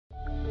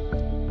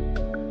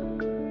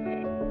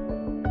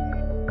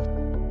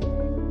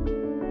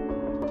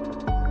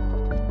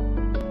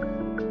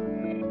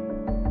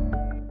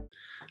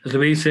As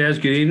Louise says,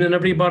 good evening,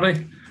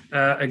 everybody.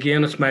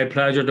 Again, it's my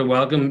pleasure to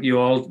welcome you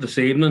all this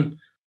evening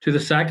to the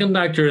second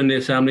lecture in the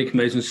Assembly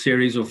Commission's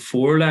series of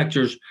 4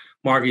 lectures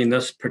marking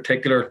this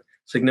particular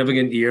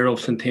significant year of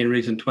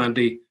centenaries in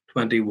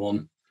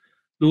 2021.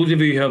 Those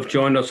of you who have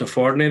joined us a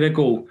fortnight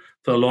ago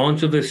for the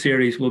launch of this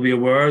series will be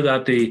aware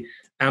that the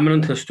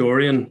eminent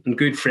historian and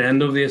good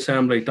friend of the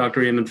Assembly,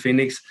 Dr. Éamon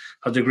Phoenix,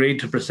 has agreed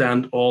to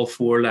present all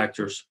 4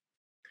 lectures.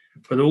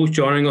 For those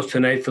joining us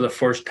tonight for the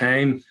first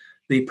time,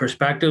 the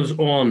Perspectives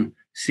On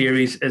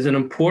series is an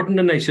important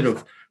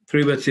initiative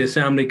through which the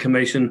Assembly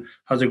Commission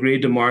has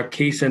agreed to mark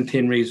key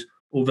centenaries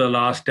over the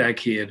last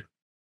decade.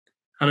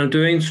 And in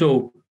doing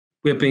so,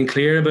 we've been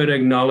clear about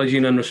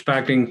acknowledging and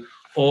respecting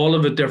all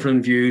of the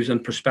different views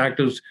and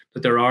perspectives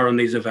that there are on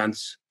these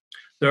events.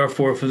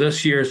 Therefore, for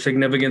this year's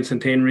significant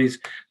centenaries,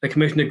 the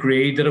Commission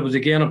agreed that it was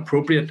again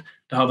appropriate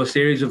to have a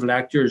series of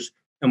lectures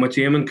in which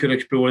Éamon could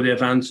explore the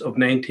events of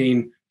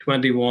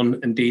 1921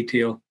 in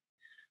detail.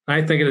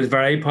 I think it is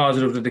very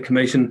positive that the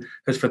Commission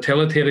is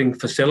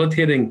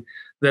facilitating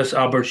this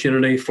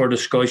opportunity for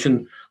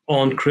discussion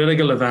on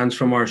critical events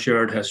from our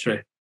shared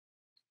history.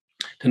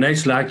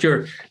 Tonight's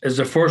lecture is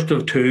the first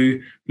of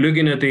 2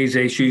 looking at these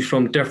issues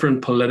from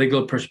different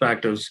political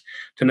perspectives.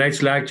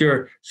 Tonight's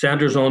lecture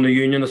centres on the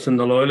Unionist and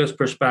the Loyalist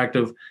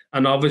perspective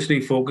and obviously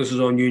focuses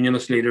on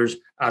Unionist leaders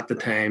at the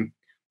time.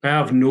 I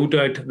have no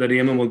doubt that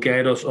Éamon will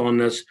guide us on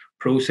this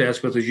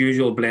process with his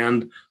usual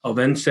blend of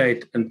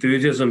insight,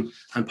 enthusiasm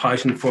and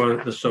passion for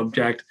the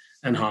subject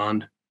in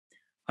hand.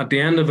 At the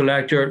end of the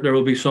lecture, there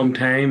will be some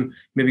time,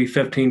 maybe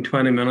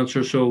 15-20 minutes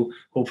or so,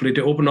 hopefully,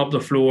 to open up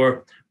the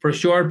floor for a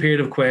short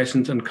period of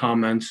questions and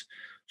comments.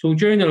 So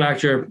during the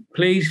lecture,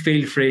 please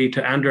feel free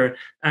to enter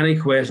any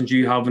questions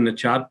you have in the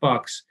chat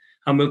box,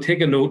 and we'll take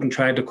a note and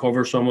try to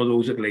cover some of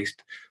those at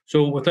least.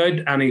 So without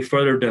any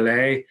further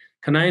delay,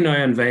 can I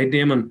now invite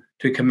Éamon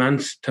to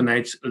commence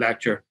tonight's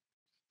lecture?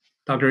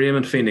 Dr.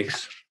 Éamon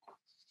Phoenix.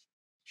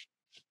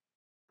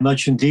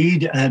 Much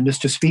indeed,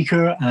 Mr.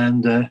 Speaker,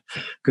 and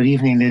good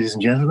evening, ladies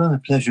and gentlemen. A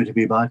pleasure to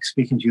be back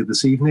speaking to you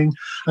this evening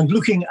and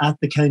looking at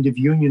the kind of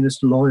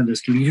unionist,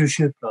 loyalist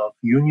leadership of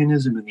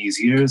unionism in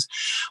these years,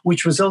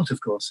 which result,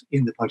 of course,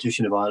 in the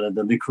partition of Ireland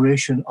and the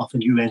creation of a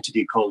new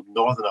entity called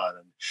Northern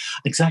Ireland,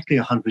 exactly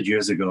 100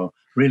 years ago,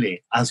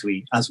 really, as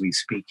we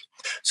speak.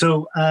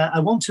 So I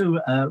want to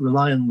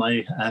rely on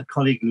my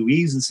colleague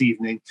Louise this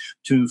evening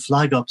to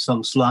flag up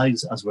some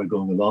slides as we're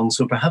going along.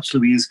 So perhaps,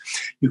 Louise,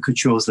 you could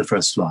show us the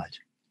first slide.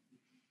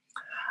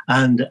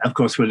 And of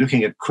course, we're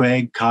looking at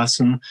Craig,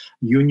 Carson,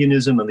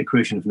 unionism and the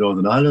creation of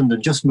Northern Ireland.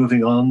 And just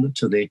moving on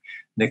to the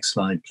next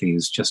slide,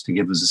 please, just to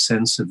give us a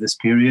sense of this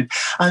period.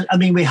 And I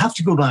mean, we have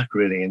to go back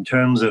really in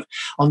terms of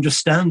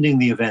understanding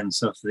the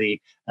events of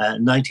the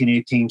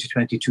 1918 to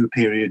 22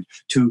 period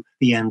to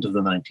the end of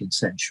the 19th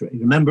century.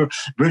 Remember,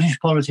 British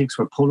politics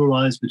were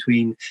polarised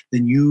between the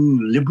new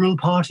Liberal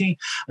Party,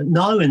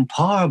 now in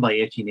power by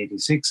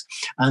 1886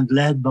 and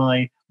led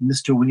by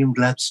Mr. William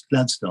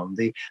Gladstone,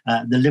 the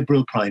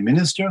Liberal Prime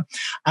Minister.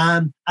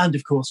 And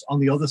of course, on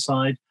the other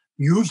side,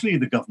 usually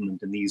the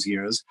government in these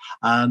years,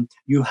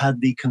 you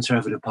had the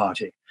Conservative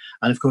Party.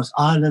 And of course,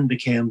 Ireland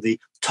became the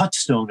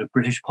touchstone of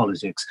British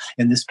politics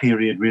in this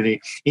period,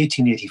 really,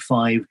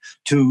 1885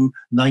 to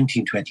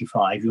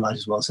 1925, you might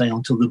as well say,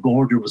 until the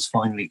border was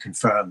finally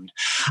confirmed.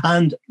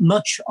 And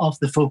much of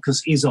the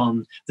focus is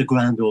on the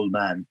grand old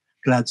man,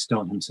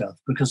 Gladstone himself,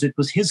 because it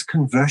was his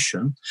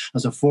conversion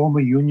as a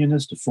former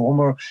unionist, a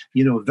former,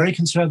 very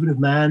conservative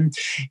man,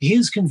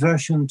 his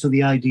conversion to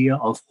the idea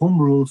of home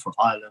rule for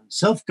Ireland,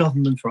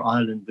 self-government for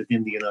Ireland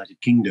within the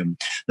United Kingdom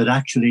that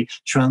actually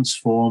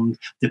transformed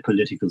the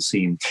political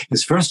scene.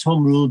 His first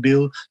home rule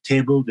bill,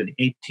 tabled in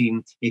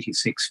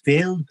 1886,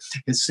 failed.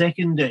 His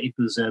second, it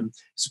was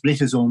split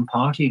his own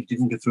party, it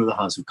didn't get through the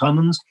House of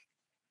Commons.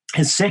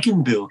 His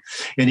second bill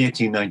in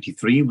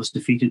 1893 was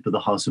defeated by the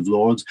House of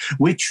Lords,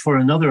 which for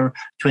another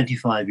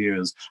 25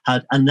 years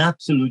had an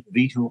absolute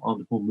veto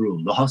on home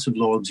rule. The House of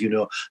Lords,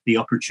 the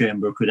upper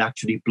chamber could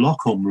actually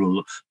block home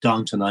rule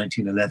down to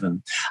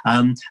 1911.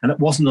 And it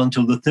wasn't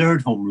until the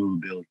third home rule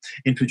bill,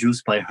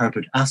 introduced by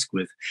Herbert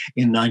Asquith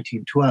in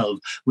 1912,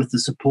 with the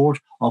support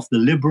of the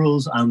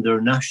Liberals and their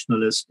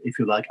nationalist, if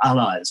you like,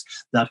 allies,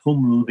 that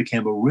home rule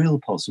became a real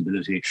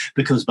possibility,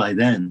 because by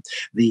then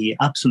the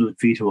absolute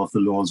veto of the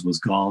Lords was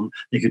gone.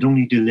 They could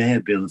only delay a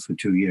bill for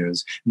 2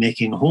 years,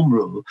 making home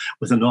rule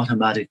with an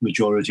automatic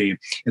majority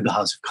in the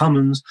House of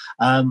Commons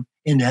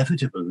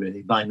inevitable,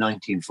 really, by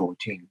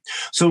 1914.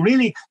 So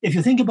really, if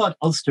you think about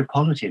Ulster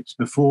politics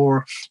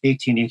before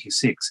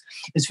 1886,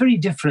 it's very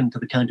different to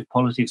the kind of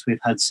politics we've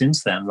had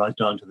since then, right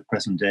down to the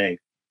present day.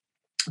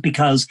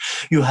 Because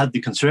you had the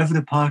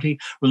Conservative Party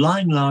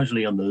relying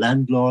largely on the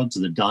landlords,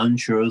 the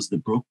Downshires, the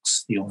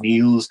Brookes, the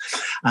O'Neills,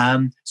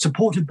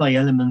 supported by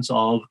elements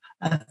of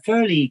a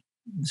fairly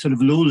sort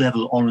of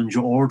low-level Orange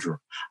order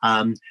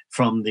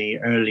from the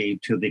early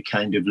to the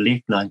kind of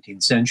late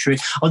 19th century.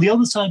 On the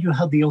other side, you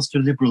had the Ulster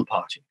Liberal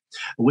Party,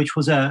 which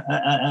was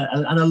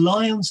an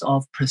alliance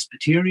of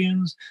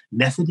Presbyterians,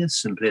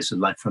 Methodists in places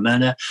like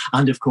Fermanagh,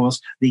 and of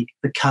course the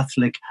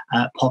Catholic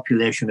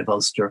population of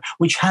Ulster,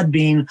 which had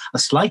been a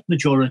slight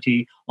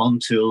majority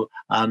until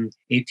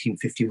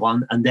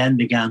 1851 and then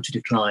began to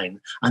decline.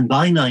 And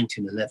by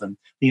 1911,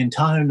 the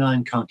entire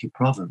nine-county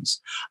province,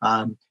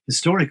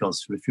 historic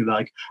Ulster, if you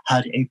like,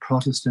 had a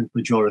Protestant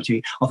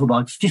majority of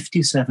about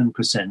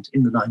 57%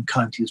 in the nine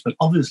counties, but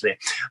obviously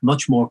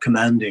much more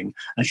commanding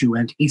as you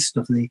went east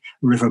of the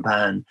River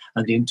Bann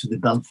and into the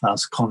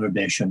Belfast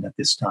conurbation at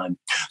this time.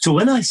 So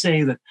when I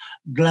say that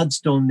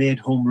Gladstone made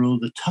Home Rule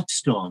the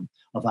touchstone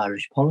of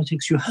Irish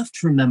politics, you have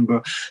to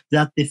remember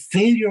that the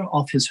failure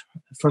of his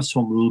first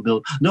Home Rule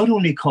Bill not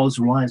only caused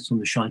riots on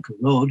the Shankill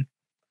Road,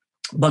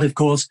 but of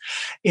course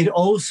it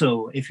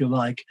also, if you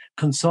like,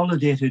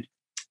 consolidated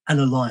an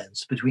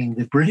alliance between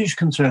the British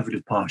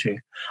Conservative Party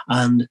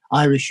and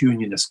Irish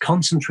Unionists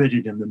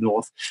concentrated in the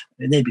north.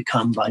 They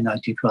become, by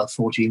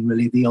 1912-14,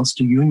 really the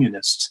Ulster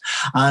Unionists.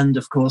 And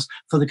of course,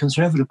 for the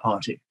Conservative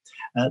Party,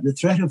 the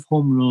threat of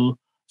Home Rule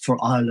for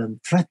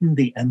Ireland threatened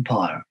the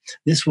empire.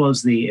 This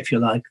was the, if you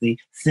like, the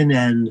thin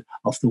end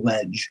of the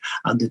wedge.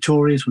 And the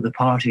Tories were the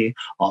party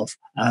of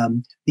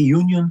the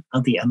Union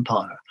and the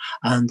empire.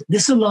 And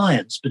this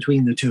alliance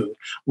between the two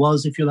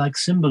was, if you like,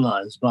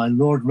 symbolised by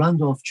Lord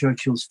Randolph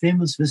Churchill's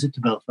famous visit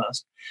to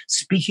Belfast,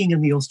 speaking in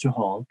the Ulster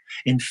Hall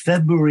in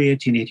February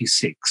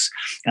 1886,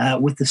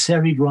 with the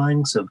serried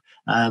ranks of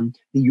the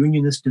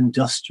Unionist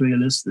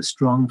industrialists, the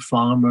strong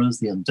farmers,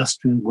 the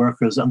industrial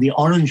workers, and the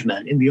Orange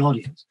men in the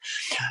audience.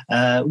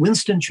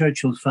 Winston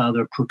Churchill's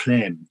father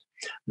proclaimed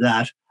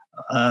that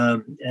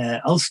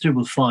Ulster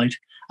will fight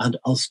and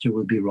Ulster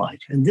will be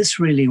right. And this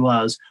really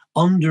was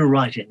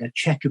underwriting a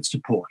check of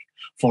support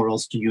for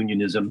Ulster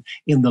Unionism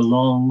in the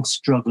long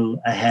struggle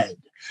ahead.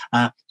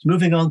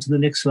 Moving on to the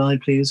next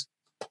slide, please.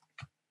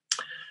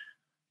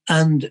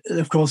 And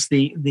of course,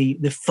 the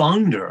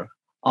founder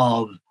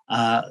of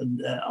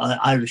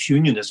Irish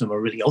Unionism, or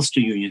really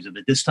Ulster Unionism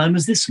at this time,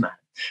 was this man,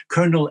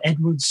 Colonel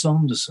Edward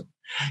Saunderson.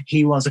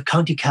 He was a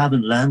County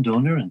Cavan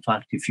landowner. In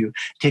fact, if you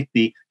take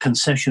the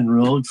concession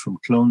road from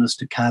Clones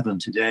to Cavan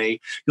today,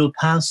 you'll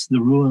pass the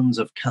ruins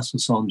of Castle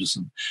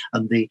Saunderson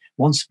and the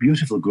once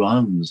beautiful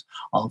grounds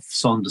of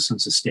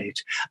Saunderson's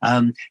estate.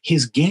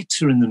 His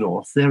gates are in the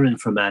north, they're in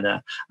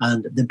Fermanagh,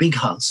 and the big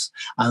house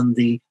and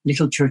the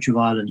little Church of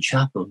Ireland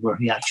chapel where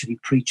he actually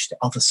preached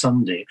of a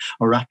Sunday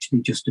are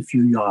actually just a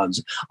few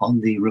yards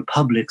on the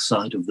Republic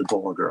side of the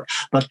border.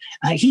 But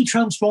he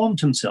transformed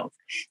himself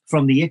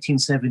from the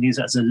 1870s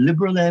as a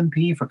Liberal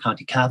MP for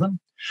County Cavan,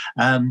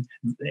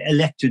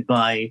 elected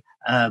by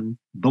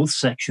both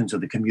sections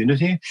of the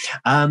community,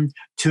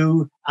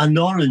 to an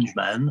Orange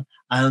man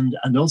and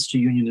an Ulster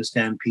Unionist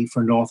MP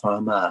for North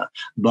Armagh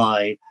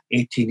by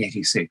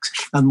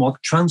 1886. And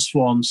what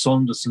transformed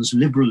Saunderson's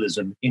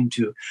liberalism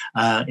into,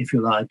 if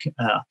you like,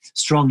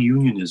 strong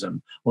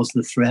unionism was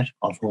the threat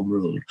of Home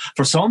Rule.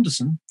 For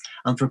Saunderson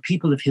and for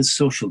people of his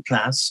social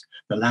class,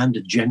 the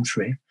landed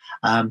gentry,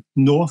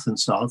 north and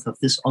south of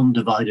this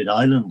undivided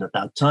island at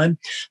that time.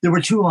 There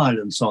were two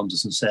islands,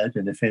 Saunderson said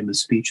in a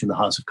famous speech in the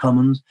House of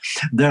Commons.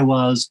 There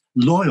was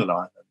Loyal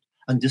Ireland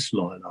and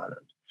Disloyal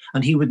Ireland.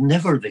 And he would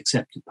never have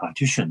accepted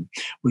partition,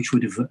 which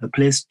would have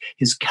placed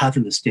his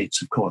Cavan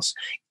estates, of course,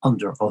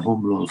 under a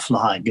Home Rule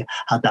flag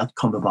had that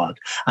come about.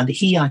 And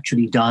he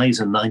actually dies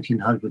in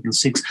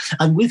 1906.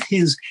 And with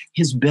his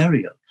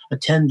burial,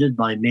 attended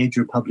by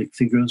major public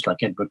figures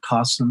like Edward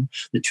Carson,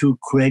 the two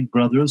Craig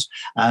brothers,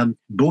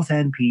 both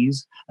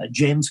MPs,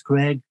 James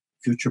Craig,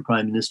 future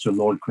Prime Minister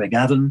Lord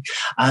Craigavon,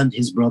 and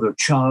his brother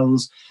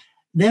Charles.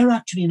 They're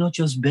actually not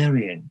just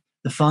burying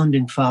the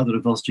founding father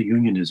of Ulster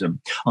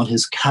Unionism on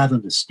his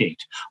Cavan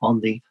estate,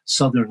 on the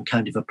southern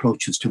kind of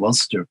approaches to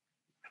Ulster,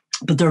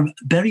 but they're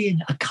burying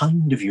a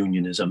kind of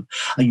unionism,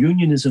 a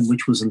unionism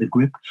which was in the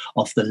grip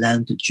of the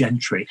landed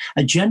gentry,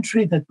 a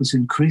gentry that was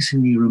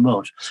increasingly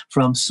remote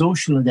from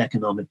social and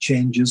economic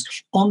changes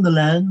on the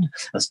land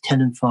as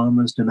tenant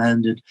farmers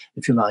demanded,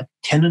 if you like,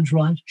 tenant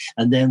right,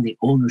 and then the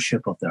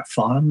ownership of their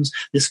farms.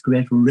 This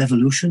great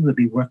revolution would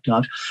be worked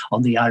out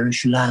on the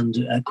Irish land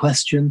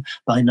question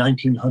by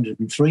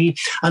 1903.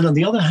 And on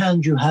the other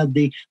hand, you had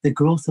the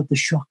growth of the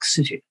shock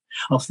city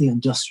of the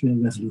Industrial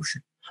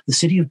Revolution. The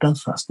city of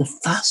Belfast, the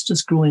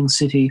fastest growing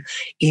city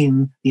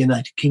in the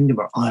United Kingdom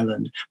or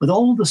Ireland, with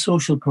all the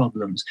social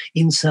problems,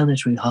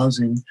 insanitary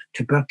housing,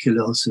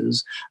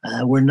 tuberculosis,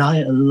 where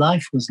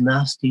life was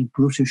nasty,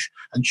 brutish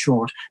and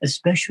short,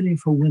 especially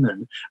for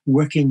women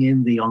working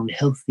in the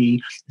unhealthy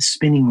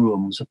spinning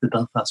rooms of the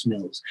Belfast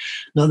mills.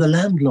 Now, the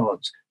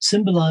landlords,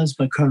 symbolised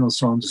by Colonel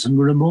Saunderson,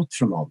 were remote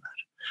from all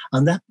that.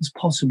 And that was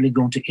possibly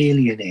going to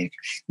alienate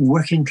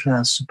working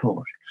class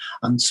support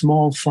and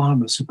small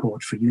farmer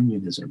support for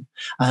unionism.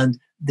 And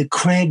the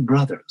Craig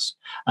brothers,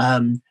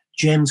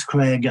 James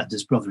Craig and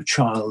his brother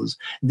Charles,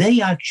 they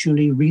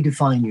actually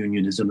redefined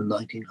unionism in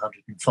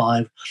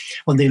 1905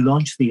 when they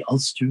launched the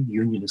Ulster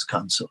Unionist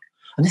Council.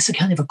 And this is a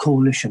kind of a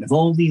coalition of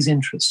all these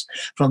interests,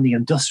 from the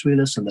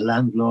industrialists and the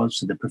landlords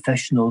to the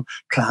professional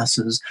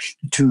classes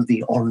to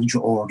the Orange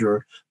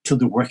Order to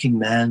the working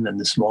men and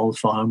the small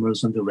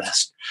farmers and the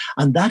rest.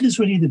 And that is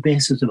really the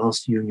basis of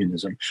Ulster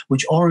Unionism,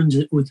 with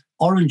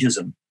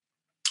Orangism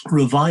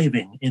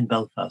reviving in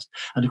Belfast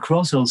and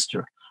across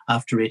Ulster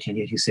after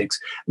 1886,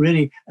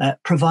 really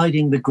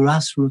providing the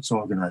grassroots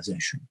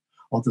organisation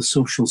or the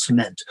social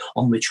cement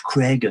on which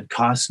Craig and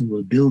Carson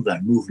will build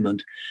their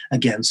movement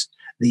against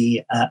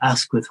the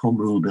Asquith Home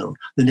Rule Bill.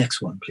 The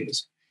next one,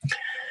 please.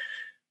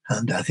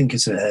 And I think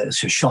it's a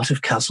shot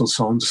of Castle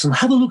Saunderson.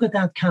 Have a look at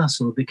that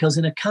castle, because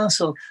in a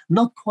castle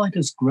not quite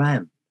as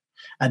grand,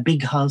 a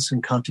big house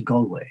in County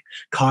Galway,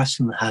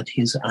 Carson had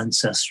his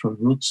ancestral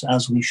roots,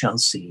 as we shall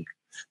see.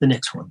 The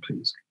next one,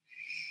 please.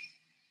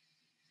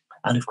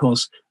 And of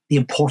course, the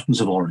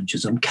importance of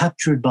Orangism,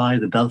 captured by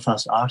the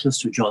Belfast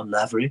artist John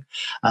Lavery,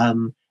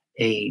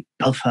 a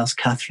Belfast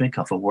Catholic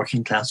of a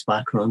working class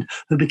background,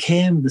 who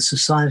became the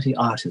society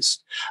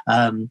artist,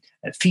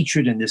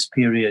 featured in this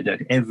period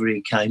at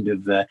every kind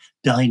of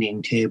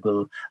dining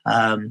table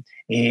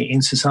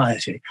in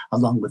society,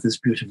 along with his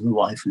beautiful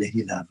wife,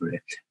 Lady Lavery.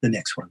 The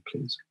next one,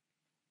 please.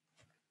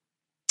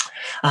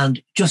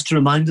 And just to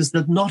remind us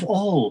that not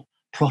all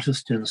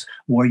Protestants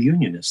were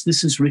Unionists.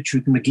 This is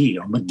Richard McGee,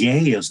 or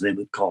McGay as they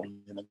would call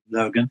him in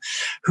Lurgan,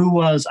 who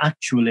was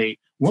actually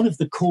one of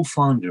the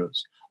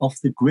co-founders of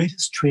the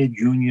greatest trade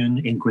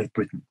union in Great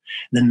Britain,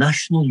 the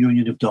National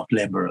Union of Dock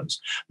Labourers.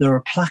 There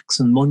are plaques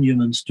and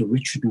monuments to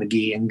Richard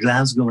McGee in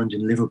Glasgow and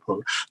in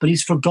Liverpool, but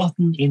he's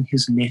forgotten in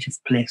his native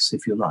place,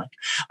 if you like.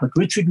 But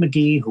Richard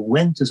McGee, who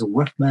went as a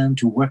workman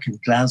to work in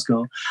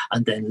Glasgow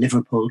and then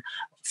Liverpool,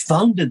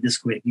 founded this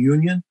great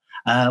union,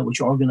 which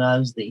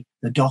organised the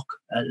dock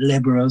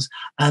labourers,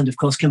 and of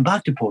course came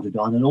back to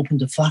Portadown and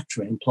opened a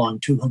factory employing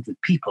 200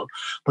 people,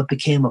 but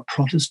became a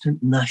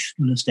Protestant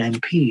nationalist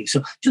MP.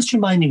 So just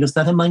reminding us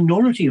that a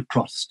minority of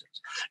Protestants,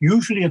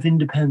 usually of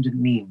independent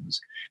means,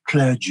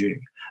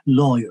 clergy,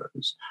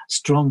 lawyers,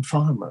 strong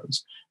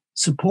farmers,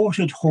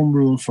 supported Home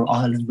Rule for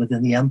Ireland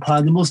within the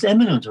Empire. The most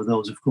eminent of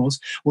those, of course,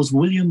 was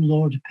William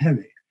Lord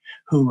Perry,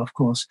 who, of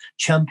course,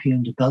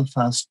 championed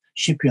Belfast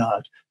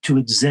shipyard to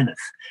its zenith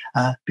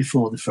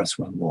before the First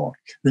World War.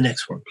 The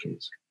next one,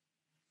 please.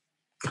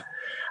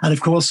 And of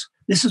course,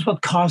 this is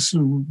what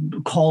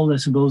Carson called, I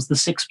suppose, the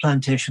 6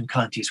 plantation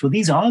counties. Well,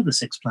 these are the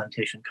 6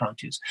 plantation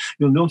counties.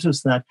 You'll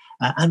notice that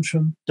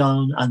Antrim,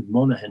 Down, and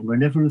Monaghan were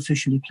never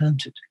officially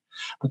planted.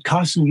 But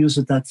Carson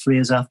uses that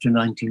phrase after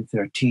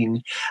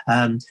 1913,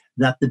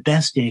 that the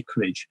best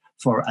acreage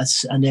for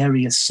an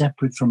area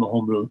separate from a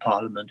Home Rule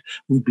Parliament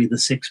would be the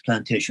 6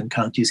 plantation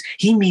counties.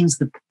 He means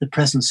the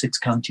present 6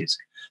 counties.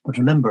 But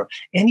remember,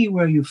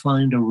 anywhere you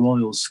find a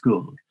royal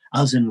school,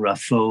 as in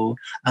Raphoe,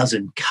 as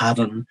in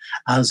Cavan,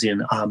 as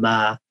in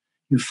Armagh,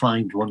 you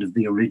find one of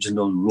the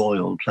original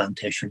royal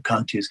plantation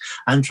counties.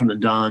 Antrim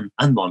and Down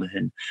and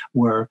Monaghan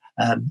were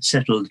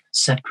settled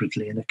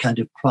separately in a kind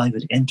of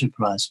private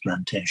enterprise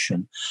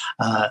plantation.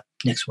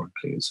 Next one,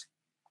 please.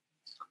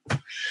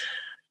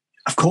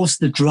 Of course,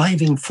 the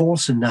driving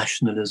force in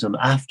nationalism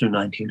after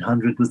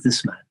 1900 was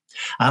this man.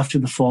 After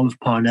the fall of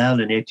Parnell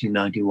in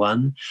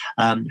 1891,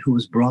 who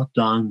was brought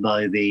down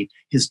by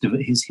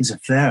his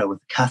affair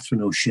with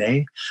Catherine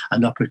O'Shea,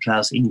 an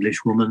upper-class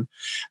English woman,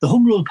 the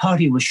Home Rule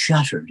Party was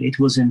shattered. It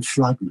was in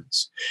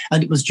fragments.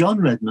 And it was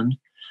John Redmond,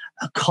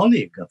 a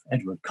colleague of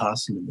Edward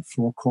Carson in the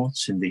Four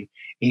Courts in the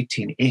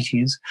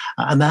 1880s,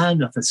 a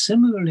man of a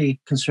similarly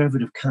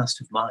conservative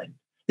cast of mind.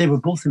 They were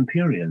both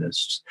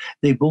imperialists.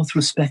 They both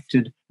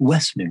respected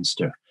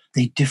Westminster.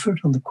 They differed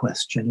on the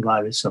question of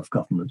Irish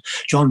self-government.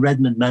 John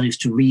Redmond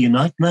managed to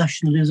reunite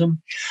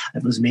nationalism.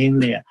 It was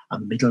mainly a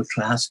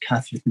middle-class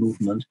Catholic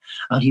movement,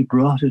 and he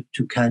brought it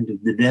to kind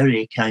of the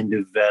very kind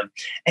of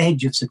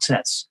edge of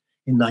success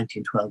in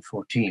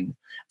 1912-14,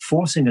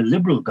 forcing a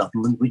Liberal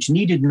government which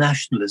needed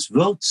nationalist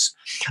votes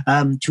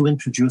to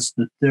introduce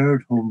the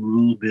third Home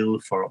Rule Bill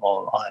for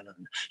all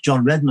Ireland.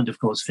 John Redmond, of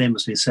course,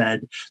 famously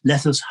said,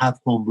 "Let us have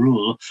Home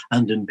Rule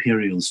and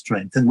imperial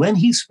strength." And when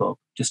he spoke,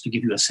 just to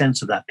give you a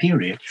sense of that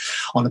period,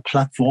 on a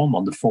platform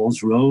on the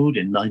Falls Road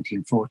in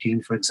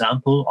 1914, for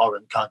example, or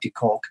in County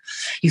Cork,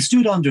 he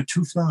stood under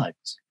 2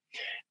 flags,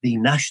 the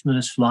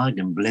nationalist flag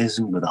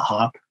emblazoned with a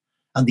harp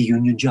and the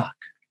Union Jack.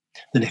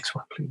 The next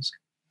one, please.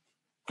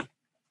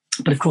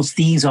 But of course,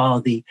 these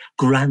are the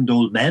grand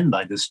old men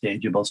by this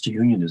stage of Ulster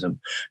Unionism.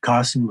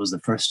 Carson was the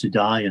first to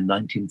die in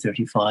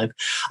 1935.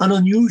 An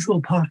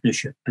unusual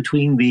partnership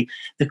between the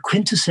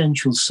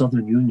quintessential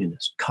Southern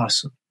Unionist,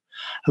 Carson,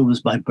 who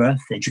was by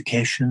birth,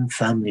 education,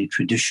 family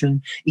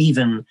tradition,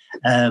 even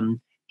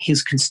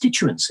his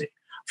constituency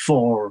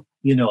for,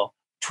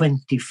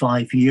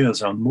 25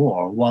 years or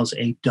more was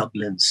a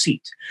Dublin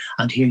seat.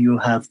 And here you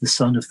have the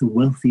son of the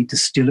wealthy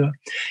distiller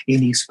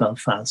in East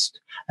Belfast,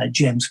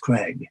 James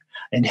Craig,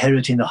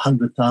 inheriting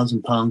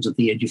 £100,000 at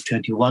the age of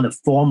 21, a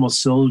former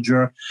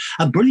soldier,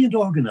 a brilliant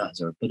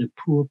organiser, but a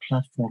poor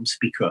platform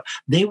speaker.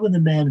 They were the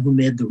men who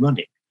made the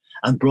running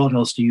and brought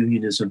Ulster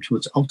Unionism to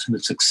its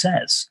ultimate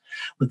success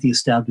with the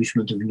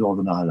establishment of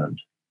Northern Ireland.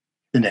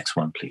 The next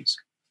one, please.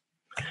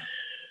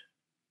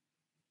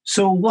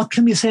 So what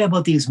can we say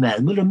about these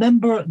men? Well,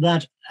 remember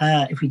that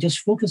if we just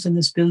focus on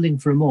this building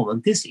for a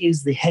moment, this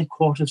is the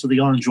headquarters of the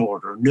Orange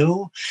Order.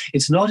 No,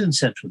 it's not in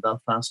central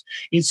Belfast.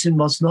 It's in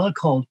what's now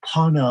called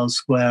Parnell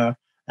Square,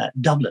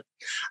 Dublin.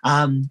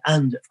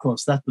 And of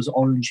course, that was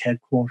Orange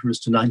headquarters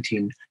to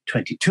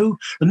 1922.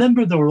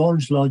 Remember, there were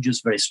Orange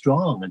lodges very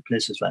strong in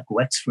places like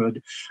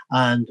Wexford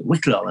and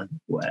Wicklow. And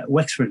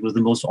Wexford was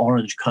the most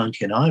Orange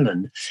county in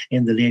Ireland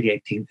in the late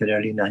 18th and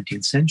early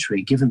 19th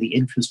century, given the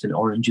interest in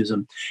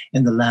Orangism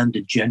in the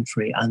landed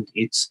gentry and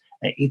its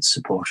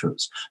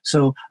supporters.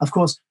 So, of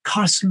course,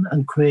 Carson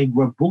and Craig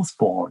were both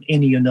born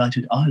in a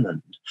united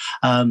Ireland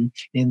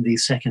in the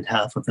second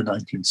half of the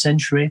 19th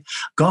century,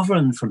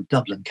 governed from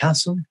Dublin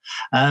Castle,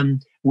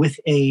 with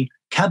a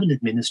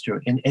cabinet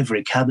minister in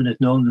every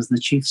cabinet known as the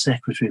Chief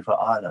Secretary for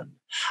Ireland.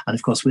 And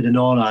of course, with an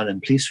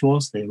All-Ireland Police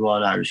Force, the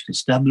Royal Irish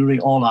Constabulary,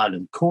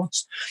 All-Ireland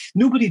Courts.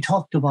 Nobody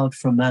talked about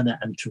Fermanagh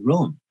and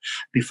Tyrone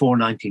before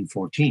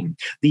 1914.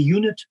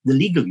 The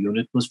legal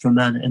unit was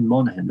Fermanagh and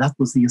Monaghan. That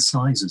was the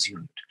Assizes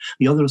unit.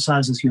 The other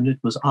Assizes unit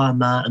was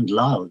Armagh and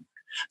Louth.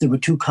 There were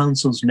two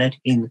councils met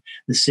in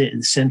the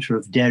centre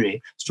of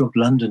Derry,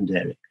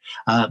 Londonderry,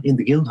 in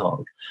the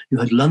Guildhall. You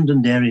had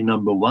Londonderry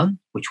number 1,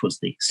 which was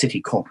the city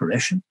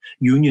corporation,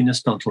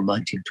 Unionist until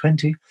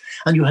 1920,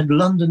 and you had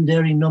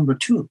Londonderry number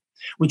 2,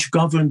 which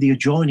governed the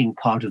adjoining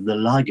part of the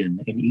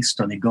Lagan in East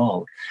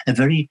Donegal, a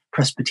very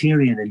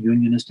Presbyterian and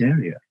Unionist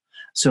area.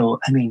 So,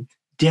 I mean,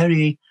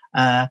 Derry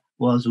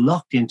was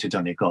locked into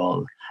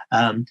Donegal,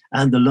 and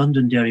the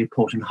Londonderry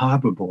Port and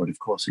Harbour Board, of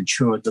course,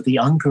 ensured that the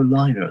anchor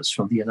liners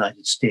from the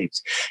United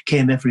States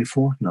came every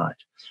fortnight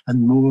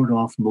and moored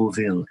off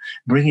Moville,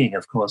 bringing,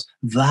 of course,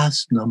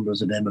 vast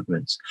numbers of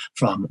immigrants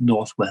from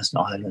Northwest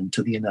Ireland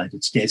to the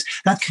United States.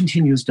 That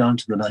continues down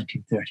to the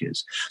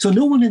 1930s. So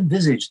no one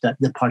envisaged that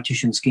the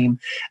partition scheme,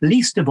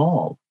 least of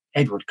all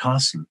Edward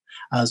Carson,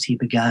 as he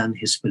began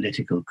his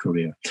political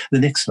career. The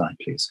next slide,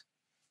 please.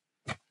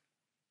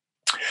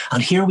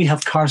 And here we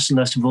have Carson,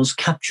 I suppose,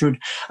 captured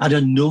at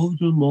a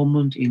nodal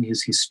moment in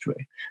his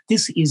history.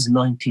 This is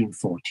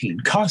 1914.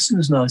 Carson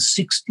is now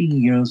 60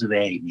 years of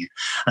age,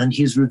 and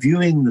he's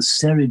reviewing the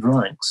serried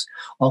ranks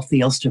of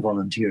the Ulster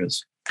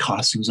Volunteers,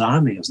 Carson's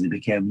Army, as they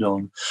became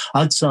known,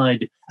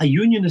 outside a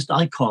Unionist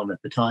icon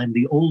at the time,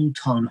 the Old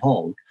Town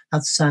Hall,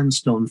 that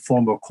sandstone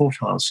former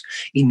courthouse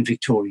in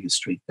Victoria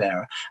Street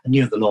there,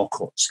 near the law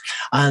courts.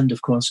 And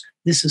of course,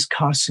 this is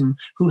Carson,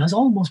 who has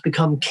almost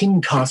become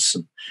King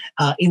Carson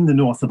in the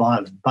north of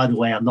Ireland. By the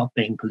way, I'm not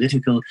being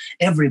political.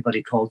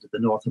 Everybody called it the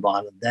north of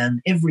Ireland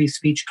then. Every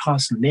speech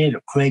Carson made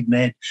or Craig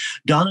made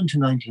down into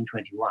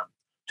 1921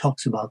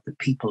 talks about the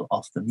people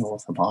of the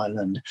north of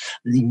Ireland.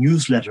 The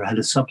newsletter had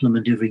a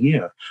supplement every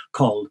year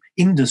called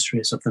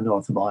Industries of the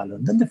North of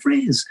Ireland. And the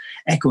phrase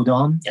echoed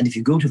on. And if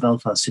you go to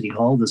Belfast City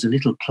Hall, there's a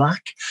little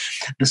plaque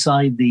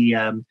beside the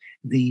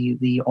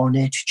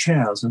ornate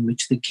chairs on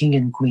which the King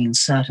and Queen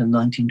sat in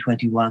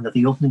 1921 at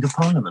the opening of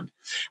Parliament.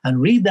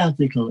 And read that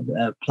little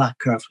plaque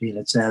carefully, and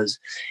it says,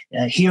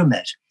 here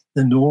met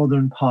the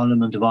Northern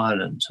Parliament of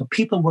Ireland. So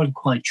people weren't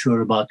quite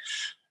sure about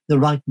the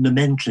right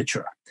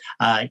nomenclature,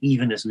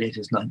 even as late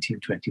as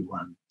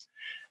 1921.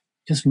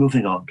 Just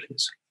moving on,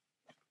 please.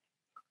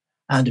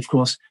 And of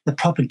course, the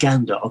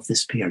propaganda of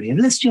this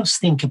period. Let's just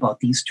think about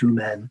these two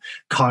men,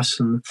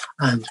 Carson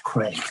and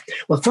Craig.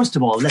 Well, first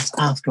of all, let's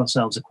ask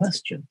ourselves a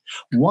question.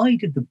 Why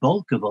did the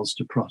bulk of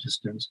Ulster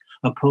Protestants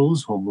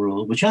oppose Home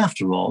Rule, which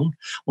after all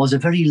was a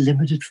very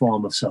limited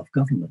form of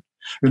self-government?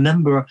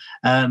 Remember,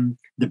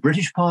 the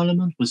British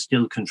Parliament would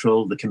still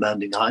control the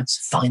commanding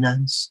heights,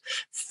 finance,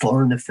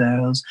 foreign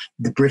affairs.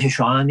 The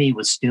British Army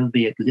would still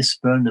be at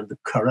Lisburn and the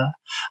Curragh.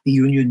 The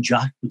Union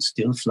Jack would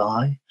still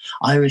fly.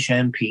 Irish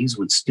MPs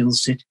would still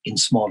sit in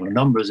smaller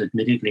numbers,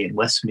 admittedly, in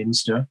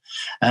Westminster.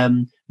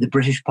 The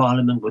British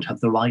Parliament would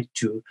have the right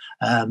to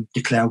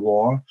declare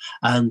war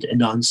and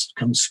announce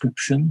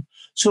conscription.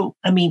 So,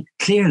 I mean,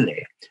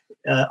 clearly,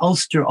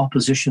 Ulster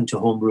opposition to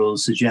Home Rule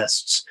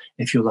suggests,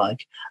 if you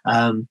like,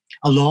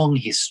 a long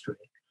history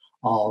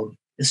of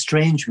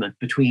estrangement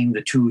between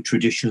the two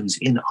traditions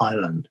in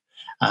Ireland,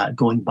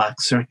 going back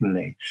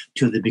certainly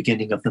to the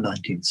beginning of the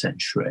 19th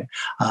century.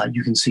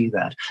 You can see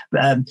that.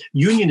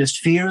 Unionist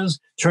fears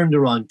turned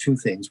around two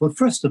things. Well,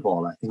 first of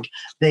all, I think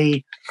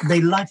they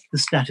liked the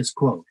status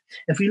quo.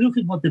 If we look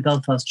at what the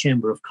Belfast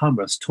Chamber of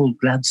Commerce told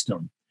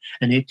Gladstone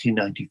in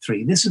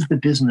 1893, this is the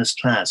business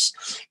class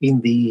in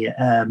the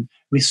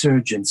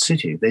resurgent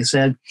city. They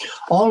said,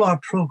 all our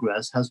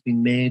progress has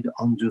been made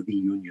under the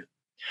Union.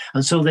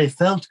 And so they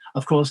felt,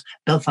 of course,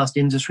 Belfast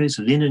industries,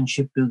 linen,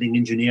 shipbuilding,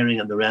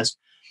 engineering, and the rest,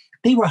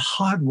 they were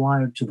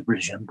hardwired to the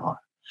British Empire.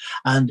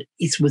 And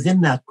it's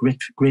within that great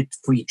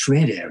free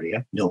trade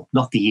area, no,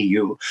 not the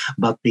EU,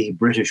 but the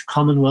British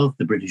Commonwealth,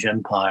 the British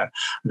Empire,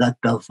 that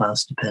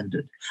Belfast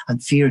depended,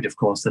 and feared, of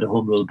course, that a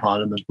Home Rule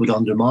Parliament would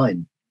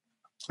undermine.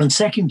 And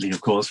secondly,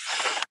 of course,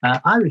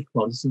 Irish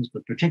Protestants,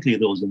 but particularly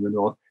those in the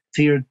north,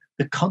 feared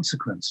the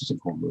consequences of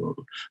Home Rule,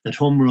 that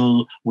Home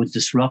Rule would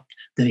disrupt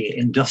the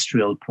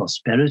industrial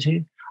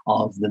prosperity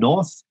of the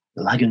north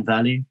the Lagan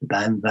Valley, the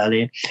Bann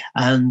Valley,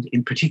 and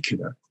in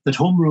particular, that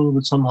home rule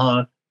would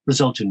somehow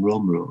result in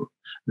Rome rule,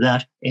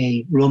 that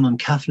a Roman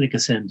Catholic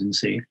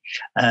ascendancy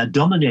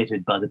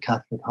dominated by the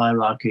Catholic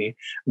hierarchy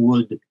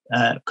would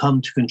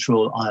come to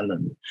control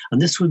Ireland.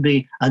 And this would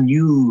be a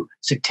new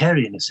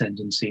sectarian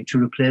ascendancy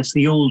to replace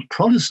the old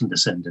Protestant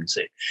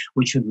ascendancy,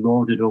 which had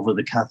lorded over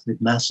the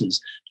Catholic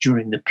masses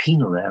during the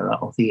penal era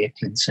of the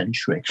 18th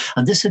century.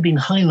 And this had been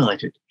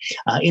highlighted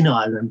in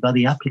Ireland by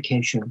the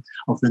application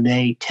of the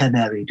Ne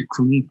Temere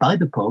decree by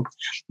the Pope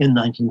in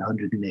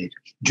 1908.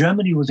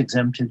 Germany was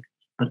exempted,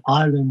 but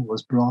Ireland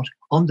was brought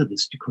under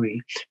this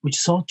decree, which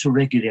sought to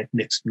regulate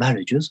mixed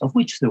marriages, of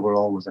which there were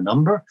always a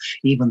number,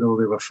 even though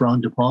they were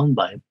frowned upon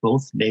by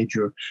both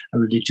major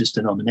religious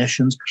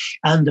denominations.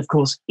 And of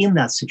course, in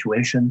that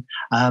situation,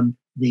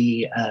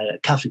 the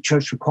Catholic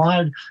Church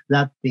required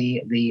that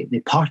the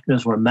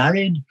partners were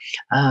married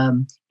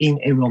in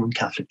a Roman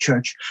Catholic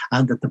Church,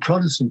 and that the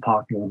Protestant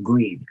partner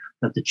agreed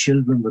that the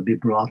children would be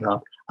brought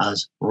up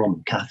as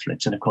Roman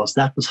Catholics. And of course,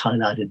 that was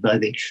highlighted by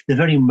the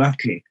very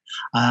murky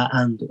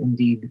and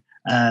indeed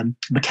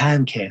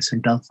McCann case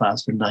in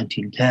Belfast in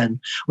 1910,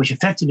 which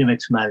affected a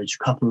mixed marriage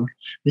couple.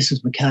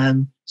 Mrs.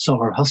 McCann saw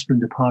her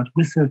husband depart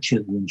with their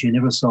children. She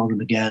never saw them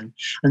again.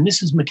 And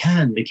Mrs.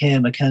 McCann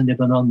became a kind of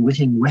an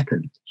unwitting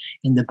weapon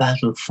in the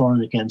battle for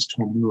and against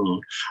home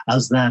rule,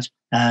 as that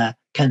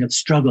kind of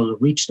struggle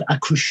reached a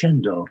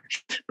crescendo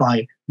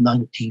by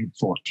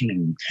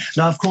 1914.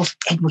 Now, of course,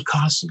 Edward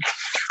Carson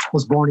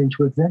was born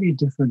into a very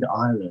different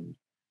Ireland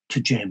to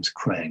James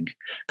Craig.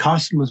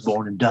 Carson was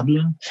born in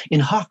Dublin,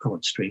 in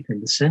Harcourt Street, in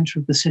the centre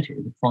of the city,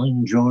 the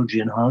fine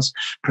Georgian house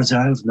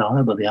preserved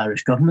now by the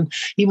Irish government.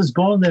 He was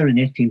born there in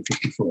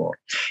 1854.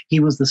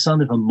 He was the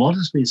son of a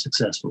modestly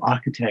successful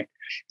architect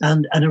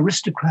and an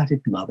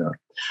aristocratic mother.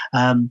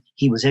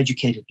 He was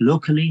educated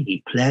locally.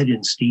 He played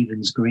in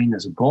Stephen's Green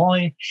as a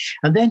boy,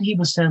 and then he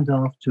was sent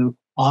off to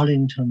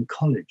Arlington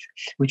College,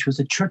 which was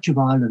a Church of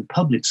Ireland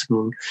public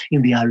school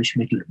in the Irish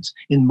Midlands,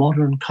 in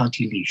modern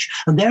County Laois.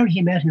 And there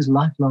he met his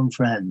lifelong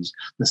friends,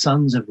 the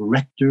sons of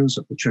rectors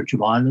of the Church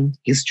of Ireland,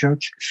 his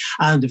church,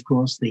 and of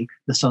course the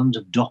sons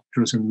of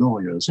doctors and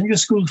lawyers. And your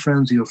school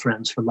friends are your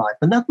friends for life.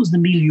 And that was the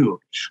milieu.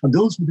 And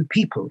those were the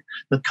people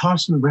that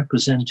Carson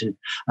represented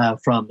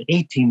from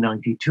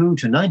 1892 to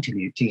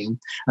 1918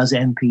 as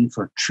MP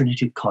for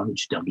Trinity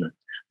College, Dublin,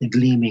 the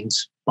gleaming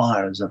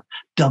spires of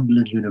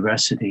Dublin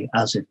University,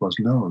 as it was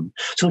known.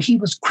 So he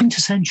was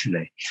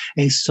quintessentially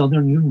a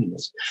Southern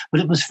Unionist.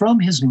 But it was from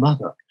his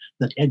mother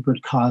that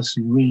Edward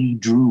Carson really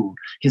drew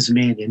his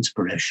main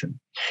inspiration.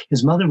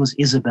 His mother was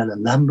Isabella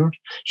Lambert.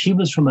 She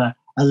was from a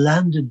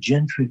landed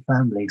gentry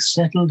family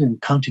settled in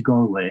County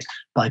Galway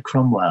by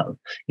Cromwell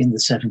in the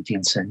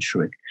 17th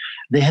century.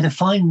 They had a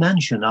fine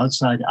mansion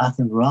outside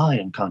Athenry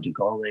in County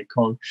Galway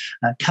called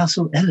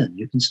Castle Ellen.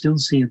 You can still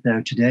see it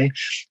there today.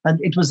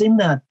 And it was in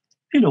that,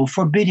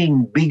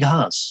 forbidding big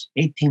house,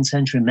 18th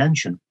century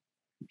mansion,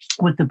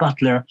 with the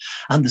butler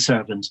and the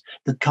servants,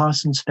 that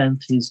Carson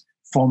spent his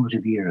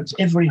formative years.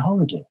 Every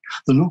holiday,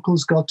 the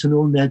locals got to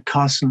know Ned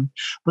Carson,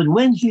 but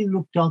when he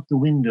looked out the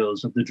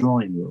windows of the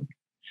drawing room,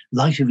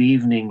 light of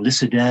evening,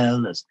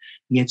 Lissadell, as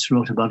Yeats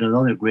wrote about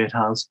another great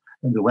house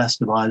in the west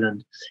of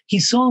Ireland, he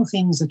saw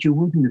things that you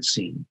wouldn't have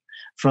seen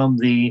from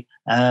the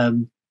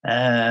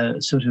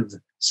sort of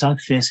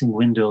south-facing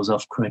windows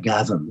of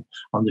Craigavon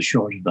on the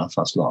shore of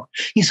Belfast Lough.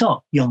 He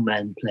saw young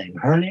men playing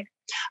hurling,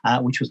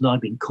 which was now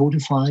being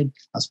codified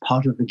as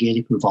part of the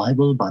Gaelic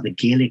revival by the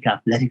Gaelic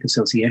Athletic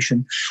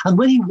Association. And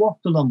when he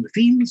walked along the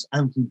fields,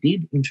 and he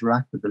did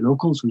interact with the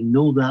locals, we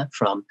know that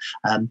from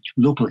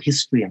local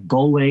history in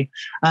Galway,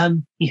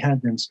 he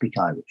heard them speak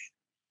Irish.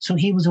 So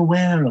he was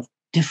aware of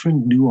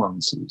different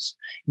nuances.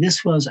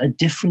 This was a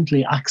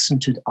differently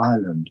accented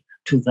Ireland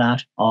to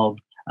that of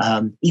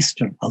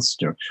Eastern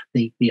Ulster,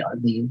 the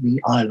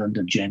island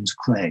of James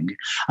Craig.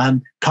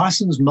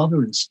 Carson's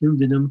mother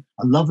instilled in him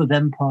a love of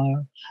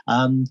empire,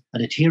 an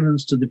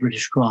adherence to the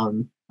British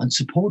Crown, and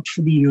support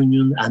for the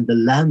Union and the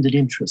landed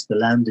interest, the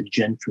landed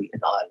gentry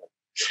in Ireland.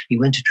 He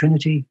went to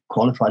Trinity,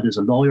 qualified as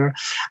a lawyer.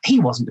 He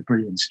wasn't a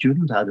brilliant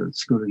student either at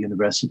school or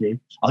university,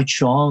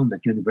 outshone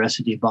at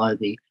university by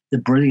the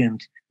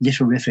brilliant,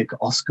 literarific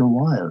Oscar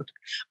Wilde.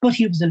 But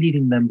he was a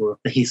leading member of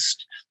the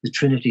HIST, the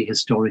Trinity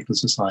Historical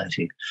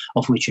Society,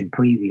 of which in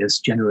previous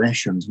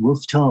generations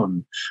Wolfe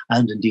Tone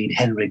and indeed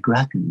Henry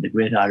Grattan, the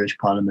great Irish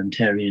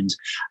parliamentarians,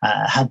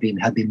 had been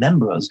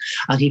members.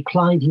 And he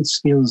applied his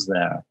skills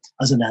there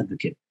as an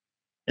advocate,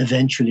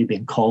 eventually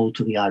being called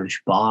to the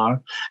Irish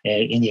bar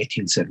in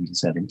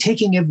 1877,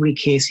 taking every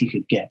case he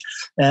could get,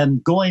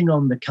 going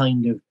on the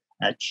kind of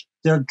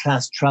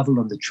third-class travel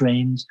on the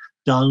trains,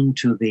 down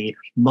to the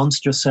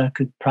Munster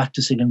circuit,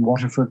 practicing in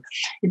Waterford.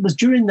 It was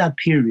during that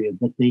period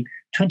that the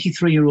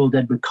 23-year-old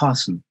Edward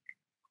Carson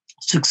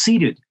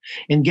succeeded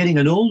in getting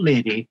an old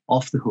lady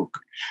off the hook.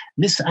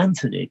 Miss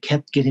Anthony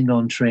kept getting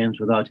on trains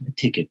without a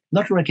ticket,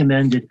 not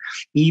recommended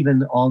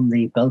even on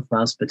the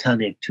Belfast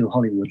Botanic to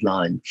Hollywood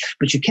line,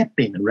 but she kept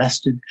being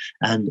arrested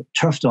and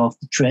turfed off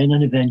the train,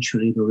 and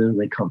eventually the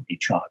railway company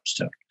charged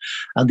her.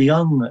 And the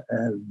young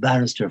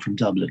barrister from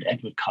Dublin,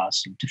 Edward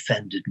Carson,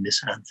 defended Miss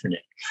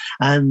Anthony.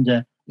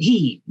 And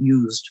he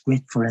used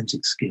great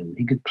forensic skill.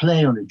 He could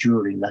play on a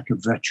jury like a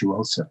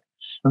virtuoso.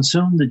 And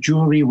soon the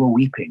jury were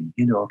weeping,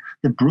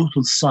 the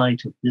brutal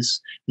sight of this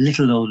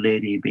little old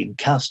lady being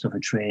cast off a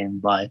train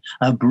by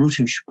a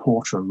brutish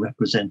porter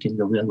representing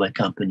the railway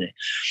company.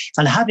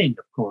 And having,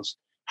 of course,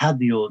 had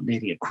the old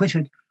lady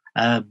acquitted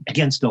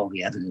against all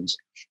the evidence,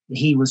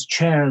 he was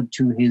chaired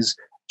to his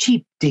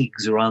cheap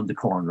digs around the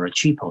corner, a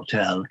cheap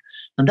hotel.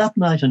 And that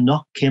night a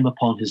knock came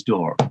upon his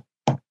door.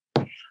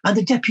 And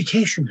a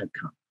deputation had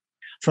come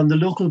from the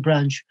local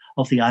branch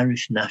of the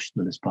Irish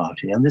Nationalist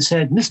Party. And they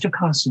said, Mr.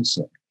 Carson,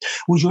 sir,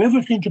 would you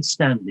ever think of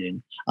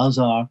standing as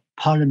our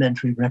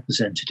parliamentary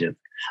representative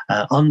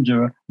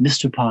under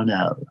Mr.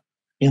 Parnell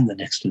in the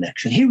next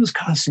election? Here was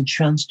Carson's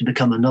chance to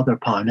become another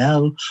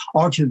Parnell,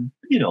 or to,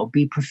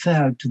 be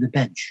preferred to the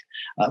bench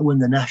when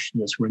the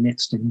Nationalists were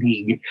next in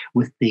league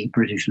with the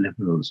British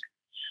Liberals.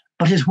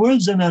 But his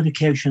words on that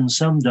occasion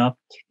summed up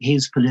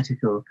his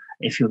political,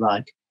 if you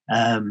like,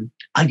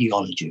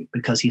 ideology,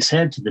 because he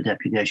said to the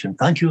deputation,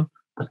 thank you,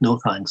 but no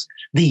thanks.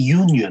 The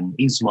union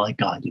is my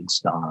guiding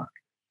star.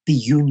 The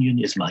union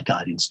is my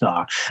guiding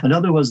star. In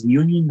other words, the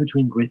union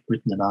between Great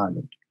Britain and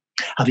Ireland.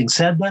 Having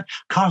said that,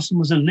 Carson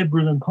was a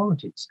liberal in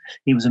politics.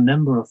 He was a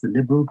member of the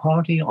Liberal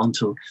Party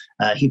until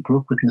he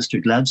broke with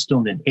Mr.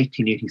 Gladstone in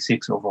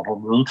 1886 over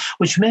Home Rule,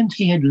 which meant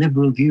he had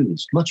liberal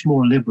views, much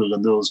more liberal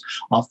than those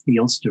of the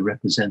Ulster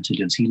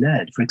representatives he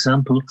led. For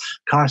example,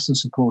 Carson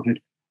supported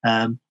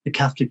the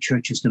Catholic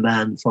Church's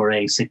demand for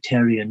a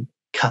sectarian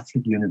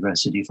Catholic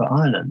university for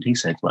Ireland. He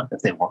said, well,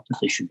 if they want it,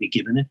 they should be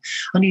given it.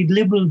 And he had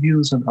liberal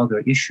views on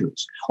other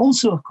issues.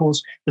 Also, of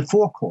course, the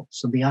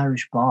forecourts of the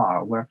Irish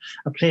bar were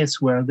a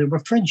place where there were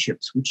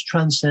friendships which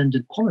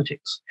transcended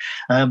politics.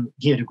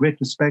 He had a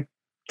great respect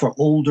for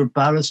older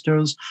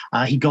barristers.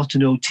 He got to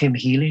know Tim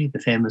Healy, the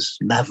famous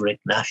maverick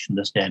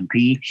nationalist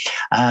MP,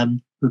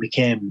 who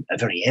became a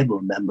very able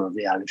member of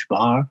the Irish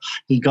Bar.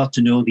 He got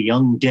to know the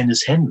young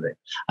Dennis Henry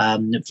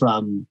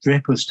from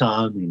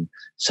Draperstown in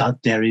South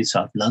Derry,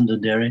 South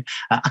Londonderry,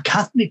 a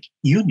Catholic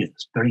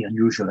unionist, very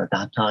unusual at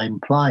that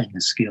time, plying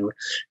his skill,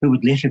 who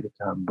would later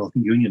become both a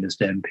Unionist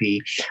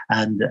MP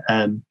and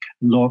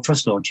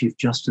First Lord Chief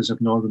Justice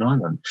of Northern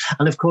Ireland.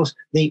 And of course,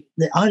 the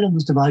island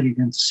was divided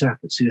into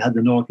circuits. You had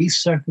the North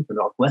East Circuit, the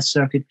North West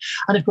Circuit,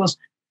 and of course,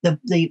 the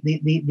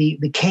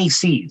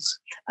KCs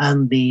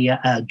and the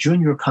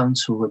junior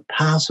council would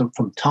pass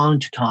from town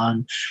to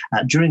town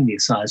during the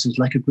assizes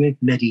like a great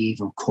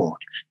medieval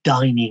court,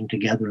 dining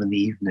together in the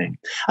evening.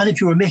 And if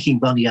you were making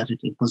money at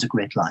it, it was a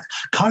great life.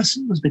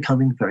 Carson was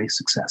becoming very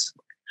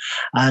successful.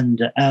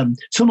 And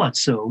so much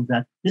so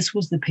that this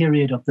was the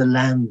period of the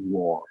land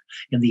war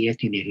in the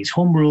 1880s.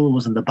 Home Rule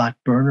was on the back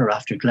burner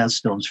after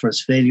Gladstone's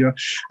first failure.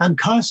 And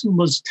Carson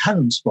was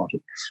talent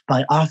spotted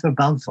by Arthur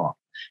Balfour.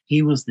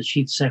 He was the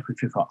Chief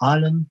Secretary for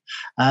Ireland,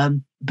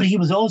 but he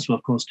was also,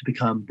 of course, to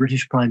become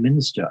British Prime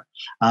Minister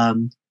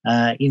from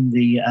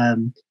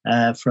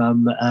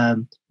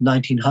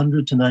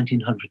 1900 to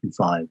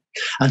 1905.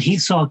 And he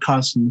saw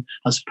Carson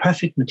as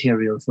perfect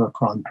material for a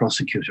Crown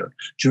prosecutor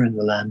during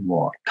the land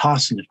war.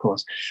 Carson, of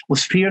course,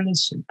 was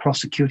fearless in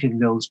prosecuting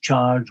those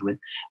charged with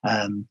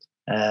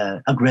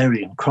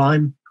agrarian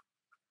crime.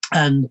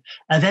 And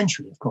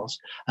eventually, of course,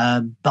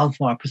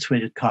 Balfour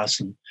persuaded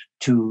Carson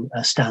to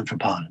stand for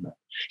Parliament.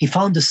 He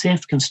found a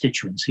safe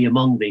constituency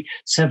among the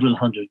several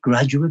hundred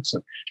graduates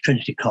of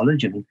Trinity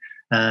College. I mean,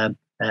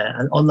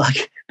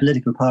 unlike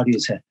political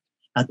parties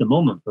at the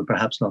moment, but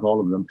perhaps not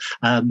all of them,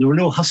 there were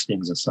no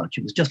hustings as such.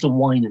 It was just a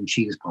wine and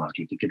cheese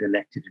party to get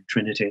elected in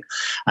Trinity.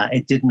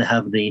 It didn't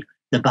have the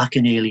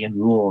bacchanalian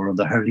roar of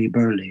the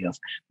hurly-burly of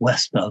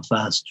West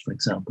Belfast, for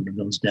example, in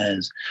those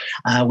days,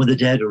 when the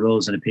dead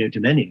arose and appeared to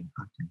many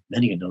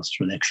in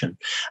Ulster election.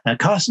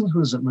 Carson's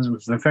was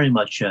very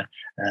much a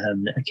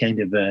kind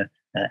of a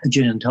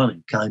gin and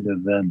tonic kind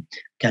of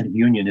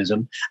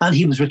unionism, and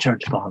he was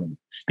returned to Parliament,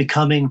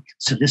 becoming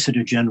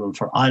Solicitor General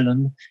for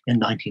Ireland in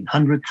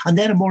 1900, and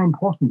then a more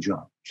important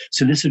job,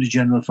 Solicitor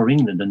General for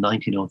England in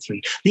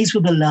 1903. These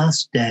were the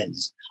last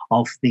days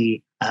of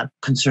the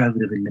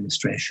Conservative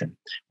administration,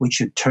 which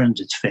had turned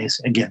its face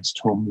against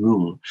Home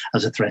Rule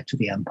as a threat to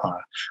the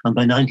empire. And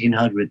by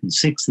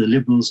 1906, the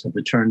Liberals had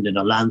returned in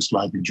a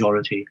landslide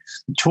majority.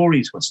 The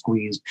Tories were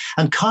squeezed.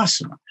 And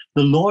Carson,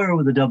 the lawyer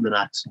with a Dublin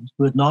accent,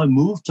 who had now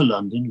moved to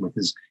London with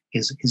his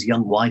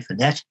young wife,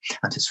 Annette,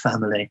 and his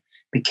family,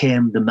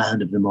 became the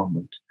man of the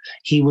moment.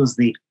 He was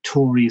the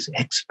Tories'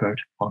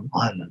 expert on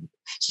Ireland.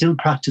 Still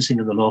practicing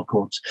in the law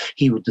courts,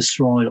 he would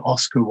destroy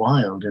Oscar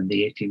Wilde in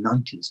the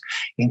 1890s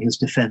in his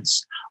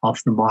defence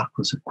of the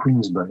Marquess of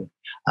Queensberry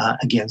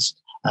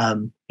against a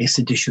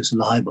seditious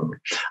libel.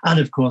 And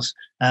of course,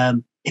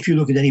 if you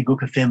look at any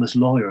book of famous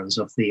lawyers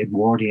of the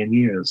Edwardian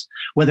years,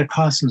 whether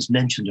Carson's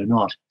mentioned or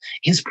not,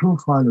 his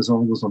profile is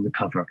always on the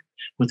cover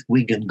with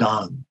wig and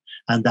gown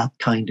and that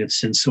kind of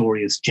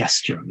censorious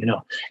gesture,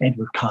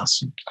 Edward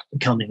Carson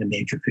becoming a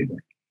major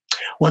figure.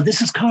 Well,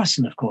 this is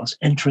Carson, of course,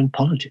 entering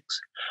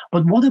politics.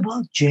 But what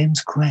about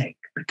James Craig?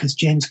 because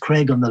James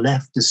Craig on the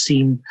left is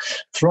seen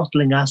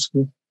throttling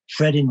Asquith,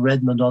 treading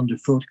Redmond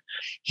underfoot.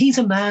 He's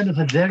a man of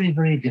a very,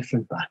 very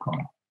different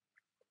background.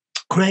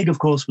 Craig, of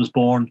course, was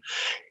born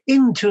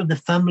into the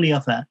family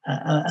of a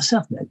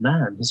self-made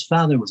man. His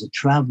father was a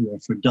traveller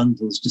for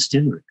Dunville's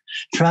distillery,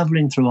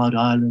 travelling throughout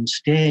Ireland,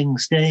 staying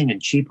in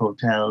cheap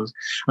hotels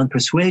and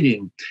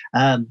persuading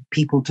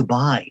people to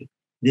buy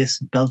this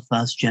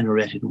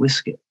Belfast-generated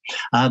whiskey.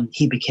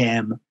 He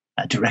became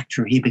a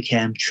director. He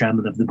became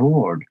chairman of the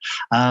board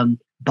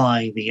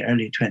by the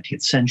early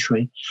 20th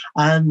century.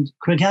 And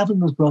Craigavon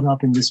was brought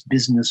up in this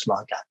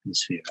business-like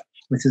atmosphere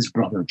with his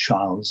brother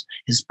Charles.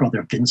 His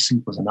brother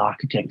Vincent was an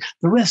architect.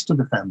 The rest of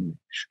the family,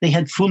 they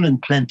had full and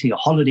plenty, a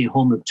holiday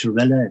home at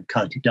Turella in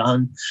County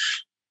Down.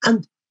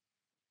 And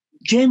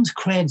James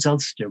Craig's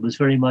Ulster was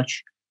very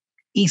much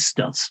East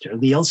Ulster,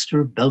 the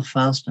Ulster of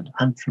Belfast and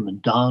Antrim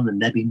and Down and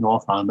maybe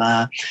North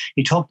Armagh.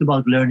 He talked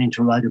about learning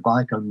to ride a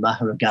bike on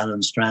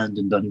Maharagallan Strand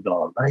in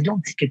Donegal, but I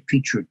don't think it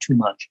featured too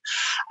much.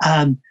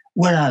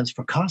 Whereas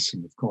for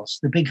Carson, of course,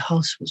 the big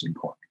house was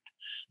important.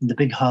 And the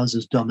big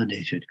houses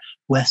dominated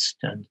West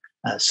and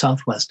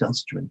southwest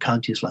Ulster and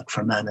counties like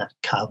Fermanagh,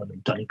 Cavan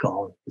and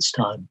Donegal at this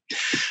time.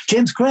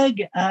 James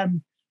Craig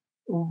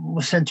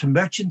was sent to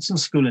merchants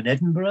school in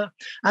Edinburgh,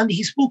 and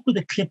he spoke with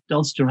a clipped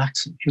Ulster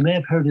accent. You may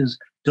have heard his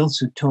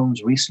dulcet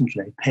tones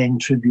recently, paying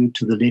tribute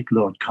to the late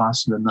Lord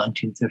Carson in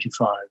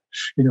 1935.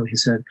 You know, he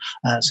said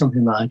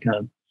something like,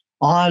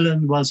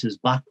 Ireland was his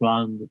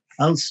background,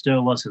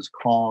 Ulster was his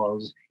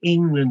cause,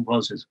 England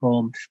was his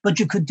home, but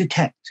you could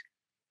detect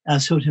a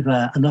sort of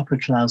an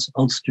upper-class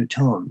Ulster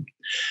tone.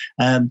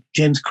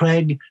 James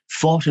Craig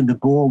fought in the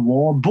Boer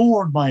War,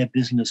 bored by a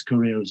business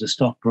career as a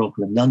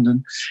stockbroker in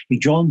London. He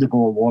joined the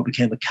Boer War,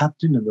 became a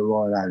captain in the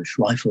Royal Irish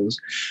Rifles,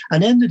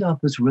 and ended up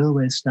as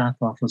railway staff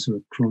officer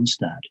at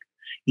Kronstadt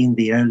in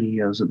the early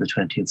years of the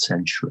 20th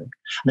century.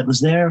 And it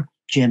was there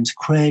James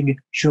Craig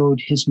showed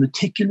his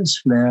meticulous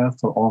flair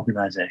for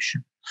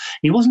organisation.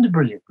 He wasn't a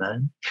brilliant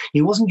man.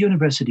 He wasn't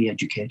university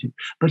educated,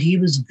 but he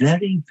was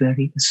very,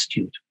 very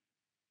astute.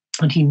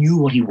 And he knew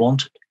what he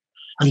wanted.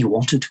 And he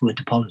wanted to go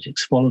into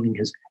politics, following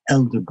his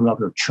elder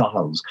brother,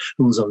 Charles,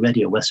 who was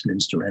already a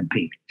Westminster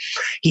MP.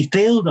 He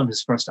failed on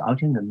his first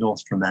outing in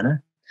North Fermanagh.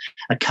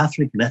 A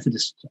Catholic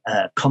Methodist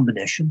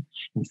combination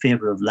in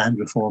favour of land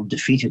reform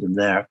defeated him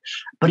there.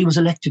 But he was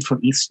elected for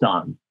East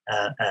Down,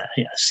 a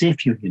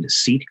safe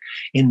Unionist seat,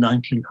 in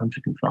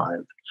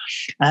 1905.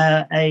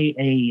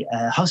 A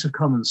House of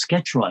Commons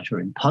sketch writer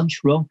in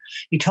Punch wrote,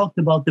 he talked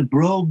about the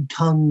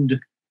brogue-tongued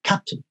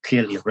captain,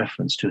 clearly a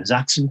reference to his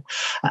accent,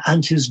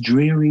 and his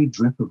dreary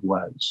drip of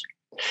words.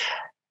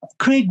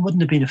 Craig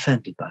wouldn't have been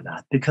offended by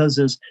that, because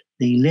as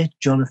the late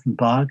Jonathan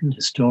Bargan,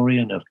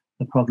 historian of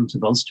the province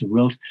of Ulster,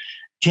 wrote,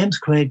 James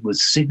Craig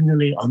was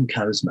signally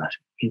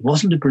uncharismatic. He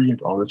wasn't a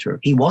brilliant orator.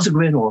 He was a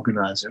great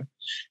organizer.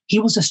 He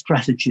was a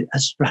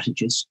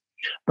strategist.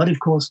 But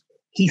of course,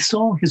 he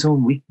saw his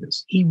own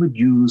weakness. He would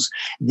use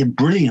the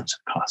brilliance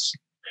of Carson,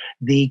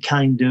 the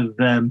kind of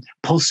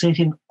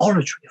pulsating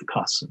oratory of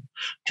Carson,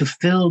 to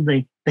fill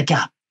the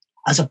gap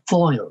as a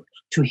foil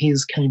to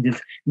his kind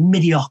of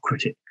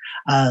mediocrity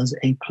as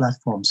a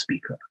platform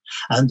speaker.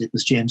 And it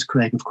was James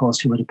Craig, of course,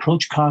 who had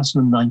approached Carson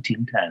in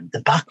 1910.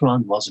 The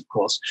background was, of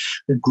course,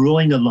 the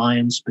growing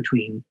alliance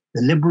between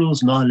the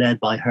Liberals, now led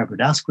by Herbert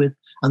Asquith,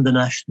 and the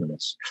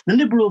Nationalists. The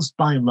Liberals,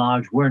 by and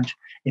large, weren't,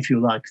 if you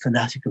like,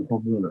 fanatical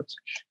home rulers,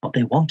 but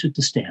they wanted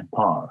to stay in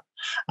power.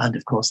 And,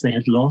 of course, they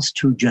had lost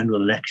 2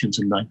 general elections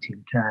in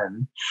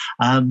 1910,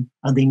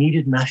 and they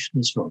needed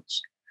nationalist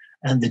votes.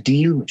 And the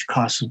deal, which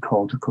Carson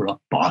called a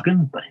corrupt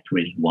bargain, but it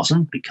really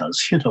wasn't,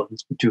 because, you know,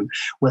 the 2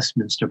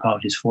 Westminster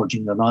parties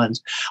forging an alliance,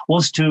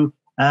 was to,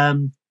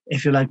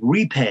 if you like,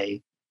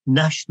 repay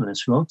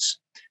nationalist votes,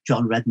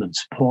 John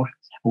Redmond's support,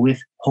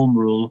 with home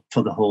rule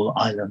for the whole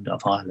island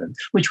of Ireland,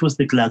 which was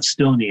the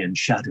Gladstonian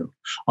shadow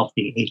of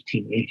the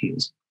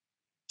 1880s.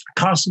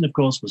 Carson, of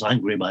course, was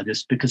angry by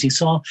this because he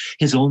saw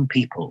his own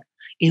people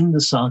in the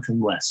south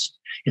and west,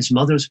 his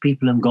mother's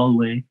people in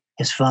Galway,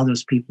 his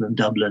father's people in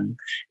Dublin,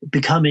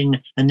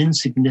 becoming an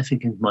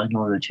insignificant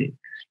minority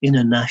in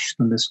a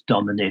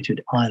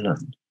nationalist-dominated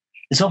Ireland.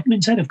 It's often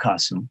been said of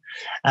Carson,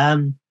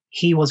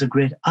 he was a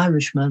great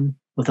Irishman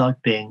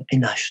without being a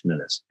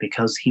nationalist,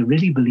 because he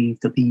really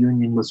believed that the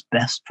Union was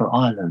best for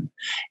Ireland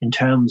in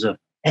terms of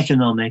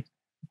economic,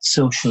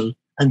 social,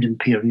 and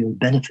imperial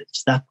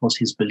benefits. That was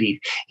his belief.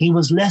 He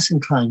was less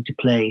inclined to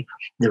play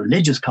the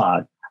religious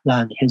card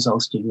than his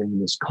Ulster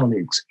Unionist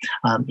colleagues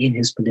in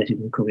his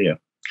political career.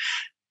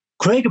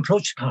 Craig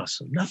approached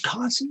Carson. Now,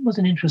 Carson was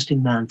an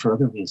interesting man for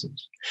other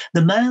reasons.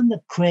 The man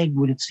that Craig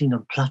would have seen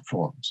on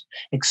platforms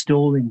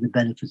extolling the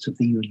benefits of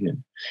the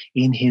Union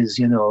in his,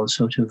 you know,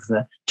 sort of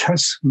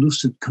terse,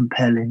 lucid,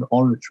 compelling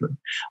oratory,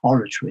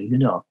 you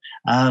know.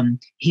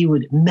 He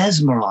would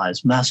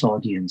mesmerize mass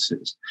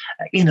audiences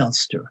in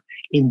Ulster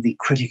in the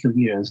critical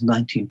years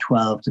 1912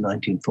 to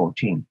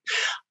 1914.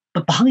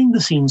 But behind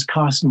the scenes,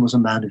 Carson was a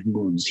man of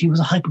moods. He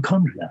was a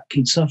hypochondriac.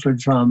 He'd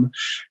suffered from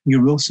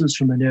neurosis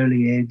from an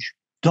early age.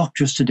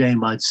 Doctors today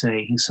might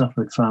say he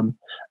suffered from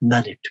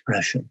manic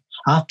depression.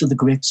 After the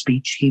great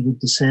speech, he would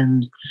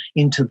descend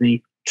into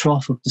the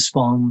trough of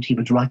despond. He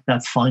would write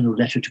that final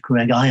letter to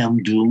Craig, I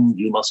am doomed,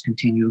 you must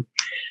continue.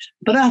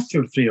 But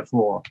after 3 or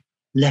 4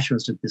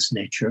 letters of this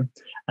nature,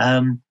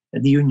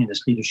 the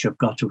Unionist leadership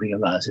got to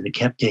realize that he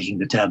kept taking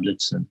the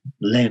tablets and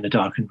lay in a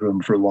darkened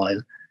room for a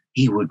while,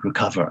 he would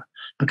recover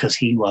because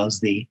he was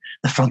the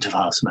front of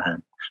house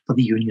man for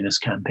the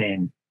Unionist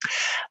campaign.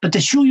 But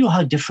to show you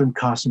how different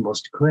Carson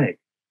was to Craig,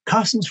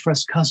 Carson's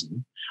first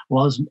cousin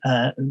was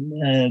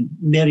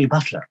Mary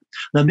Butler.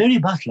 Now, Mary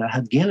Butler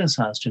had Gaelic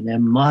ancestor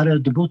named Myra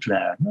de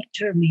Butler, not a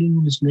terribly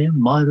Unionist name,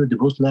 Myra de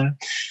Butler.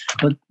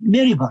 But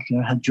Mary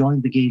Butler had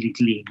joined the Gaelic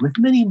League with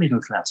many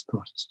middle-class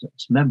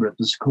Protestants. Remember, it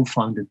was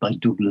co-founded by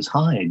Douglas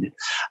Hyde,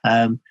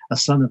 a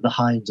son of the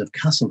Hydes of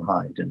Castle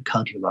Hyde in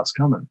County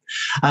Roscommon.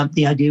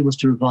 The idea was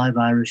to revive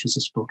Irish as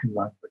a spoken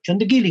language. And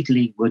the Gaelic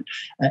League would,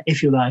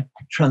 if you like,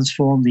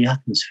 transform the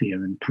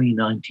atmosphere in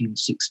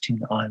pre-1916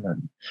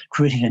 Ireland,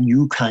 creating a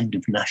new kind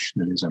of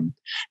nationalism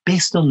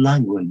based on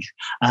language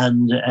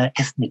and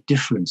ethnic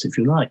difference, if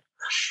you like.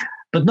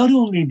 But not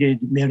only did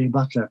Mary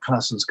Butler,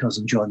 Carson's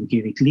cousin, join the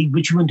Gaelic League,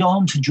 but she went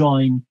on to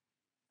join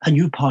a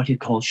new party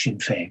called Sinn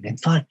Féin. In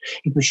fact,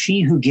 it was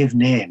she who gave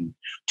name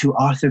to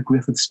Arthur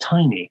Griffith's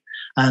tiny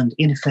and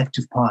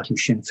ineffective party,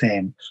 Sinn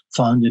Féin,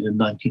 founded in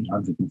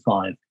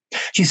 1905.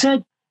 She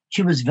said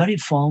she was very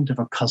fond of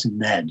her cousin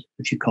Ned,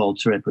 that she called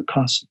Sir Edward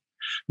Carson.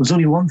 There was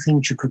only one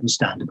thing she couldn't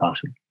stand about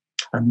him.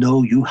 And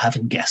no, you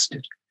haven't guessed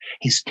it.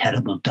 His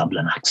terrible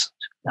Dublin accent.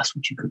 That's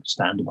what she couldn't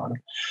stand about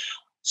him.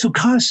 So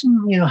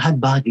Carson, had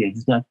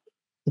baggage that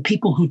the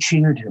people who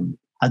cheered him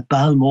at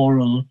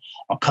Balmoral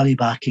or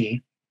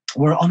Cullybackey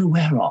were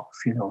unaware of.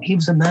 He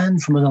was a man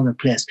from another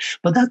place.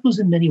 But that was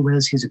in many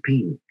ways his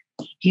appeal.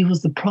 He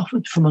was the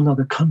prophet from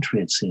another country,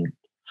 it seemed.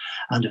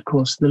 And of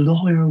course, the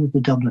lawyer with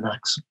the Dublin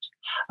accent,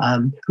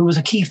 who was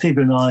a key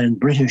figure now in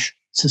British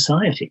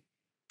society,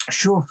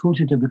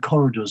 sure-footed in the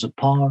corridors of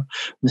power,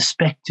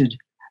 respected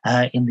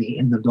in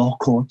the law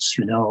courts,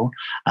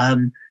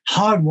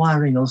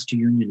 hardwiring Ulster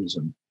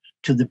Unionism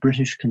to the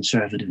British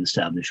conservative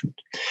establishment.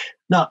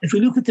 Now, if we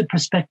look at the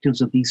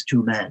perspectives of these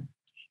two men,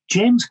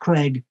 James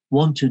Craig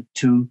wanted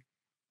to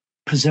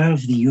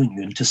preserve the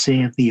Union to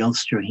save the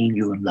Ulster he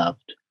knew and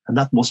loved, and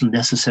that wasn't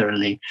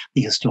necessarily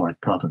the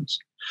historic province.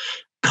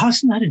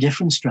 Carson had a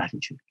different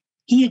strategy.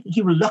 He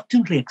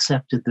reluctantly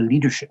accepted the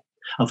leadership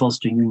of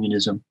Ulster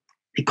Unionism.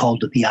 He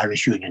called it the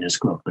Irish Unionist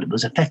Group, but it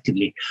was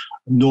effectively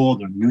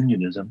Northern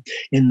Unionism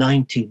in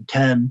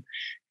 1910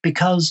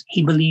 because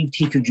he believed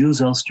he could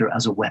use Ulster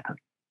as a weapon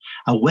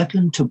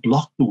to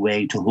block the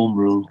way to Home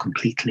Rule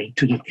completely,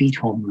 to defeat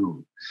Home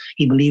Rule.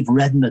 He believed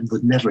Redmond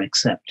would never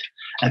accept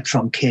a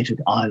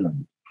truncated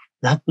Ireland.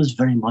 That was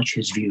very much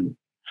his view.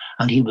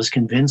 And he was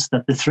convinced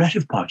that the threat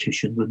of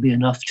partition would be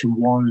enough to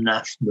warn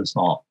nationalists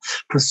off,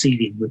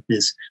 proceeding with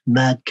this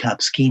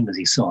madcap scheme, as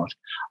he saw it,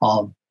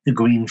 of the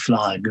green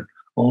flag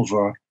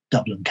over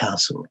Dublin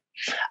Castle.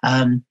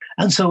 And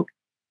so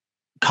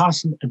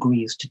Carson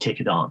agrees to take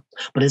it on.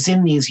 But it's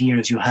in these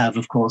years you have,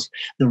 of course,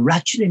 the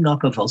ratcheting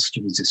up of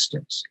Ulster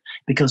resistance,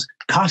 because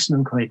Carson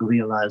and Craig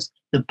realised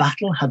the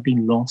battle had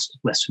been lost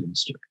at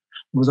Westminster.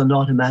 There was an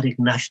automatic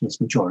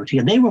nationalist majority,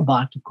 and they were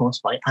backed, of course,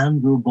 by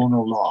Andrew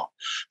Bonar Law,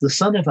 the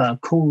son of a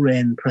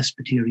Coleraine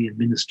Presbyterian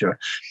minister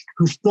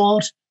who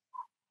thought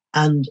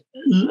ahead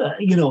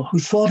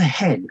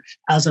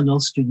as an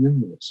Ulster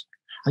Unionist.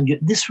 And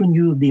this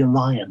renewed the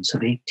alliance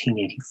of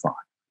 1885.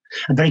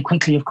 And very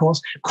quickly, of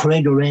course,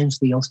 Craig arranged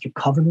the Ulster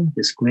Covenant,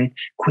 this great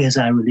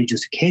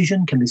quasi-religious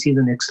occasion. Can we see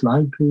the next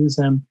slide, please,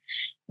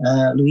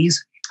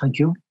 Louise? Thank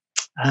you.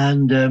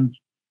 And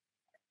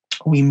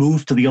we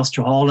moved to the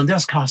Ulster Hall, and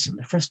there's Carson,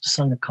 the first to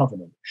sign a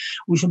covenant,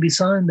 which will be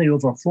signed by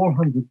over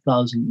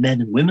 400,000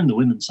 men and women. The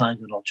women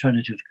signed an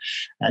alternative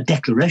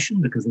declaration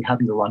because they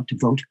hadn't the right to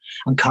vote,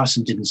 and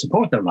Carson didn't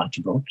support their right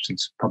to vote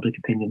since public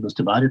opinion was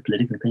divided,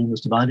 political opinion was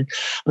divided.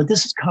 But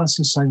this is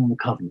Carson signing the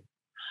covenant,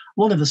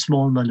 one of a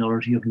small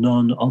minority of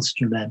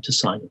non-Ulster men to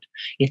sign it.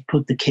 It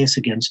put the case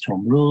against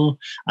Home Rule,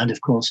 and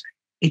of course,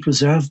 it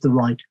reserved the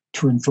right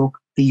to invoke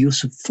the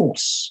use of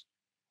force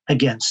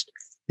against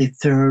the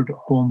third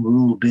Home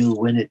Rule Bill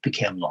when it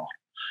became law.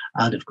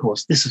 And of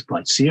course, this is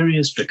quite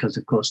serious because,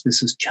 of course,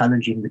 this is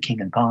challenging the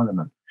King and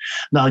Parliament.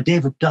 Now,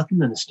 David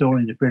Dutton, an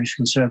historian of British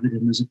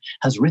conservatism,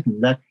 has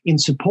written that in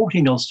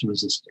supporting Ulster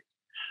resistance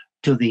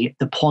to the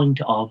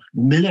point of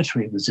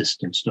military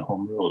resistance to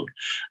Home Rule,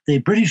 the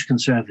British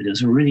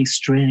conservatives are really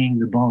straining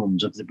the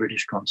bonds of the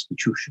British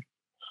Constitution.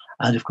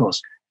 And of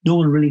course, no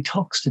one really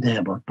talks today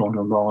about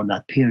Bonar Law in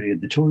that period.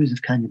 The Tories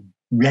have kind of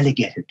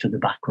relegated to the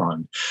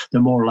background.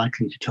 They're more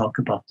likely to talk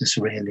about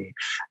Disraeli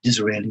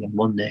and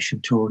One Nation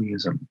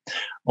Toryism,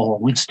 or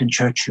Winston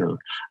Churchill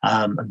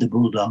and the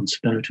bulldog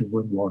spirit of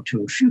World War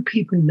II. A few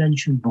people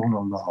mention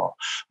Bonar Law,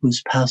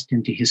 who's passed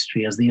into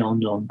history as the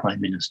unknown Prime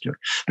Minister.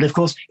 But of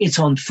course, it's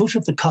on foot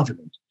of the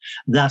Covenant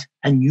that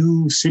a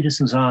new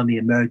citizens' army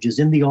emerges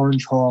in the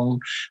Orange Hall,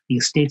 the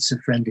estates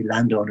of friendly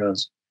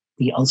landowners,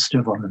 the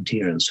Ulster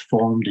Volunteers,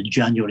 formed in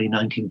January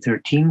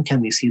 1913. Can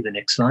we see the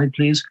next slide,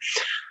 please?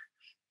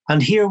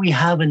 And here we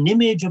have an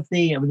image of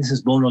this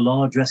is Bonar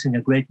Law addressing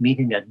a great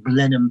meeting at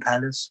Blenheim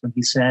Palace, when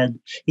he said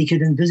he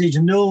could envisage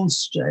no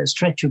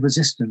stretch of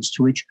resistance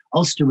to which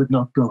Ulster would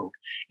not go,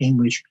 in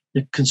which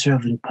the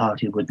Conservative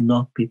Party would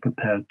not be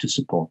prepared to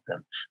support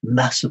them.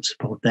 Massive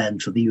support then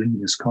for the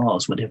Unionist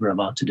cause, whatever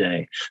about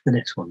today. The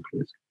next one,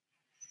 please.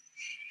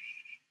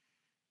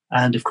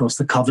 And of course,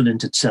 the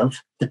Covenant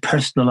itself, the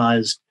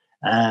personalised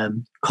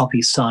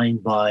copy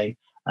signed by,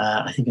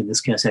 I think in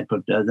this case,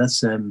 Edward,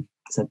 that's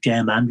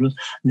J.M. Andrews.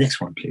 Next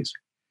one, please.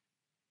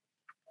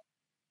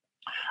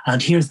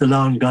 And here's the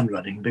long gun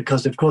running,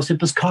 because, of course,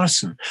 it was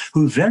Carson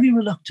who very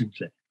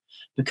reluctantly,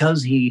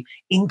 because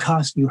in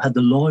Carson you had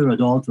the lawyer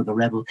at odds with the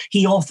rebel,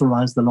 he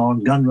authorised the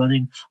long gun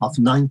running of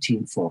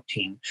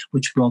 1914,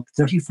 which brought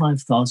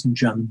 35,000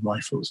 German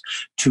rifles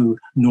to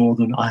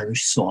Northern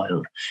Irish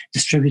soil,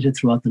 distributed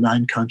throughout the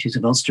 9 counties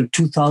of Ulster.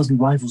 2,000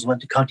 rifles went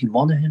to County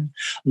Monaghan.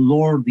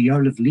 the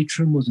Earl of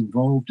Leitrim was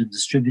involved in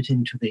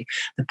distributing to the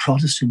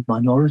Protestant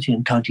minority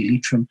in County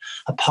Leitrim,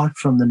 apart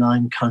from the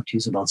 9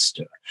 counties of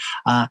Ulster.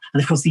 And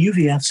of course, the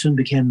UVF soon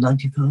became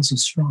 90,000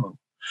 strong,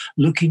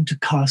 looking to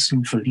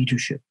Carson for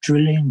leadership,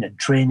 drilling and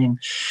training.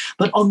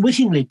 But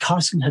unwittingly,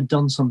 Carson had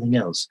done something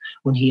else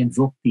when he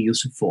invoked the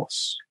use of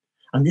force.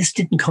 And this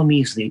didn't come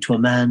easily to a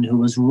man who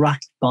was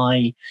racked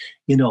by,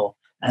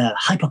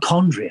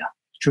 hypochondria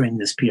during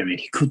this period.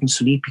 He couldn't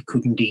sleep, he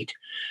couldn't eat,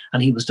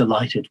 and he was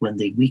delighted when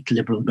the weak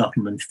Liberal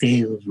government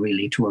failed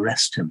really to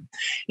arrest him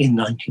in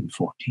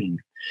 1914.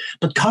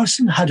 But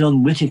Carson had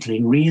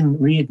unwittingly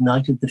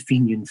reignited the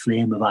Fenian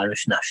flame of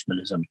Irish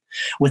nationalism.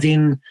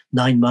 Within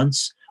 9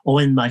 months,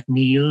 Owen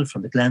MacNeill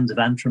from the Glens of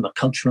Antrim, a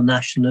cultural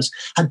nationalist,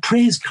 had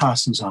praised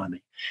Carson's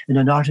army in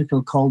an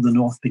article called The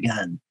North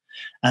Began.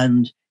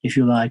 And, if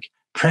you like,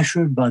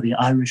 pressured by the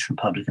Irish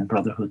Republican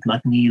Brotherhood,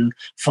 MacNeill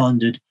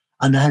founded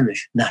an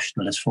Irish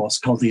nationalist force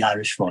called the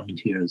Irish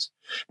Volunteers.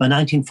 By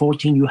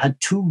 1914, you had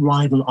 2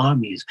 rival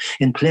armies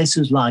in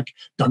places like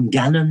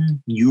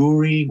Dungannon,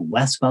 Newry,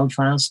 West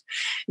Belfast.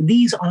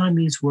 These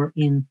armies were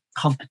in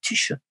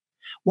competition.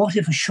 What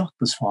if a shot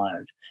was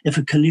fired? If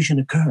a collision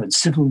occurred,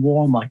 civil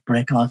war might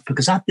break out,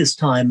 because at this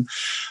time,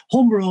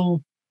 Home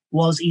Rule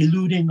was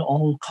eluding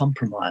all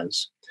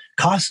compromise.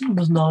 Carson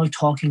was now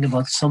talking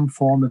about some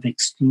form of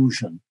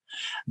exclusion.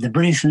 The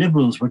British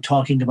Liberals were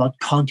talking about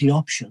county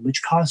option,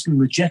 which Carson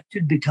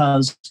rejected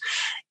because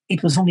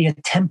it was only a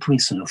temporary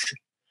solution.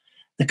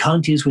 The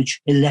counties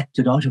which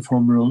elected out of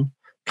Home Rule,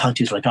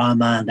 counties like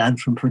Armagh and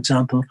Antrim, for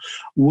example,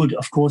 would,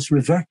 of course,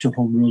 revert to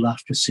Home Rule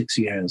after 6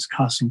 years.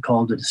 Carson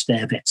called it a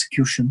stay of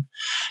execution.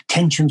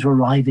 Tensions were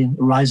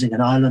rising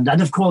in Ireland.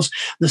 And, of course,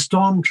 the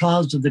storm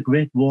clouds of the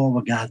Great War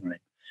were gathering,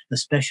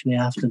 especially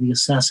after the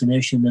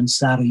assassination in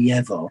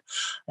Sarajevo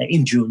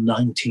in June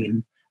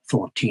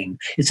 1914.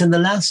 It's in the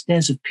last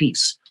days of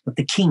peace that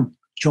the King,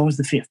 George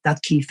V,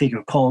 that key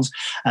figure, calls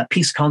a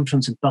peace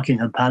conference at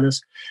Buckingham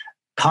Palace.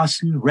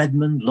 Carson,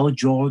 Redmond, Lloyd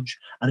George,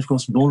 and of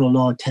course Bonar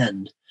Law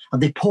attend.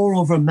 And they pore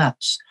over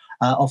maps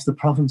of the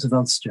province of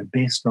Ulster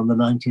based on the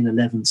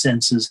 1911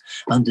 census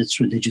and its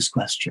religious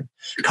question.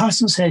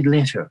 Carson said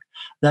later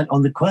that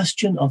on the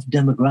question of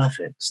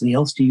demographics, the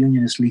Ulster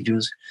Unionist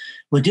leaders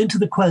went into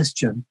the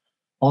question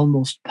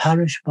almost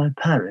parish by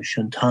parish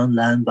and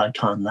townland by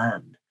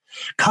townland.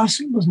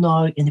 Carson was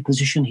now in a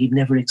position he'd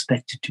never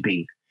expected to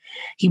be.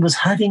 He was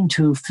having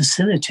to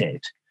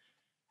facilitate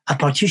a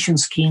partition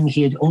scheme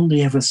he had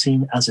only ever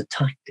seen as a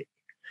tactic.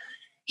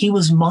 He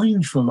was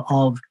mindful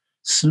of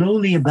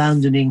slowly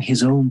abandoning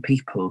his own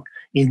people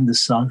in the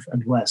south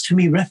and west, whom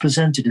he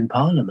represented in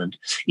Parliament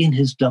in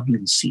his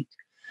Dublin seat.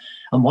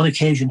 On one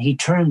occasion, he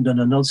turned on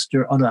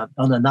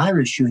an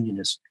Irish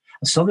Unionist,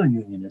 a Southern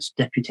Unionist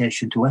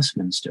deputation to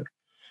Westminster.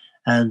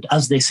 And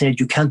as they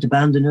said, you can't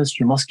abandon us,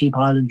 you must keep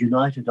Ireland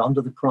united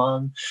under the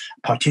Crown.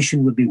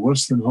 Partition would be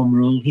worse than Home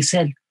Rule. He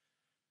said,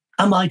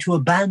 am I to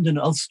abandon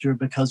Ulster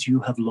because you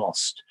have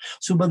lost?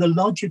 So by the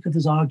logic of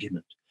his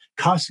argument,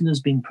 Carson is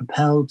being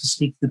propelled to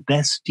seek the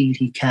best deal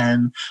he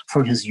can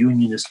for his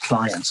Unionist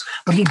clients.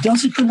 But he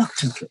does it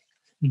reluctantly.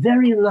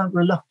 Very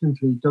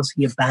reluctantly does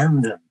he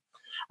abandon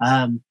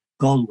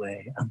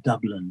Galway and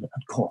Dublin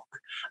and Cork.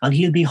 And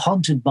he'll be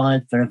haunted by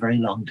it for a very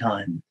long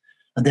time.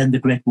 And then the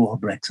Great War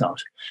breaks out,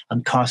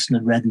 and Carson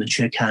and Redmond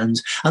shake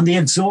hands, and they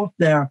exhort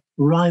their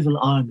rival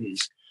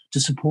armies to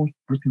support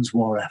Britain's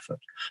war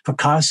effort. For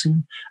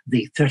Carson,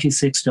 the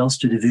 36th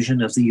Ulster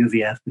Division of the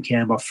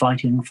UVF are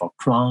fighting for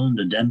Crown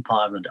and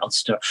Empire and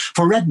Ulster.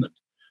 For Redmond,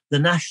 the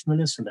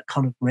Nationalists and the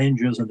Connaught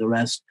Rangers and the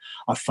rest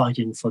are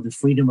fighting for the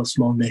freedom of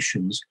small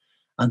nations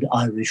and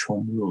Irish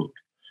Home Rule.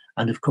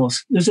 And of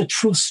course, there's a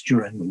truce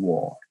during the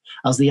war,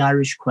 as the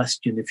Irish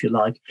question, if you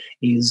like,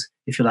 is,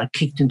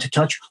 kicked into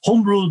touch.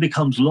 Home Rule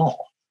becomes law.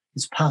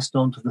 It's passed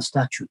on to the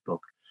statute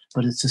book,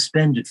 but it's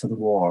suspended for the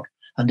war.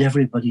 And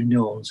everybody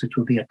knows it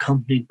will be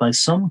accompanied by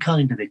some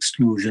kind of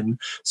exclusion,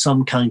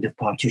 some kind of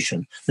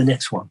partition. The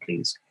next one,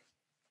 please.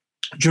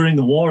 During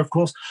the war, of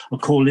course, a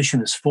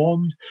coalition is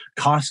formed.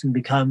 Carson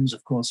becomes,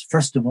 of course,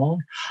 first of all,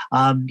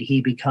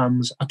 he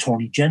becomes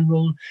Attorney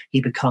General.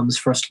 He becomes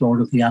First Lord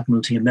of the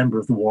Admiralty, a member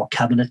of the War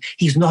Cabinet.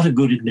 He's not a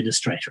good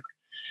administrator.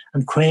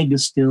 And Craig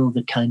is still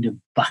the kind of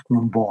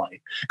backroom boy.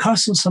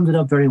 Carson summed it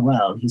up very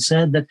well. He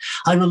said that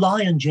I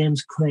rely on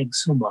James Craig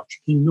so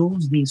much. He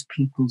knows these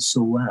people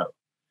so well.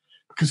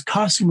 Because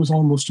Carson was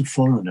almost a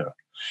foreigner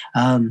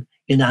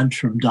in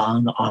Antrim,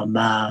 Down,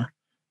 Armagh,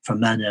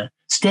 Fermanagh,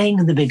 staying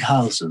in the big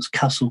houses,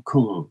 Castle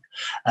Cool,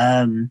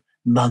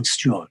 Mount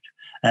Stewart,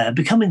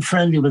 becoming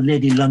friendly with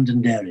Lady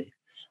Londonderry,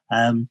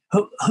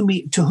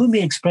 to whom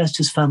he expressed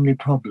his family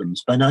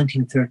problems. By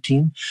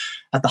 1913,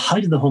 at the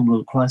height of the Home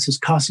Rule crisis,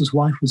 Carson's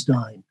wife was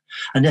dying.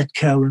 Annette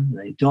Cowan,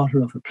 the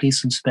daughter of a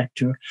police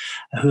inspector,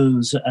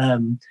 whose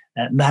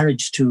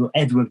marriage to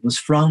Edward was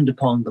frowned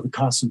upon by the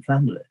Carson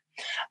family.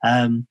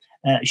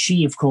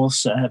 She, of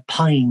course,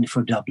 pined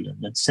for Dublin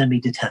and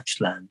semi-detached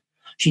land.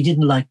 She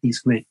didn't like these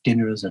great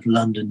dinners at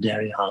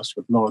Londonderry House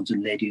with lords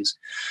and ladies.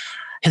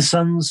 His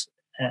sons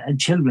and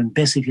children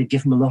basically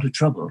give him a lot of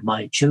trouble.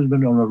 My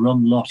children are a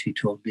rum lot, he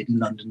told Lady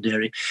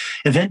Londonderry.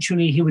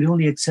 Eventually, he would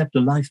only accept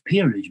a life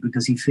peerage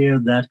because he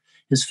feared that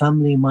his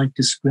family might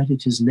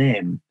discredit his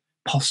name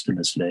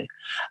posthumously.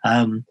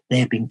 They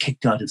had been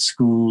kicked out of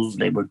school,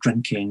 they were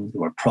drinking,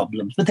 there were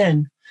problems. But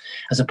then,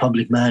 as a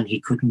public man, he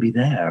couldn't be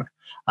there.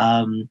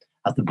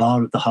 At the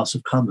bar of the House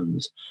of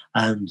Commons,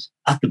 and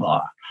at the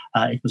bar,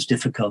 it was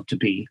difficult to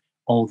be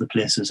all the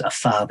places a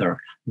father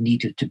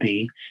needed to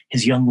be.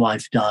 His young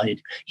wife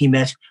died. He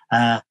met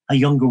a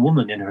younger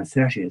woman in her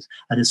 30s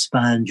at a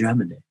spa in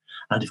Germany.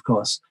 And of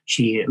course,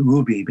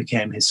 Ruby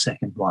became his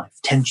second wife.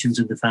 Tensions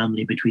in the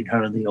family between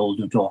her and the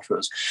older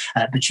daughters.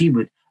 But she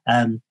would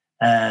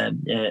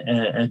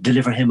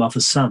deliver him of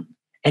a son,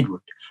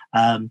 Edward,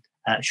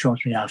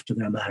 shortly after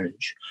their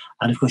marriage.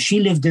 And of course, she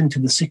lived into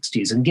the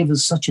 60s and gave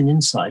us such an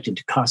insight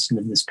into Carson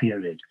in this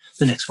period.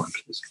 The next one,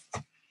 please.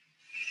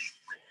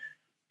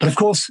 But of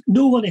course,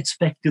 no one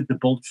expected the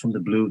bolt from the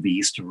blue, the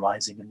Easter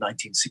Rising in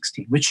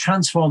 1916, which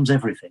transforms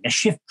everything. A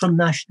shift from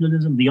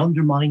nationalism, the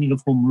undermining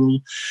of Home Rule.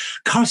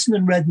 Carson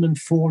and Redmond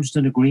forged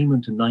an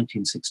agreement in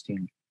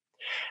 1916.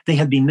 They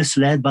had been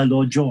misled by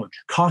Lord George.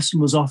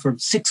 Carson was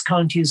offered 6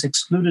 counties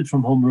excluded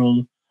from Home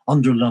Rule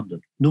under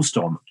London, no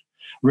Stormont.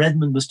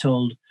 Redmond was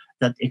told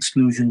that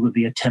exclusion would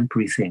be a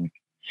temporary thing.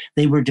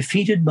 They were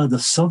defeated by the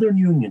Southern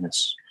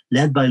Unionists,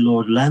 led by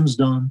Lord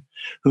Lansdowne,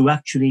 who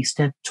actually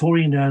stepped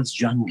Tory nerves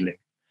jangling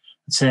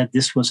and said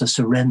this was a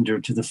surrender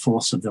to the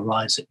force of the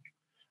Rising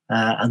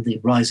and the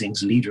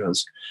Rising's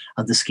leaders,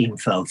 and the scheme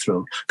fell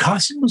through.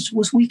 Carson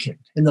was weakened.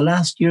 In the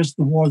last years of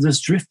the war, there's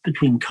drift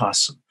between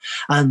Carson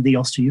and the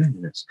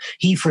Ulster-Unionists.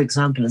 He, for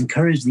example,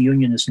 encouraged the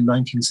Unionists in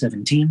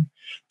 1917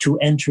 to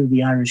enter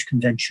the Irish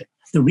Convention.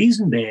 The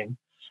reason being,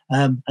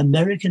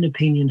 American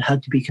opinion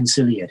had to be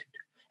conciliated.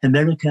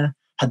 America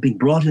had been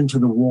brought into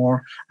the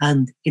war,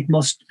 and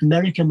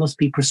America must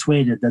be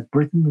persuaded that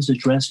Britain was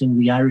addressing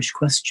the Irish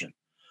question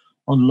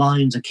on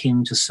lines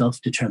akin to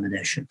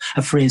self-determination,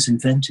 a phrase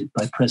invented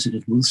by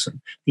President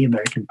Wilson, the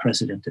American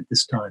president at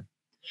this time.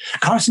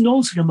 Carson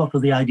also came up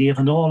with the idea of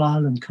an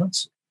all-Ireland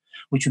council,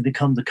 which would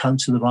become the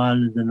Council of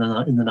Ireland in the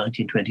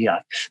 1920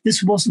 Act.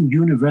 This wasn't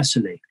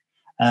universally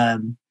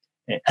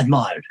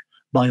admired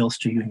by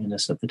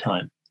Ulster-Unionists at the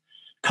time.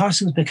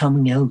 Carson's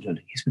becoming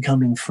elderly. He's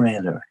becoming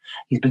frailer.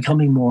 He's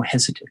becoming more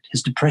hesitant.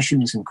 His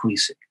depression is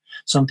increasing,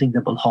 something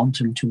that will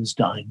haunt him to his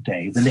dying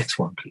day. The next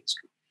one, please.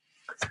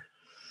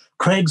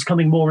 Craig's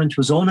coming more into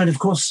his own. And of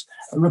course,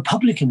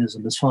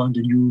 republicanism has found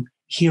a new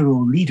hero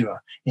leader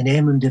in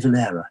Éamon de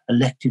Valera,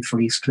 elected for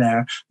East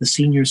Clare, the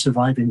senior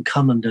surviving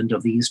commandant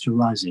of the Easter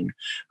Rising,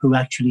 who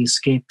actually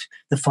escaped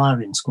the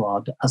firing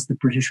squad as the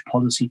British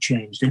policy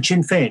changed. And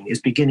Sinn Féin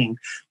is beginning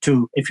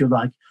to, if you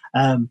like,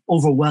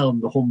 overwhelm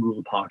the Home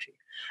Rule Party,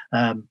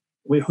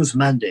 whose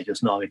mandate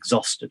is now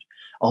exhausted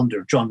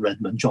under John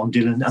Redmond, John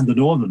Dillon, and the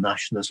Northern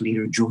Nationalist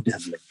leader, Joe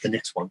Devlin. The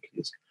next one,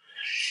 please.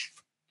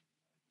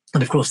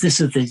 And of course, this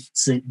is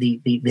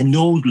the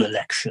nodal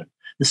election,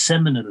 the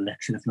seminal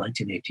election of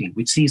 1918,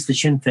 which sees the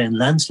Sinn Féin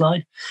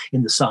landslide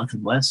in the south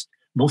and west.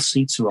 Most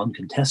seats are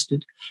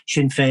uncontested.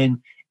 Sinn Féin,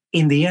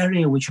 in the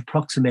area which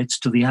approximates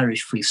to the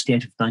Irish Free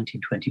State of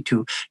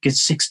 1922,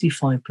 gets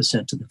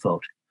 65% of the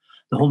vote.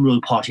 The Home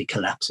Rule Party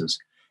collapses,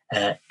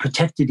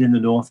 protected in the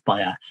north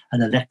by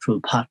an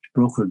electoral pact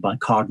brokered by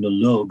Cardinal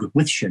Logue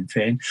with Sinn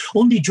Féin.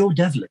 Only Joe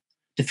Devlin,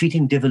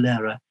 defeating De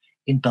Valera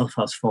in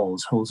Belfast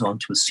Falls, holds on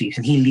to his seat,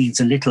 and he leads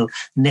a little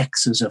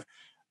nexus of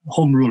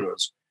home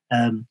rulers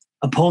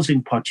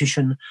opposing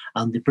partition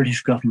and the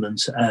British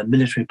government's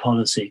military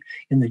policy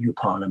in the new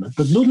parliament.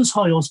 But notice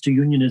how Ulster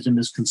Unionism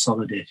is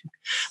consolidating.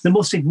 The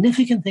most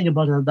significant thing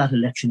about that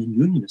election in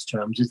Unionist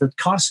terms is that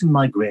Carson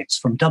migrates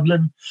from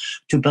Dublin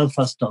to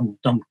Belfast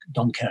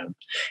Dunkerque.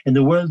 In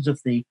the words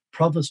of the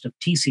provost of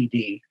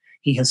TCD,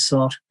 he has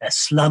sought a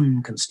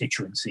slum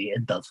constituency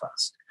in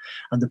Belfast.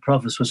 And the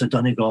provost was a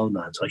Donegal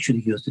man, so I should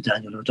have used the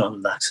Daniel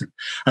O'Donnell accent.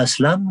 A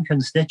slum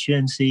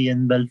constituency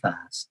in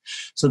Belfast.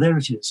 So there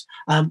it is.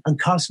 And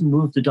Carson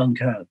moved to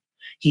Dunkirk.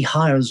 he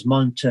hires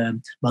Mount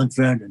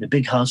Vernon, a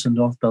big house in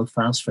North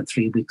Belfast, for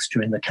 3 weeks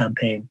during the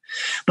campaign.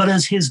 But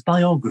as his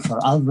biographer,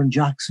 Alvin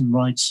Jackson,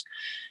 writes,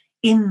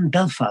 in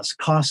Belfast,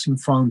 Carson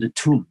found a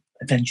tomb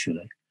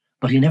eventually,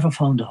 but he never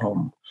found a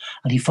home.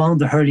 And he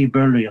found the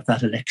hurly-burly of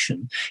that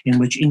election, in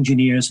which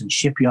engineers and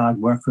shipyard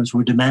workers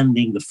were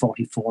demanding the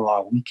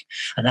 44-hour week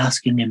and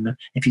asking him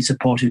if he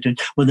supported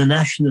it, when the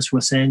nationalists were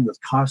saying that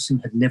Carson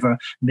had never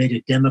made a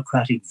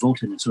democratic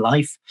vote in his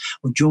life,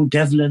 or Joe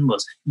Devlin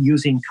was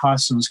using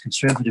Carson's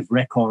conservative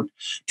record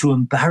to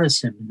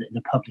embarrass him in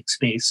the public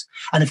space.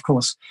 And of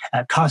course,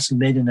 Carson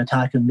made an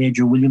attack on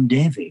Major William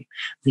Davey,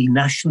 the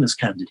nationalist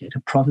candidate,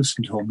 a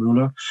Protestant Home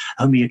Ruler,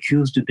 whom he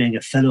accused of being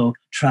a fellow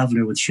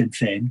traveller with Sinn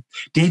Féin.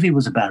 Davey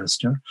was a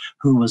barrister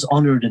who was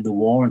honoured in the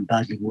war and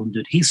badly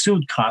wounded. He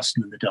sued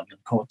Carson in the Dublin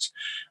courts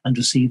and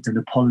received an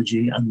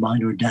apology and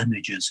minor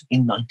damages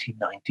in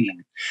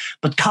 1919.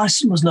 But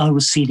Carson was now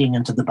receding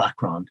into the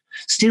background.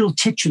 Still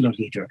titular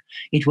leader,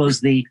 it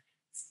was the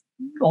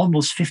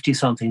almost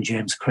 50-something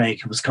James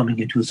Craig who was coming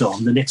into his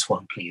own. The next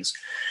one, please.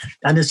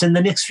 And it's in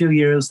the next few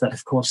years that,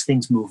 of course,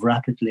 things move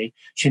rapidly.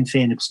 Sinn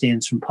Féin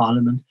abstains from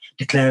Parliament,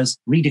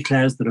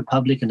 redeclares the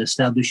Republic and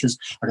establishes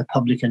a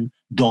Republican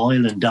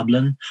Dáil in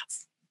Dublin,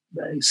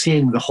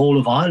 seeing the whole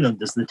of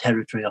Ireland as the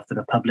territory of the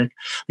Republic.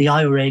 The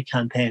IRA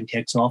campaign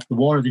takes off. The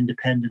War of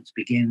Independence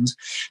begins.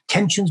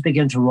 Tensions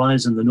begin to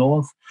rise in the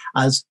north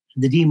as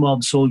the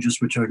demobbed soldiers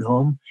return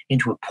home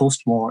into a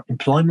post-war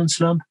employment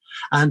slump.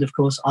 And, of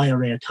course,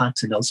 IRA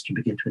attacks in Ulster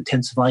begin to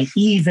intensify,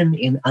 even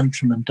in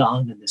Antrim and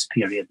Down in this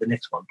period. The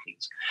next one,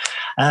 please.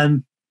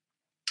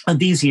 And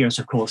these years,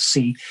 of course,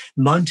 see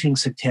mounting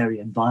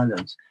sectarian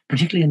violence,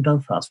 particularly in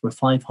Belfast, where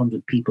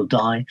 500 people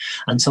die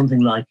and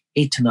something like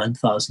 8,000 to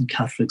 9,000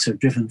 Catholics are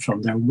driven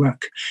from their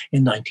work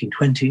in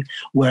 1920,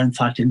 where, in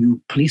fact, a new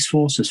police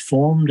force is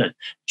formed at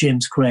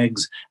James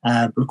Craig's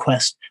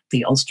request,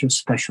 the Ulster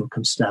Special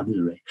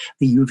Constabulary,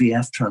 the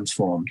UVF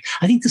transformed.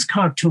 I think this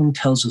cartoon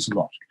tells us a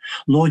lot.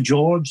 Lloyd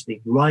George,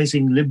 the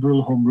rising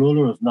Liberal Home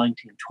Ruler of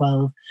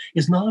 1912,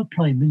 is now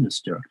Prime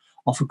Minister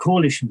of a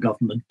coalition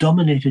government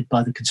dominated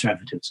by the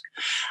Conservatives.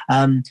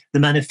 The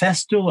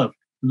manifesto of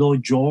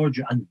Lloyd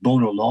George and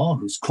Bonar Law,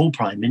 who's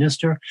co-prime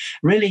minister,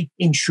 really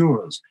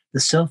ensures the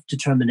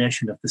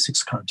self-determination of the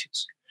 6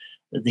 counties.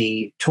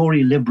 The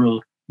Tory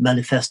Liberal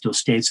manifesto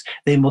states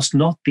they must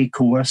not be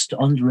coerced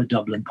under a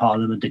Dublin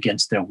Parliament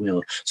against their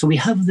will. So we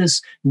have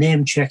this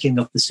name-checking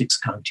of the 6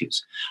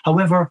 counties.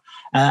 However,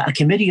 a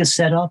committee is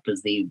set up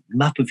as the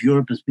map of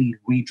Europe is being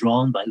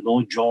redrawn by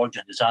Lloyd George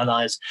and his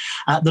allies.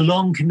 The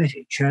Long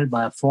Committee, chaired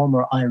by a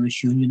former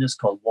Irish Unionist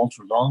called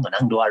Walter Long, an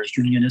Anglo-Irish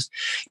Unionist,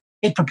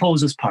 it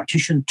proposes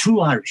partition,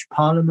 2 Irish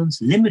parliaments,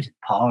 limited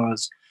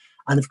powers,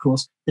 and of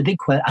course, the big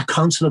a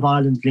Council of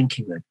Ireland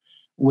linking them.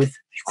 With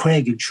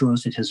Craig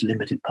ensures it has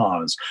limited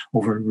powers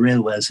over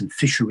railways and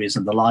fisheries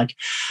and the like.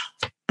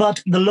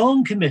 But the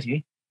Long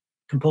Committee,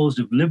 composed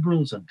of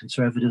Liberals and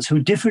Conservatives who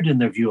differed in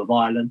their view of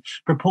Ireland,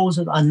 proposed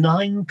a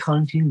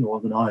 9-county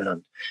Northern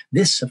Ireland.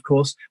 This, of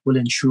course, will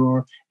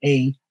ensure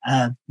a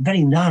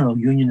very narrow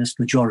Unionist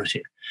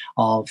majority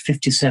of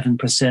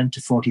 57%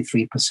 to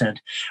 43%,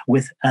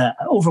 with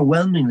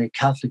overwhelmingly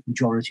Catholic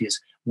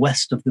majorities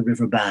west of the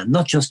River Bann,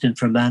 not just in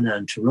Fermanagh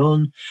and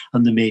Tyrone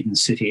and the Maiden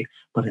City,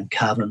 but in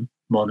Cavan,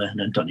 Monaghan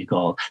and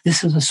Donegal.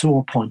 This is a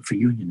sore point for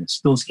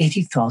Unionists, those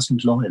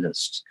 80,000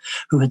 loyalists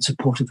who had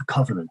supported the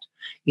Covenant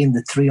in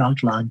the 3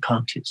 outlying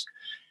counties.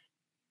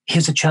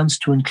 Here's a chance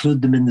to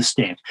include them in the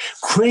state.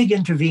 Craig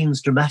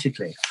intervenes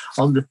dramatically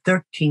on the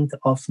 13th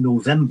of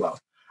November,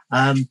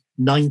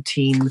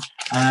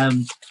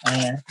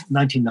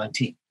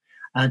 1919,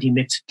 and he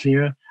makes it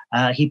clear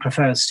he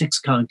prefers 6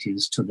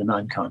 counties to the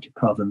 9-county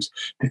province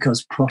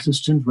because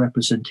Protestant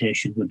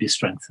representation would be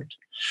strengthened.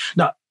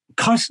 Now,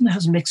 Carson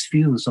has mixed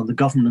views on the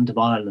Government of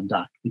Ireland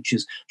Act, which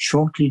is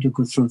shortly to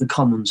go through the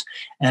Commons,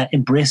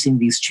 embracing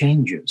these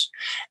changes.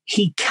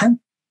 He can't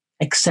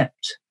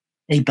accept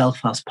a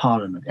Belfast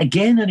Parliament.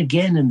 Again and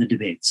again in the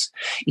debates,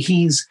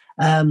 he's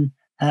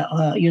at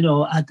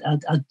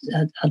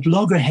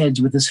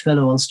loggerheads with his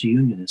fellow Ulster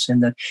Unionists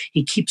in that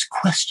he keeps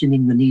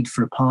questioning the need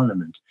for a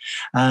parliament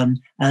and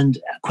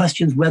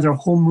questions whether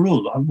home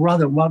rule, or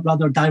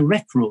rather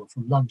direct rule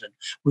from London,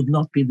 would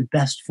not be the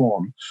best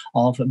form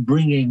of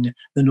bringing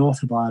the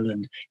north of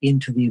Ireland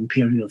into the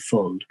imperial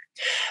fold.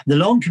 The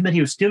Long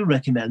Committee still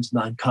recommends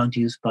 9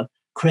 counties, but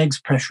Craig's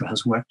pressure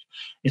has worked.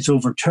 It's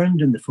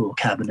overturned in the full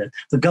cabinet.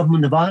 The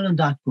Government of Ireland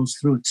Act goes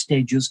through its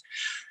stages.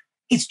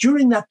 It's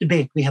during that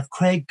debate we have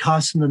Craig,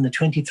 Carson and the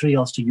 23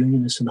 Ulster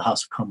Unionists in the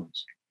House of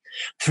Commons.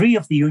 3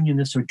 of the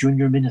Unionists are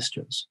junior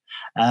ministers.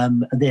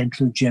 They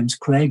include James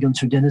Craig and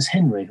Sir Dennis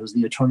Henry, who's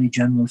the Attorney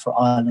General for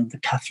Ireland, the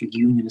Catholic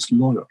Unionist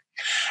lawyer.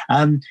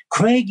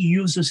 Craig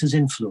uses his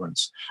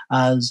influence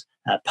as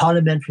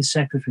Parliamentary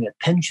Secretary at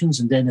Pensions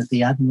and then at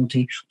the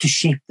Admiralty to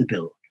shape the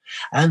bill.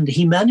 And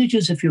he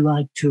manages, if you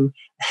like, to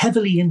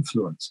heavily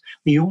influence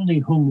the only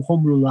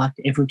Home Rule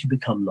Act ever to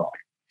become law.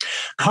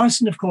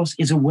 Carson, of course,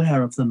 is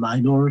aware of the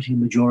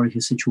minority-majority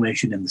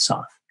situation in the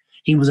South.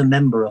 He was a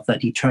member of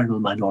that eternal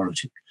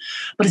minority.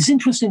 But it's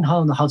interesting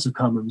how in the House of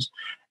Commons,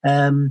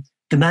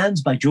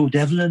 demands by Joe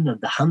Devlin and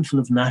the handful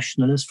of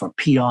nationalists for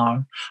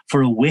PR,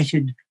 for a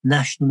weighted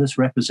nationalist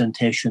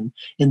representation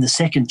in the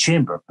second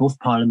chamber, both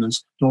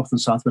parliaments, North and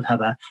South, would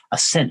have a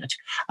Senate.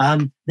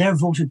 They're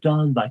voted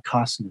down by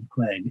Carson and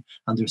Craig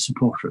and their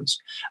supporters,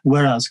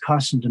 whereas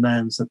Carson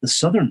demands that the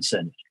Southern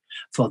Senate,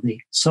 for the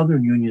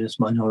Southern Unionist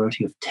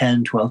minority of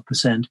 10,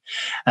 12%,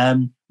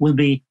 will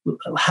be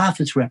half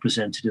its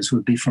representatives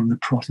will be from the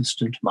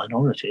Protestant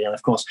minority. And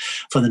of course,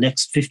 for the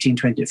next 15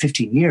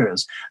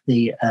 years,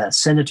 the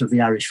Senate of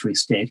the Irish Free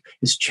State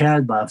is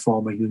chaired by a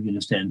former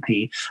Unionist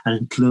MP and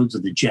includes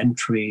the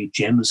gentry,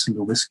 Jameson,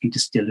 the whiskey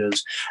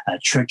distillers,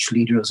 church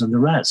leaders, and the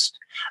rest.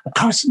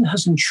 Carson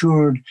has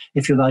ensured,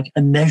 if you like,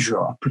 a measure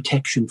of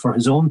protection for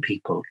his own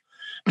people.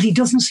 But he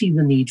doesn't see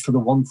the need for the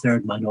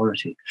one-third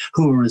minority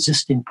who are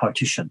resisting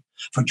partition.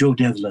 For Joe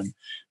Devlin,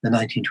 the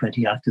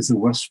 1920 Act is the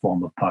worst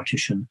form of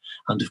partition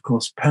and, of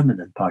course,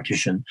 permanent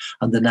partition,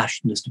 and the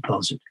nationalists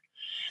oppose it.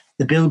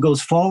 The bill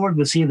goes forward.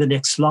 We'll see the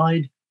next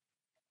slide.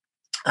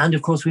 And,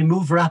 of course, we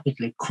move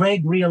rapidly.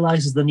 Craig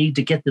realizes the need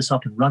to get this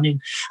up and running,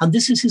 and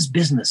this is his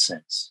business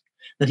sense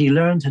that he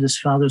learned at his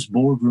father's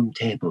boardroom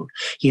table.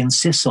 He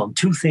insists on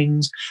two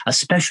things: a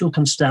special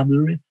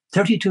constabulary,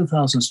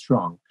 32,000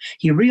 strong.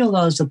 He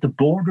realized that the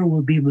border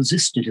will be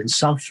resisted in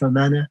South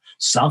Fermanagh,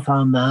 South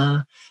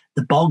Armagh,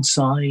 the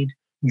Bogside,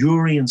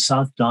 Newry and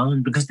South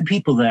Down, because the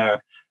people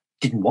there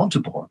didn't want a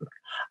border.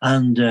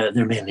 And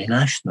they're mainly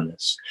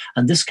nationalists.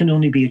 And this can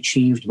only be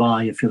achieved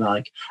by, if you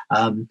like,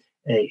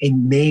 a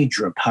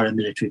major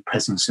paramilitary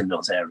presence in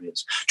those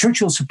areas.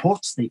 Churchill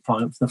supports the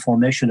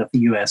formation of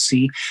the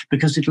USC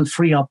because it'll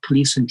free up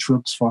police and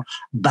troops for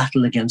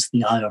battle against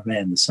the IRA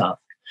in the South.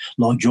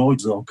 Lloyd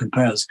George, though,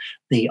 compares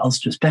the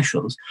Ulster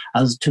Specials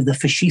as to the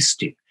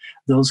fascisti,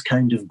 those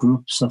kind of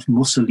groups of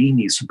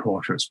Mussolini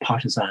supporters,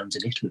 partisans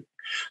in Italy.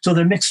 So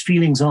there are mixed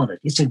feelings on it.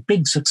 It's a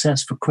big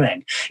success for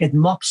Craig. It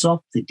mops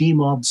up the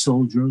demobbed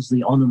soldiers,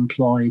 the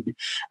unemployed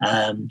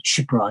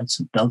shipwrights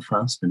of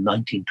Belfast in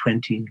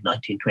 1920,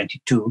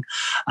 1922.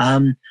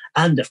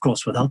 And of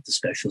course, without the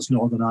Specials,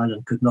 Northern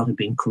Ireland could not have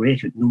been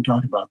created, no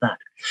doubt about that.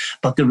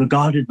 But they're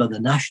regarded by the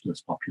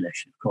nationalist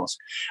population, of course,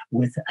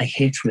 with a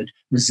hatred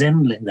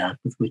resembling that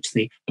with which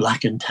the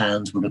Black and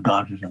Tans were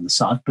regarded in the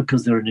South,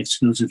 because they're an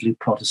exclusively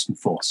Protestant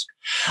force.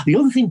 The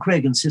other thing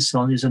Craig insists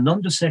on is an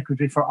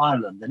Undersecretary for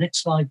Ireland. The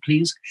next slide,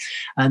 please.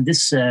 And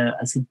this, I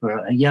think,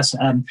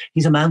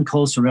 he's a man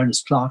called Sir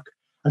Ernest Clark,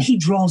 and he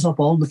draws up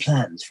all the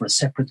plans for a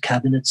separate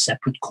cabinet,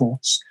 separate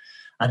courts,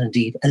 and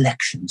indeed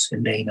elections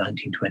in May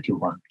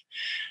 1921.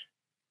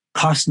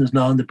 Carson is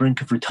now on the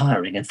brink of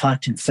retiring. In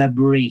fact, in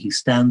February, he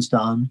stands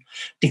down,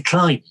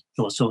 declining,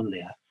 though it's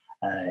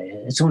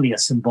only a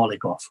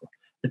symbolic offer,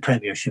 the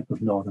premiership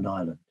of Northern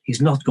Ireland.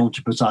 He's not going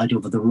to preside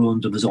over the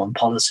ruins of his own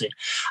policy,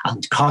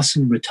 and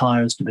Carson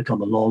retires to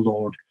become a law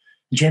lord.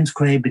 James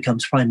Craig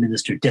becomes Prime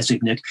Minister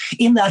designate.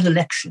 In that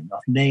election of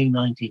May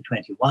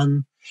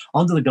 1921,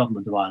 under the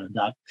Government of Ireland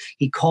Act,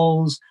 he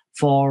calls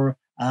for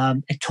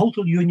a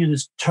total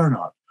Unionist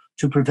turnout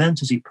to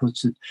prevent, as he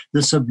puts it,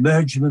 the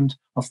submergement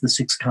of the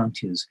six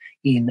counties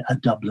in a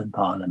Dublin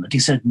Parliament. He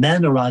said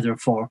men are either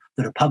for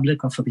the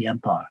Republic or for the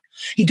Empire.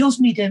 He does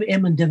meet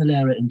Éamon de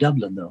Valera in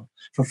Dublin, though,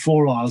 for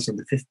 4 hours on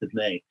the 5th of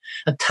May,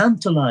 a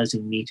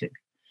tantalising meeting.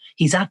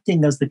 He's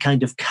acting as the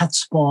kind of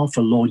catspaw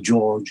for Lloyd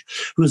George,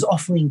 who is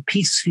offering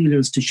peace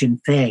feelers to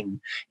Sinn Féin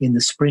in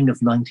the spring of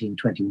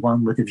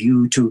 1921 with a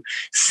view to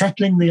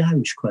settling the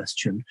Irish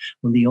question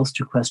when the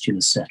Ulster question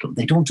is settled.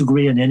 They don't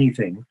agree on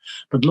anything,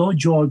 but Lloyd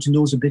George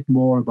knows a bit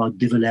more about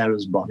de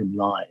Valera's bottom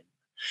line.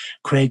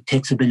 Craig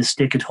takes a bit of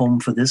stick at home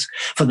for this.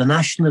 For the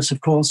nationalists, of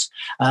course,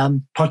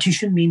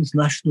 partition means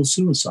national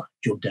suicide,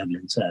 Joe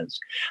Devlin says.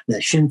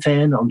 The Sinn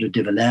Féin under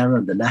de Valera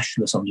and the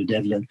nationalists under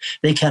Devlin,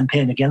 they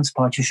campaign against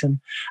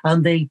partition,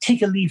 and they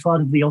take a leaf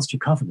out of the Ulster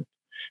Covenant.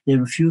 They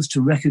refuse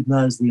to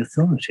recognise the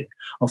authority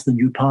of the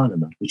new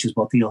Parliament, which is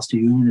what the Ulster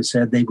Unionists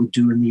said they would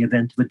do in the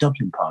event of a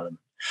Dublin Parliament.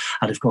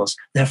 And of course,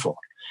 therefore,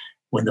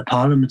 when the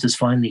Parliament is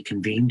finally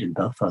convened in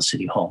Belfast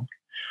City Hall,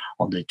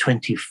 on the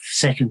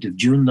 22nd of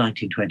June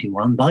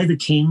 1921, by the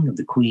King and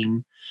the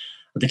Queen.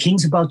 The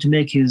King's about to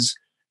make his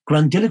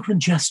grandiloquent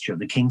gesture,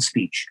 the King's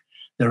speech.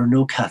 There are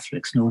no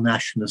Catholics, no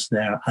nationalists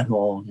there at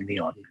all in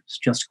the audience.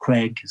 Just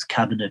Craig, his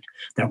cabinet,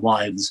 their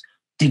wives,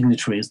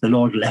 dignitaries, the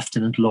Lord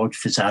Lieutenant, Lord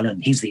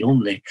Fitzalan. He's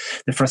the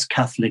first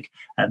Catholic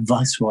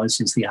viceroy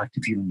since the Act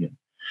of Union.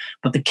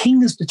 But the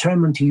King is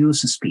determined to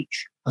use his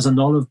speech as an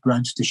olive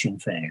branch to Sinn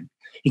Féin.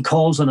 He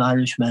calls on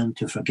Irishmen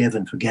to forgive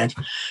and forget,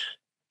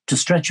 to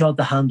stretch out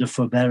the hand of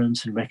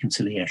forbearance and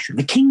reconciliation.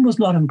 The King was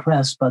not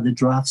impressed by the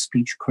draft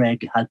speech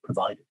Craig had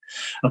provided.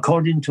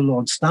 According to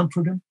Lord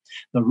Stamfordham,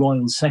 the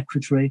Royal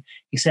Secretary,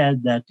 he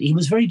said that he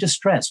was very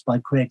distressed by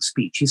Craig's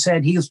speech. He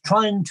said, he is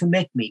trying to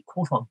make me,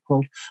 quote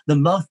unquote, the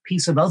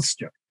mouthpiece of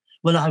Ulster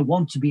when I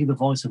want to be the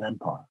voice of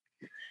empire.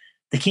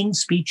 The King's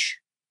speech,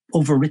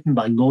 overwritten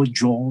by Lloyd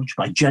George,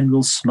 by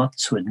General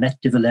Smuts, who had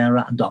met de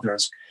Valera and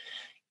others,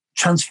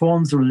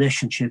 transforms the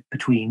relationship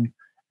between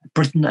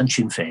Britain and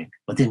Sinn Féin.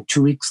 Within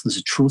 2 weeks, there's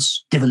a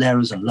truce. De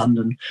Valera's in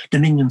London.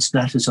 Dominion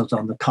status is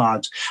on the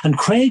cards. And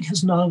Craig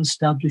has now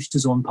established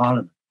his own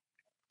parliament.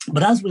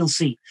 But as we'll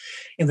see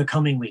in the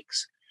coming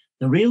weeks,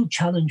 the real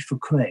challenge for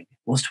Craig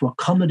was to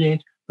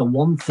accommodate the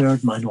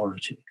one-third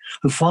minority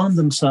who found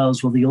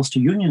themselves where the Ulster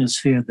Unionists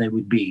feared they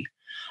would be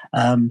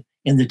in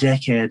the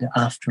decade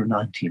after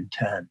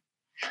 1910.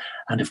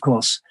 And of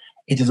course,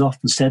 it is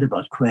often said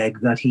about Craig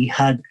that he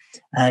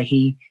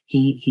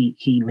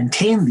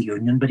maintained the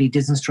union, but he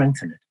didn't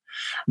strengthen it.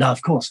 Now,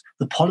 of course,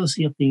 the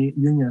policy of the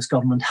Unionist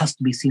government has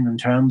to be seen in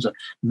terms of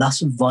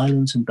massive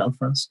violence in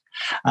Belfast.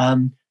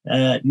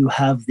 You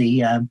have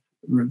the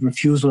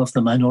refusal of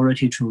the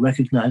minority to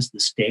recognise the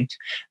state,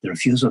 the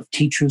refusal of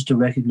teachers to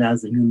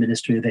recognise the new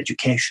Ministry of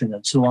Education,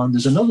 and so on.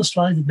 There's another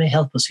slide that may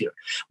help us here.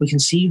 We can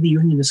see the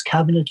Unionist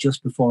cabinet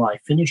just before I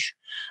finish.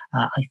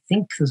 I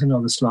think there's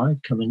another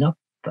slide coming up.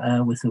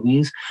 With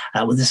Louise.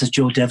 Well, this is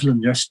Joe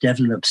Devlin, Nurse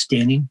Devlin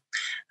abstaining,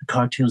 the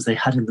cartoons they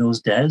had in those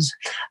days.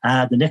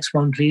 The next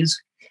one,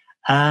 please.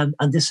 And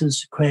this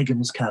is Craig and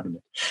his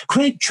cabinet.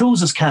 Craig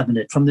chose his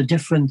cabinet from the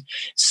different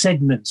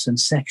segments and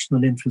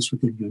sectional interests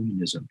within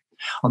unionism.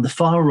 On the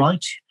far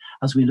right,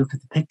 as we look at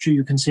the picture,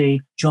 you can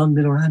see John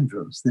Miller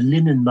Andrews, the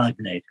linen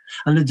magnate,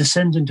 and a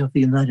descendant of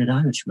the United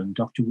Irishman,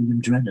 Dr. William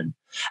Drennan,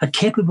 a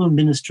capable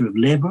minister of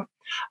labour,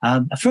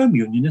 a firm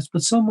unionist,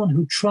 but someone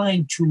who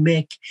tried to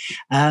make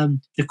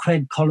the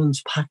Craig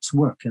Collins Pacts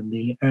work in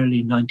the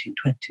early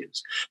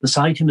 1920s.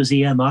 Beside him is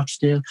E.M.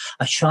 Archdale,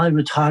 a shy,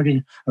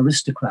 retiring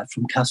aristocrat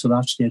from Castle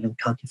Archdale in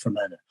County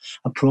Fermanagh,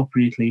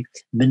 appropriately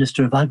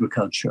Minister of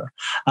Agriculture.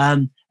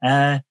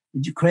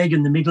 Craig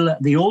in the middle,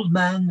 the old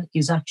man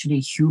is actually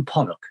Hugh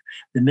Pollock,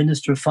 the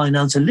Minister of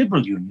Finance, a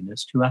Liberal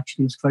Unionist who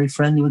actually was very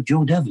friendly with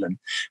Joe Devlin.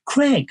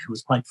 Craig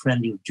was quite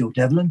friendly with Joe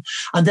Devlin,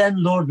 and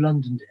then Lord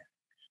Londonderry,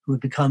 who had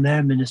become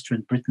Air Minister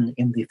in Britain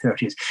in the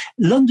 30s.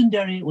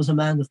 Londonderry was a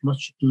man with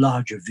much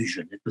larger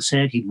vision. It was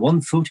said he'd 1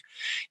 foot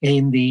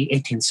in the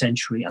 18th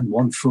century and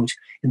 1 foot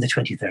in the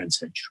 23rd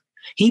century.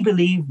 He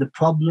believed the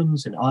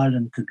problems in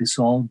Ireland could be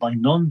solved by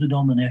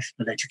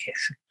non-denominational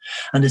education.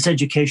 And as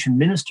education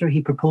minister,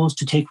 he proposed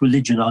to take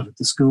religion out of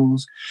the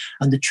schools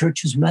and the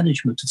church's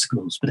management of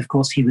schools. But of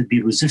course, he would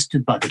be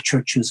resisted by the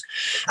churches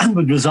and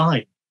would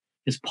resign.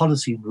 His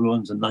policy in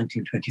ruins in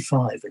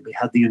 1925, and we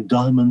had the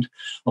endowment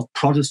of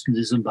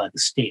Protestantism by the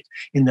state,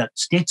 in that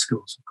state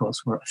schools, of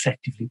course, were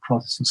effectively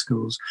Protestant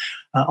schools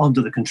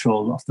under the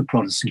control of the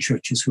Protestant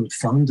churches who had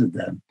founded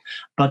them.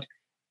 But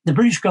the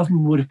British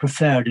government would have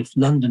preferred if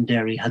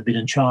Londonderry had been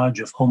in charge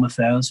of home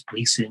affairs,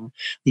 policing,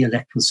 the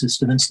electoral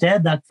system.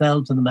 Instead, that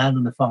fell to the man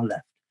on the far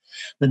left,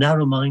 the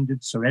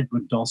narrow-minded Sir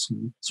Richard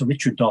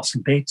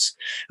Dawson Bates,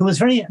 who was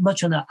very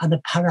much an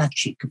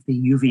apparatchik of the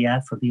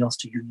UVF, or the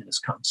Ulster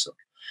Unionist Council.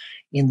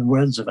 In the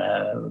words of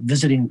a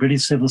visiting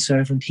British civil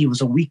servant, he was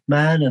a weak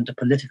man and a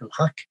political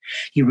hack.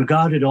 He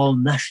regarded all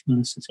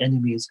nationalists as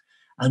enemies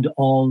and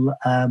all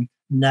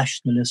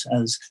nationalists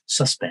as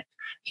suspect.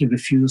 He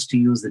refused to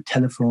use the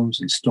telephones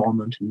in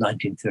Stormont in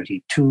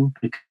 1932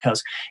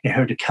 because he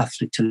heard a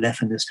Catholic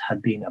telephonist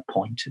had been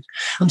appointed.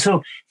 And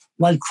so,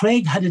 while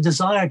Craig had a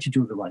desire to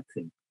do the right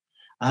thing,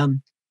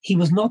 he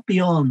was not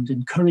beyond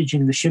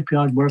encouraging the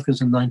shipyard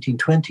workers in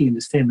 1920 in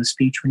his famous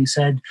speech when he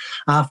said,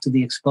 after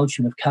the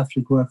expulsion of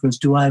Catholic workers,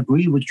 "Do I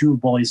agree with you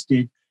boys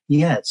did?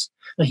 Yes."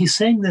 Now, he's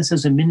saying this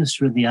as a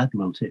minister of the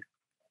Admiralty.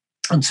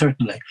 And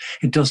certainly,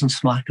 it doesn't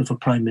smack of a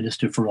prime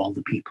minister for all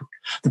the people.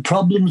 The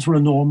problems were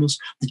enormous.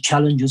 The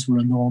challenges were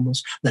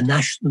enormous. The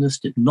nationalists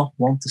did not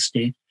want the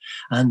state.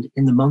 And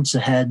in the months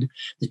ahead,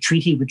 the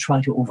treaty would try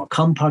to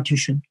overcome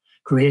partition,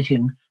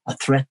 creating a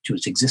threat to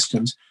its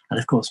existence. And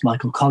of course,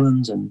 Michael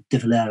Collins and De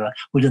Valera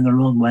would in their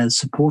own way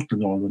support the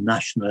Northern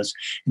Nationalists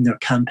in their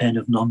campaign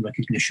of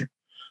non-recognition.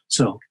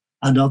 So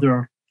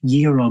another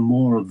year or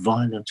more of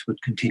violence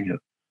would continue,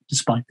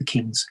 despite the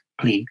King's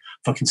plea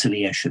for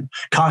conciliation.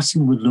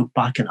 Carson would look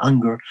back in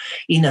anger.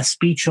 In a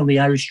speech on the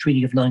Irish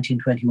Treaty of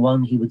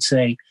 1921, he would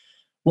say,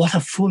 "What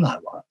a fool I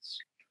was.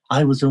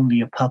 I was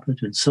only a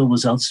puppet, and so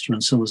was Ulster,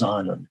 and so was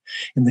Ireland,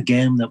 in the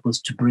game that was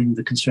to bring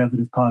the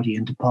Conservative Party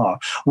into power."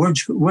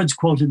 Words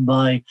quoted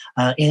by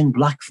Ian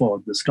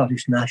Blackford, the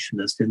Scottish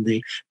nationalist, in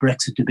the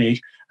Brexit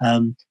debate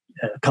a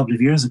couple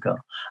of years ago.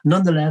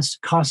 Nonetheless,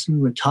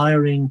 Carson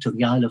retiring to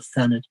the Isle of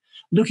Thanet,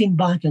 looking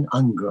back in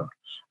anger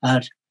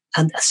at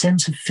and a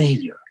sense of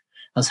failure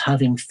as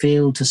having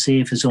failed to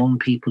save his own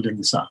people in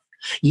the south.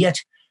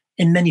 Yet,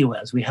 in many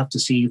ways, we have to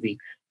see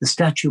the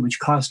statue which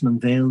Carson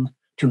unveiled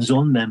to his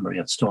own memory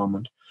at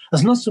Stormont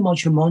as not so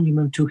much a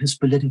monument to his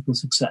political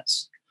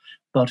success,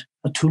 but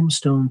a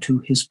tombstone to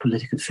his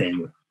political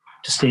failure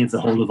to save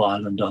the whole of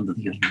Ireland under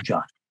the Union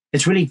Jack.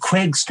 It's really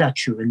Craig's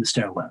statue in the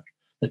stairwell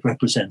that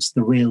represents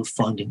the real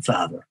founding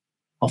father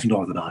of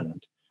Northern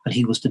Ireland. And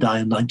he was to die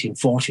in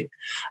 1940.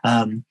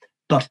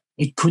 But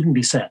it couldn't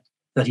be said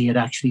that he had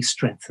actually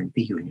strengthened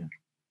the Union.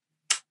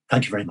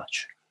 Thank you very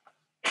much.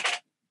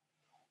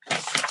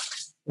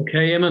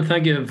 Okay, Éamon,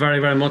 thank you very,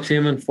 very much,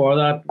 Éamon, for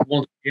that.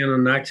 Once again,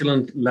 an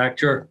excellent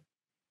lecture,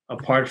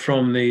 apart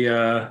from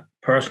the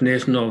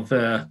personation of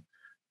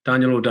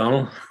Daniel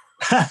O'Donnell.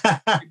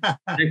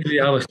 Thankfully,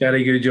 you have a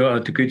steady, good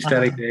job, a good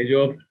steady day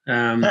job.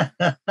 Thank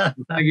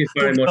you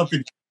very much.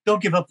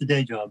 Don't give up the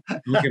day job.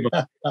 Don't give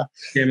up.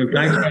 Éamon,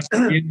 thanks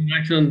for being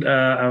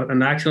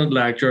an excellent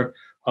lecture.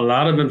 A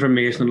lot of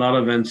information, a lot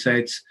of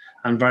insights,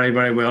 and very,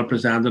 very well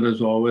presented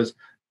as always.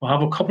 We'll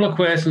have a couple of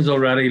questions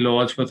already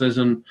lodged with us,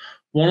 and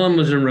one of them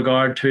was in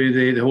regard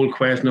to the whole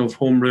question of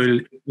home rule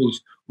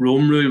equals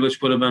Rome rule,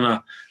 which would have been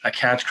a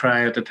catch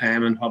cry at the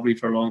time and probably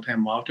for a long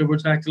time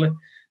afterwards, actually.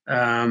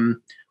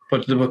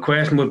 But the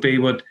question would be,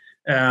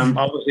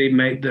 obviously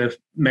might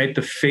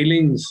the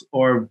feelings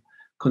or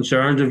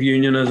concerns of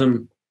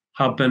unionism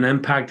have been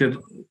impacted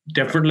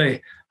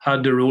differently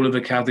had the role of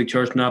the Catholic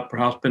Church not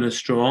perhaps been as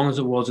strong as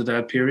it was at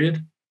that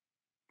period?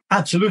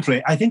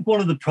 Absolutely. I think one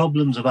of the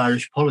problems of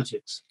Irish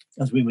politics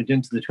as we went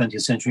into the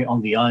 20th century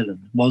on the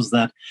island was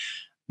that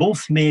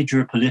both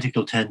major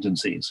political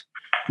tendencies,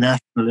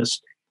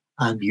 nationalist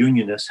and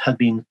unionist, had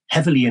been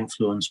heavily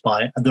influenced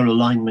by their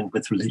alignment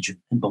with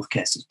religion in both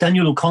cases.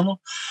 Daniel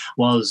O'Connell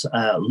was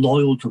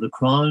loyal to the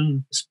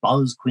crown,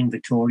 espoused Queen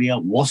Victoria,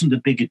 wasn't a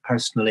bigot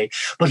personally,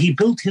 but he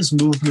built his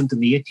movement in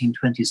the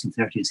 1820s and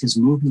 30s, his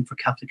movement for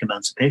Catholic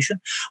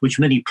emancipation, which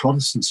many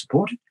Protestants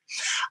supported.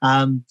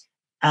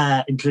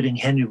 Including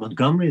Henry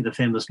Montgomery, the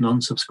famous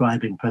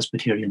non-subscribing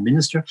Presbyterian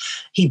minister.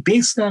 He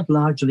based that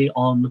largely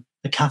on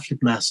the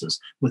Catholic masses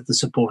with the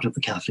support of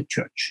the Catholic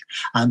Church.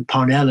 And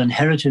Parnell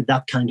inherited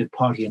that kind of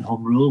party in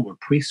Home Rule, where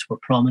priests were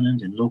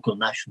prominent in local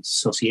nationalist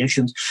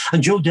associations.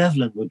 And Joe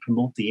Devlin would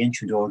promote the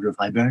Ancient Order of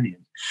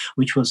Hibernians,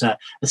 which was a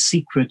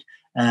secret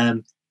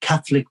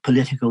Catholic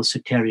political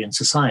sectarian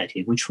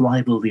society, which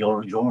rivaled the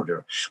Orange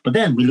Order. But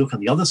then we look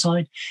on the other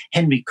side.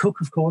 Henry Cook,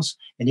 of course,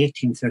 in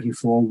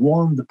 1834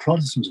 warned the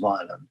Protestants of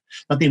Ireland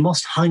that they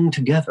must hang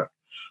together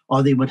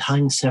or they would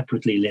hang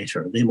separately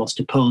later. They must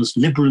oppose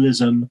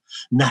liberalism,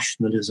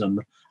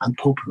 nationalism, and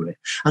popery.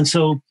 And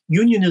so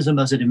unionism,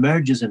 as it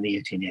emerges in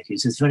the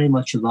 1880s, is very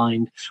much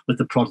aligned with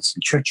the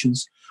Protestant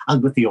churches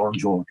and with the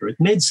Orange Order. It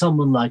made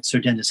someone like Sir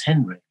Dennis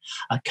Henry,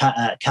 a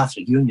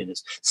Catholic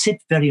unionist,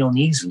 sit very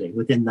uneasily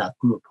within that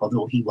group,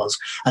 although he was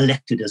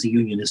elected as a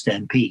unionist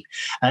MP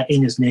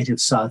in his native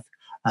South,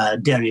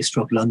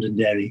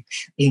 Derry/Londonderry,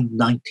 in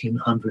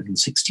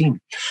 1916.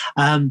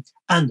 And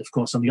of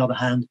course, on the other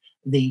hand,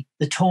 the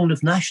tone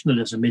of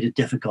nationalism made it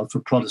difficult for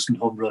Protestant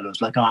home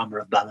rulers like Armour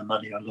of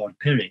Ballymoney or Lord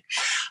Pirrie.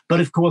 But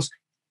of course,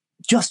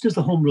 just as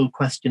the home rule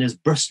question is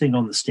bursting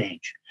on the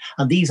stage,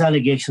 and these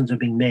allegations are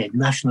being made,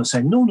 nationalists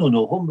saying, no,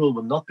 home rule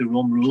will not be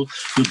Rome rule,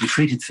 will be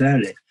treated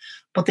fairly.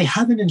 But they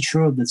haven't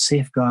ensured that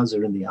safeguards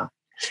are in the act.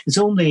 It's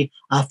only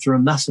after a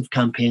massive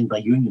campaign by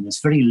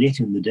unionists, very late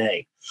in the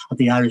day, at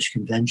the Irish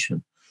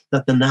Convention,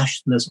 that the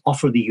nationalists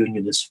offer the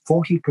unionists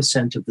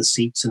 40% of the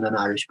seats in an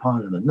Irish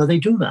parliament. Now, they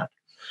do that.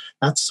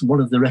 That's one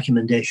of the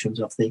recommendations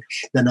of the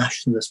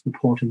nationalist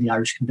report in the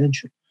Irish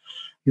Convention.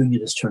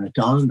 Unionists turn it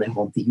down. They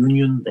want the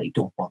union. They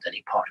don't want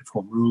any part of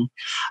home rule.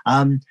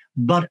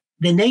 But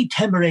the Ne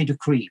Temere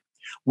Decree,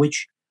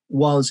 which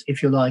was,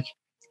 if you like,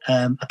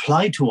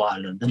 applied to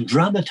Ireland and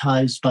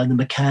dramatised by the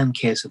McCann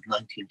case of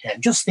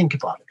 1910. Just think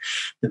about it.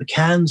 The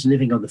McCanns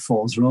living on the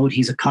Falls Road.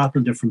 He's a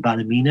carpenter from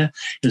Ballymena.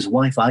 His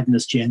wife,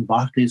 Agnes Jane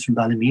Barclay, is from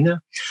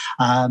Ballymena.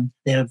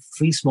 They have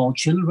 3 small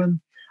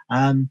children.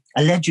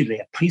 Allegedly,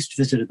 a priest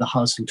visited the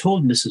house and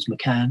told Mrs.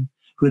 McCann,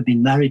 who had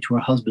been married to her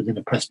husband in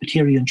a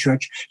Presbyterian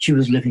church, she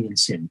was living in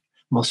sin,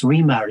 must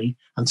remarry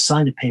and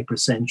sign a paper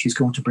saying she's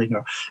going to bring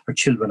her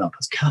children up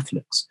as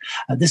Catholics.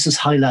 This is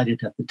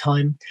highlighted at the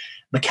time.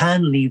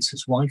 McCann leaves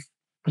his wife,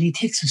 but he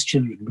takes his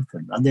children with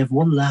him. And they have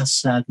one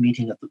last sad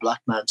meeting at the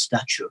Black Man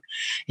statue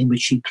in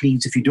which she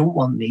pleads, if you don't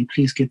want me,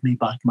 please give me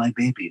back my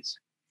babies.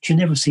 She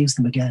never sees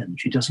them again.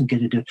 She doesn't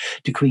get a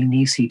decree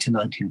nisi to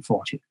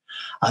 1940.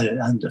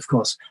 And of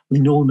course, we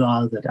know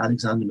now that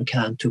Alexander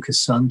McCann took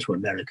his son to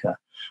America,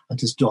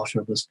 and his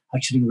daughter was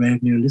actually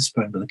reared near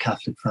Lisburn with a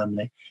Catholic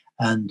family,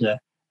 and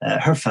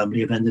her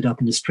family have ended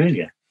up in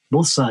Australia.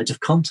 Both sides have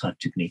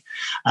contacted me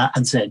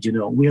and said,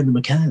 we're the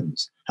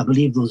McCanns. I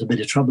believe there was a bit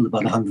of trouble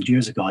about 100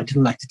 years ago. I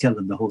didn't like to tell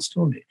them the whole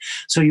story.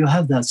 So you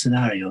have that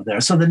scenario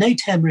there. So the Ne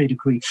Temere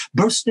Decree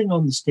bursting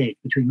on the stage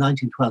between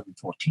 1912 and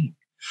 14.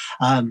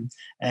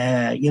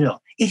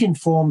 It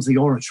informs the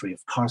oratory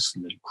of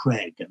Carson and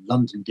Craig and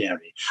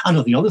Londonderry. And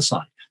on the other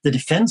side, the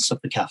defence of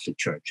the Catholic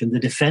Church and the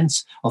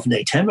defence of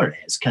Ne Temere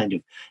is kind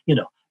of,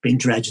 being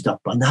dredged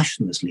up by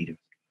nationalist leaders.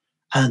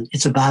 And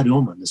it's a bad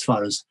omen as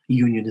far as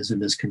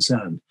unionism is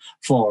concerned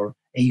for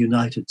a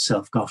united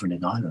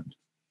self-governing Ireland.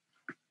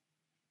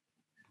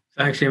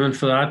 Thanks, Éamon,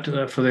 for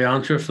that, for the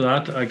answer for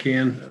that.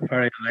 Again,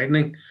 very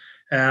enlightening.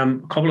 A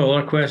couple of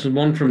other questions.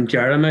 One from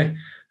Jeremy,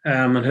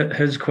 and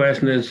his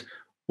question is,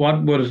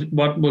 what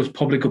was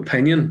public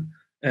opinion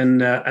in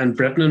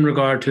Britain in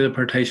regard to the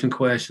partition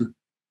question?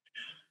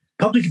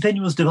 Public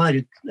opinion was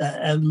divided.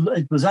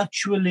 It was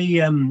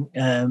actually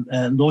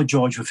Lloyd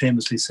George who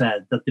famously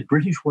said that the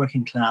British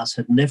working class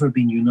had never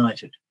been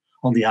united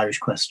on the Irish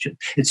question.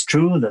 It's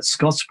true that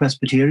Scots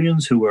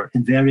Presbyterians, who were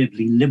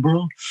invariably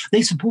liberal,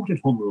 they supported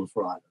Home Rule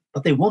for Ireland.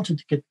 But they wanted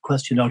to get the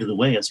question out of the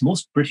way, as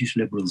most British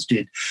liberals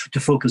did, to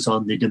focus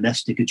on the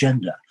domestic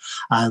agenda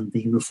and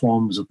the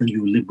reforms of the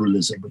new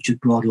liberalism, which had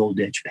brought old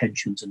age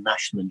pensions and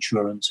national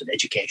insurance and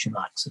education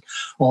acts and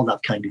all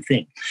that kind of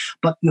thing.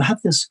 But you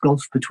have this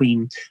gulf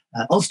between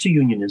Ulster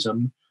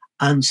Unionism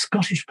and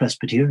Scottish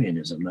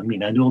Presbyterianism. I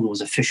mean, I know there was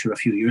a fissure a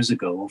few years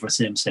ago over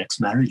same-sex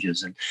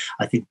marriages, and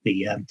I think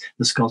the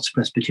Scots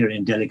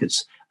Presbyterian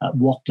delegates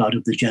walked out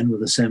of the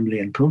General Assembly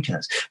in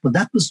protest. But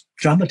that was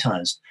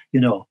dramatised,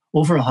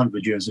 over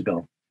 100 years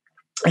ago.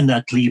 In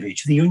that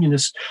cleavage, the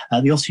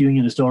Ulster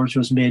Unionist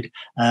orators made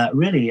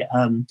really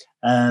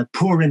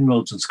poor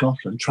inroads in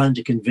Scotland, trying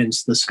to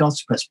convince the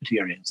Scots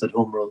Presbyterians that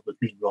Home Rule would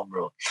mean Rome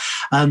Rule.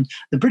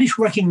 The British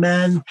working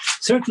man,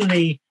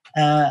 certainly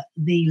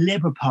the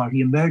Labour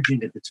Party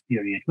emerging at this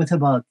period with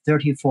about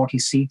 30 or 40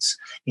 seats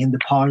in the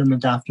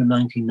Parliament after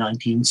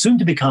 1919, soon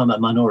to become a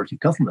minority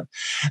government.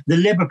 The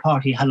Labour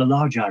Party had a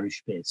large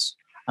Irish base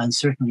and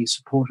certainly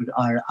supported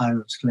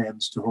Ireland's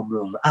claims to Home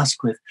Rule.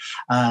 Asquith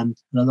and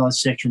a large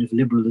section of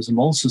liberalism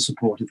also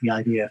supported the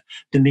idea of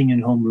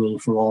Dominion Home Rule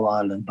for all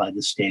Ireland by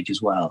this stage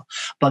as well.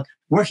 But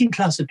working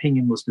class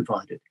opinion was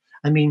divided.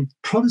 I mean,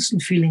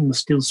 Protestant feeling was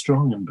still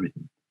strong in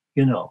Britain.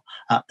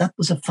 That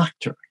was a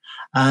factor.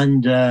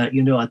 And, at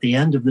the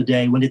end of the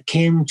day, when it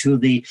came to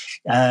the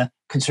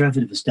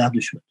Conservative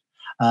establishment,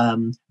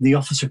 the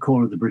officer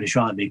corps of the British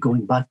Army,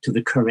 going back to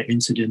the Curragh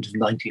incident of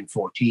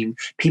 1914,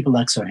 people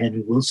like Sir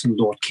Henry Wilson,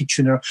 Lord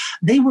Kitchener,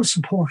 they were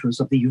supporters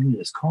of the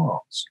Unionist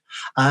cause.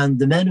 And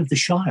the men of the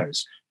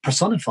Shires,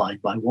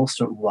 personified by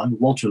Walter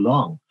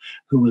Long,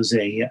 who was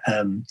a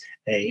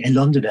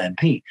London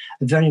MP,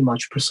 very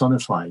much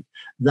personified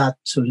that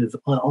sort of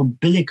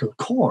umbilical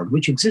cord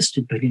which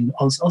existed between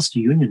Ulster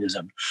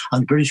Unionism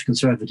and British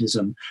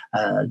conservatism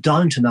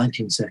down to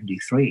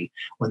 1973,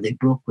 when they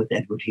broke with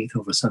Edward Heath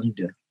over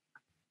Sunningdale.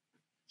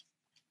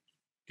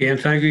 Again,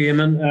 thank you,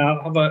 Éamon.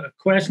 I have a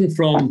question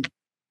from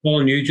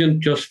Paul Nugent,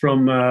 just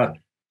from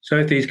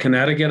Southeast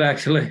Connecticut,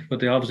 actually,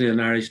 but obviously an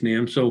Irish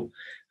name. So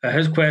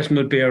his question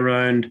would be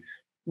around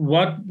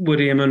what would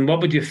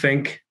you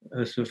think,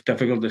 this is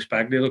difficult to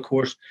speculate, of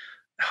course,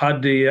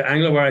 had the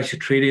Anglo-Irish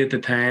Treaty at the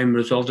time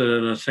resulted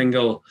in a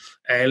single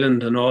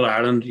island, an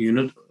all-Ireland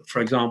unit, for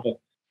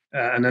example,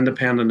 an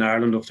independent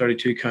Ireland of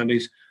 32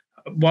 counties,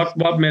 what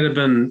might have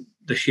been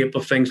the shape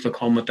of things to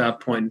come at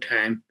that point in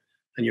time,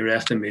 in your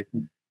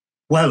estimation?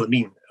 Well, I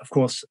mean, of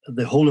course,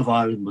 the whole of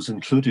Ireland was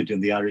included in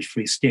the Irish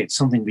Free State,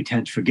 something we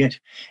tend to forget.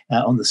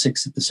 On the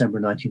 6th of December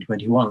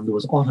 1921, there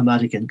was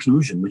automatic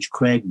inclusion, which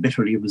Craig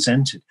bitterly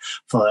resented.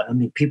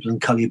 People in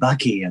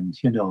Cullybackey and,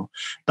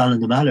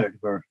 Ballina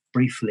were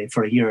briefly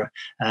for a year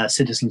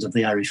citizens of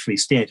the Irish Free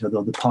State,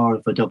 although the power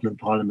of a Dublin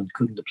Parliament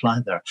couldn't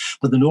apply there.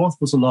 But the North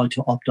was allowed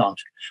to opt out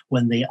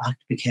when the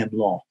Act became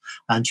law,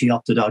 and she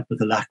opted out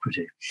with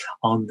alacrity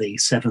on the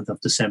 7th of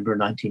December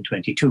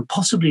 1922,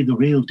 possibly the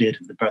real date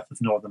of the birth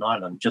of Northern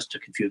Ireland, just to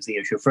confuse the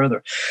issue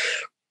further.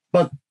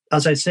 But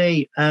as I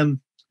say,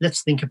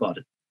 let's think about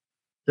it.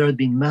 There had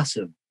been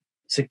massive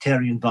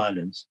sectarian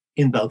violence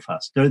in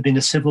Belfast. There had been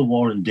a civil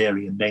war in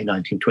Derry in May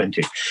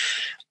 1920.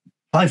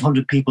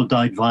 500 people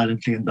died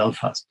violently in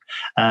Belfast.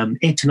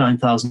 8,000 to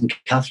 9,000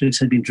 Catholics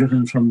had been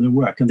driven from their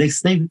work, and they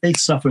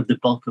suffered the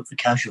bulk of the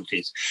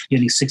casualties,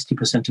 nearly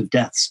 60% of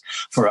deaths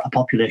for a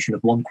population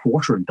of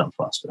 1/4 in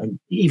Belfast. And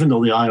even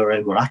though the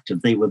IRA were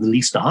active, they were the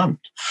least armed.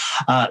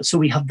 So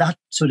we have that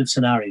sort of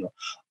scenario.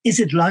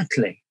 Is it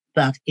likely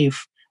that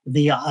if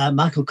the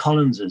Michael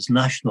Collins's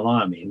National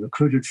Army,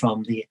 recruited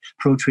from the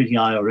pro-treaty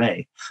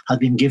IRA, had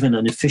been given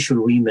an official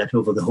remit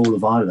over the whole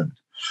of Ireland,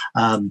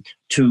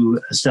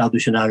 to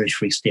establish an Irish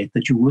Free State,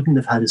 that you wouldn't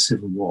have had a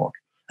civil war,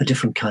 a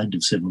different kind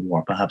of civil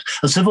war, perhaps.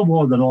 A civil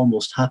war that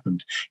almost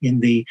happened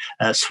in the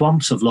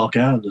swamps of Lough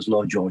Erne, as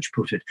Lloyd George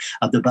put it,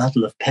 at the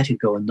Battle of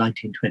Pettigo in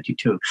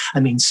 1922. I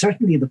mean,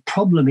 certainly the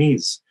problem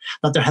is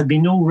that there had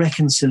been no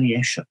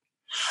reconciliation.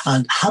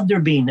 And had there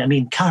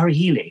been, Cara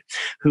Healy,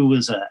 who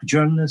was a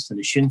journalist and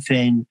a Sinn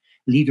Féin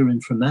leader in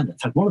Fermanagh, in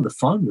fact, one of the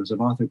founders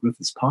of Arthur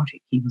Griffith's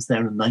party. He was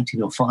there in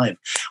 1905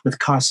 with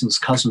Carson's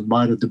cousin,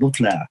 Myra de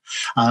Butler,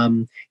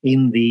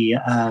 in the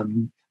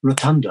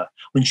Rotunda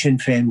when Sinn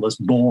Féin was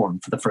born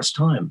for the first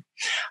time.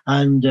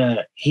 And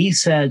he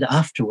said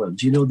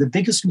afterwards, the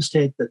biggest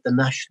mistake that the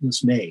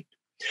Nationalists made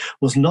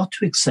was not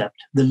to accept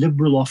the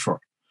liberal offer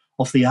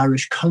of the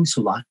Irish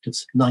Council Act of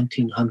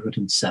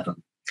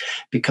 1907.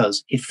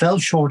 Because it fell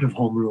short of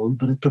Home Rule,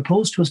 but it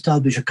proposed to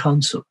establish a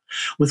council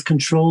with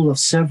control of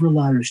several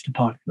Irish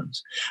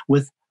departments,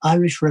 with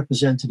Irish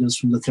representatives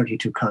from the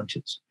 32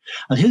 counties.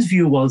 And his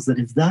view was that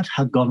if that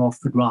had gone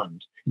off the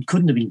ground, it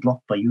couldn't have been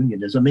blocked by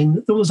Unionism.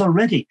 There was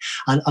already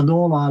an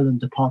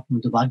All-Ireland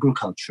Department of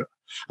Agriculture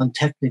and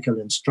Technical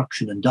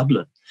Instruction in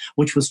Dublin,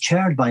 which was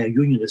chaired by a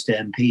Unionist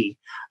MP,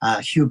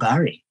 Hugh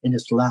Barry, in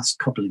its last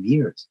couple of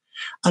years.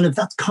 And if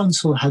that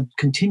council had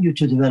continued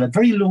to develop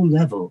very low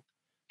level,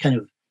 kind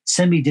of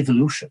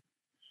semi-devolution,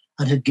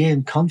 and had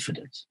gained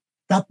confidence,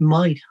 that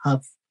might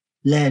have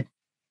led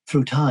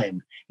through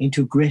time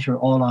into greater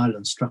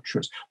all-Ireland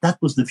structures. That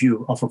was the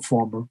view of a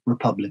former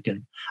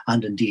Republican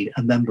and indeed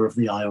a member of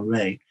the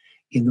IRA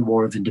in the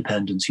War of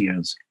Independence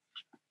years.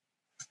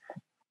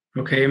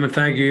 Okay, Éamon,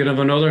 thank you. I have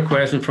another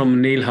question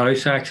from Neil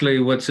House, actually,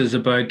 which is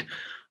about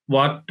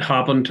what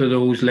happened to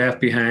those left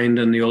behind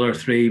in the other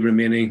three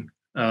remaining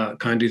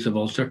counties of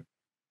Ulster.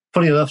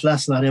 Funny enough,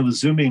 last night I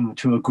was Zooming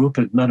to a group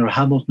at Manor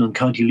Hamilton in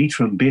County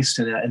Leitrim based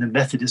in a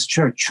Methodist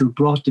church who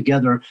brought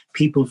together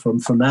people from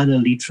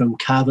Fermanagh, Leitrim,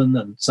 Cavan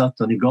and South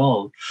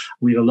Donegal.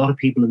 We had a lot of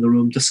people in the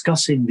room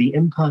discussing the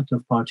impact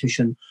of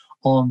partition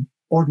on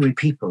ordinary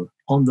people,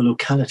 on the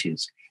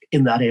localities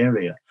in that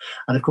area.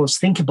 And of course,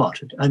 think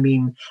about it. I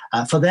mean,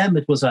 for them,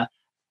 it was an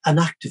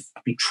act of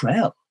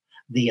betrayal,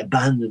 the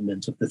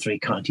abandonment of the three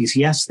counties.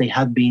 Yes, they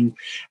had been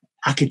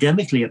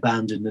academically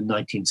abandoned in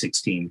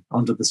 1916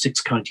 under the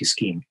six-county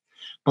scheme,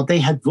 but they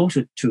had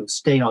voted to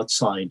stay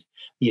outside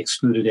the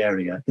excluded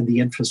area in the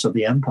interest of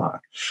the empire.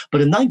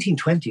 But in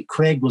 1920,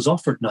 Craig was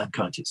offered 9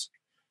 counties.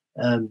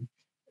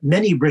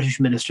 Many British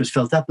ministers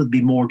felt that would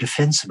be more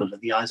defensible in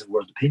the eyes of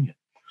world opinion.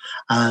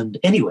 And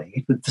anyway,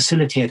 it would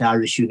facilitate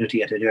Irish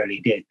unity at an early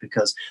date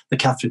because the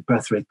Catholic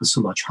birth rate was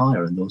so much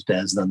higher in those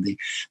days than the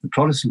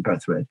Protestant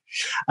birth rate.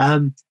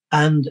 They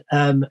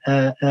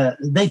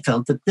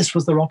felt that this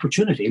was their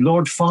opportunity.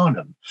 Lord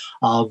Farnham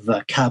of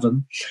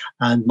Cavan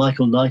and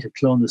Michael Knight of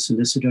Clone, the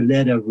solicitor,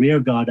 led a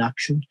rearguard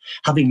action.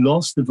 Having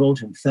lost the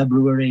vote in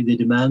February, they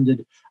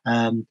demanded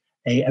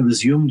a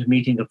resumed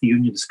meeting of the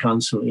Unionist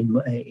Council in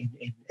May,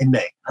 and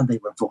they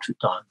were voted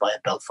down by a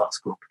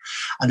Belfast group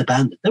and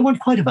abandoned. They weren't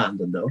quite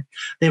abandoned, though.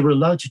 They were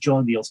allowed to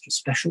join the Ulster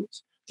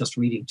Specials. Just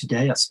reading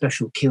today, a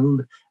special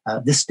killed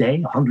this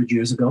day, 100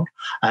 years ago,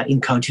 in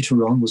County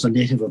Tyrone was a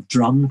native of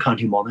Drum,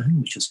 County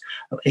Monaghan,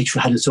 which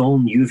had its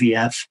own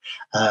UVF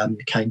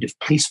kind of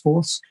police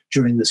force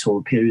during this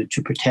whole period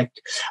to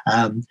protect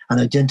an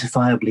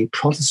identifiably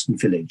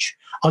Protestant village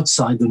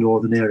outside the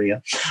northern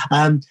area.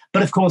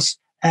 But of course,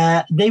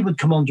 they would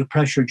come under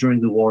pressure during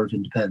the War of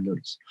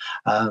Independence.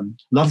 A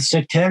lot of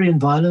sectarian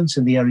violence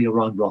in the area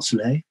around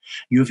Rosslea.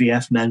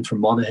 UVF men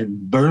from Monaghan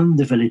burned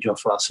the village of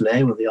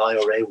Rosslea when the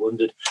IRA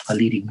wounded a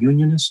leading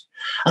unionist.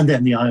 And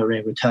then the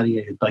IRA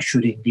retaliated by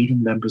shooting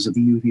leading members of the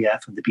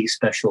UVF and the B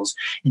Specials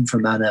in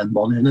Fermanagh and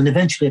Monaghan. And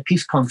eventually a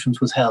peace conference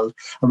was held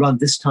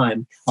around this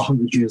time,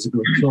 100 years ago,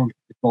 in Clone,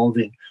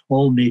 involving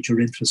all major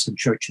interests and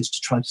churches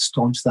to try to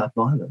staunch that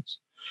violence.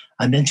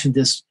 I mentioned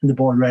this in the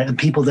border area, and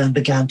people then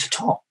began to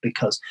talk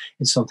because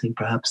it's something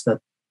perhaps that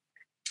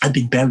had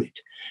been buried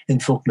in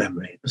folk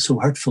memory. It was so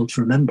hurtful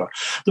to remember.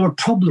 There were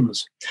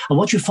problems. And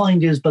what you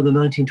find is by the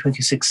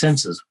 1926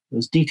 census,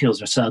 those details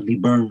are sadly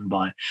burned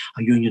by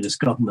a unionist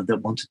government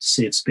that wanted to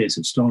save space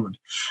at Stormont.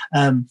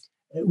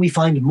 We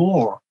find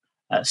more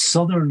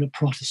southern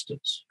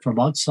Protestants from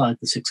outside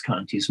the six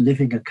counties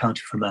living in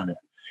County Fermanagh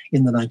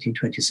in the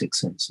 1926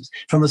 census,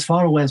 from as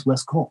far away as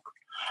West Cork.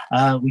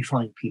 We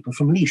find people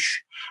from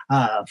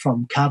Laois,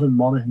 from Cavan,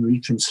 Monaghan,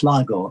 Leitrim,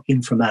 Sligo,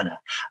 in Fermanagh.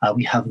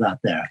 We have that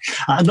there.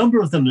 A number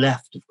of them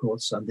left, of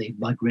course, and they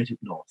migrated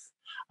north.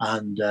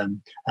 And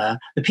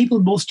the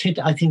people most hit,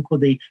 I think, were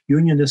the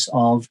Unionists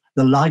of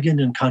the Lagan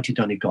in County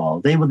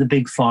Donegal. They were the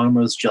big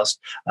farmers just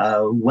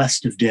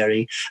west of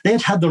Derry. They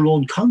had had their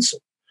own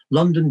council,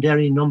 London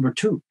Derry Number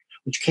 2,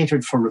 which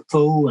catered for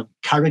Raphoe and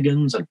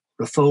Carrigans and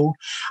Raphoe,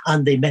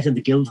 and they met in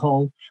the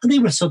Guildhall, and they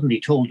were suddenly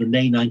told in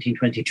May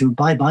 1922,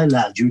 bye-bye,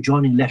 lads, you're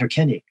joining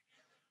Letterkenny.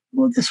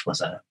 Well, this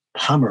was a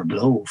hammer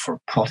blow for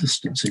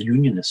Protestants and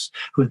Unionists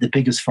who had the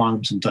biggest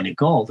farms in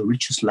Donegal, the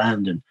richest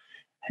land in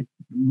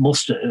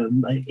most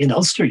in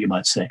Ulster, you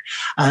might say.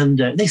 And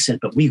they said,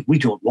 but we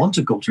don't want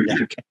to go to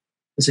Letterkenny.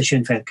 It's a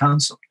Sinn Féin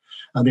council.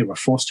 And they were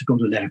forced to go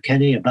to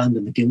Letterkenny,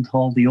 abandon the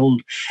Guildhall, the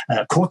old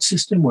court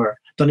system where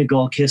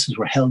Donegal cases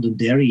were held in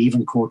Derry,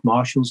 even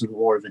court-martials in the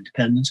War of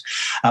Independence,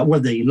 where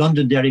the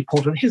Londonderry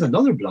Port, and here's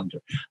another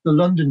blunder, the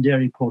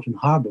Londonderry Port and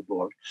Harbour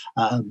Board,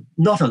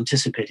 not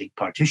anticipating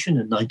partition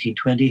in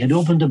 1920, had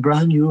opened a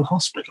brand new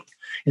hospital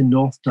in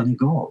North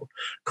Donegal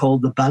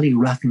called the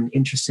Ballyratton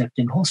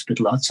Intercepting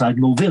Hospital outside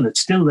Moville. It's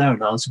still there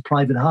now. It's a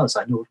private house.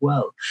 I know it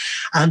well.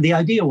 And the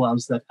idea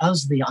was that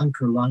as the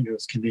anchor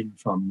liners came in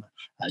from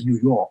New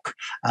York,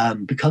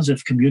 because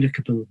of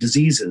communicable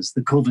diseases,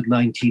 the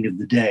COVID-19 of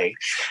the day,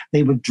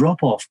 they would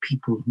drop off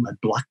people who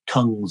had black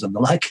tongues and the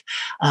like,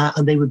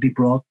 and they would be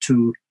brought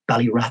to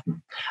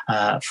Ballyratton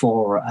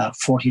for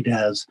 40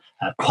 days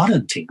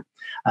quarantine,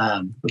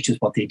 which is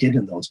what they did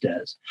in those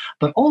days.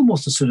 But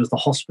almost as soon as the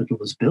hospital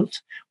was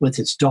built, with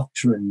its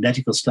doctor and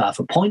medical staff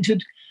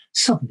appointed,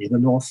 suddenly the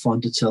North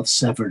found itself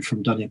severed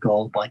from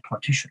Donegal by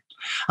partition.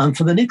 And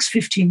for the next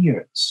 15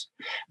 years,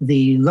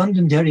 the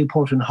Londonderry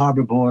Port and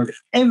Harbour Board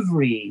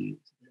every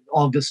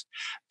August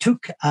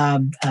took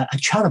a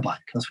charabanc,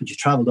 that's what you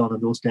travelled on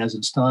in those days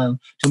in style,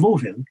 to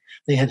Moville.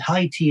 They had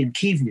high tea in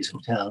Keaveney's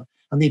Hotel,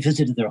 and they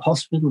visited their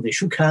hospital. They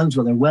shook hands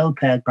with their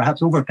well-paid,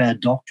 perhaps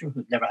overpaid doctor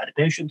who'd never had a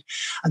patient,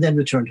 and then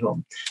returned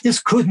home. This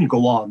couldn't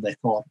go on, they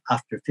thought,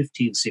 after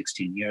 15,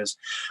 16 years.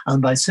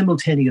 And by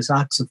simultaneous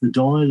acts of the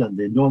Dáil and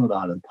the Northern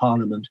Ireland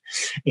Parliament,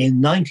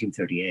 in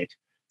 1938,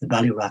 the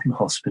Ballyratton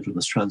Hospital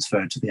was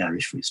transferred to the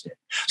Irish Free State.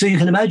 So you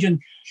can imagine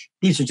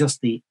these are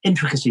just the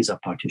intricacies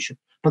of partition.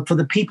 But for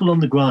the people on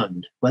the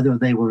ground, whether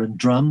they were in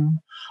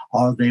Drum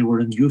or they were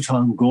in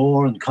Newtown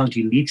Gore and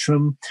County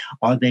Leitrim,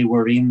 or they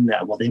were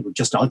they were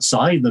just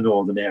outside the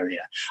northern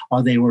area,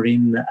 or they were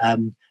in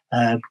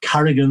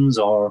Carrigan's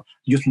or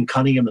Newton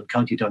Cunningham and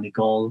County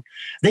Donegal,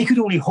 they could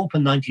only hope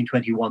in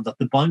 1921 that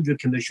the Boundary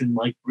Commission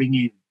might bring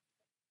in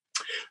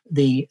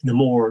the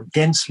more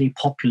densely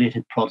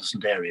populated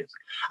Protestant areas.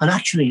 And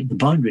actually, the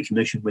Boundary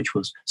Commission, which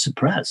was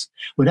suppressed,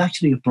 would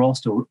actually have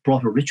brought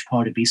a rich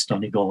part of East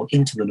Donegal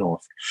into the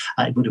north.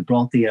 It would have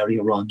brought the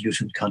area around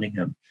Newton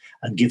Cunningham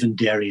and given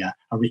Derry a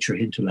richer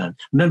hinterland.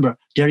 Remember,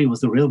 Derry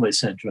was the railway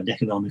centre and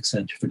economic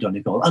centre for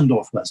Donegal and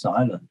Northwest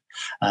Ireland.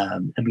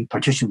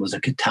 Partition was a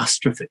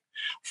catastrophe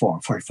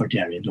for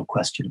Derry, no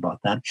question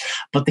about that.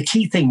 But the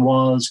key thing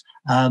was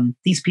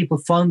these people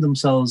found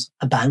themselves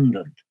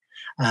abandoned.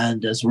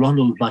 And as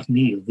Ronald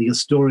McNeill, the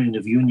historian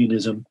of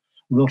unionism,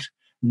 wrote,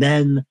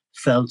 men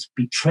felt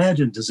betrayed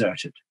and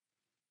deserted,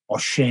 or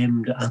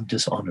shamed and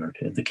dishonoured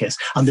in the case.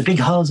 And the big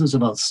houses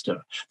of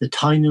Ulster, the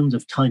Tynans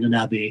of Tynan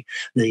Abbey,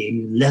 the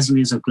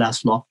Leslies of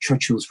Glaslough,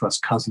 Churchill's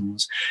first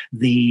cousins,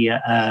 the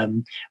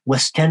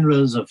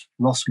Westenras of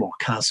Rossmore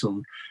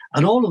Castle,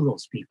 and all of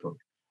those people,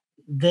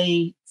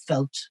 they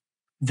felt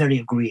very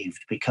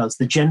aggrieved because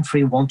the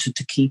gentry wanted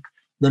to keep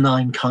the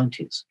 9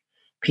 counties.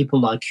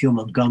 People like Hugh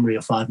Montgomery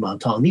of 5 Mile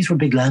Town, these were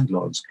big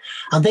landlords,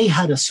 and they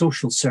had a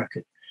social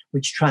circuit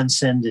which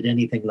transcended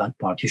anything like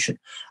partition,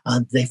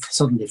 and they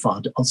suddenly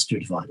found Ulster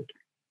divided.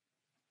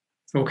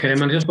 Okay,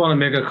 I just want to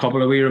make a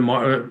couple of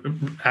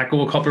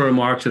echo a couple of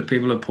remarks that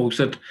people have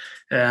posted.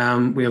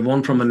 We have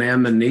one from an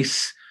M in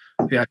Nice,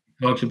 who actually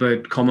talks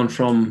about coming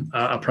from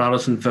a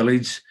Protestant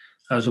village,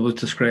 as it was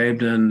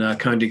described in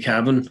County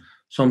Cavan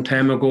some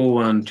time ago,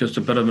 and just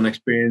a bit of an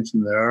experience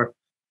in there,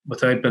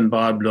 without being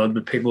bad blood,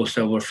 but people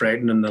still were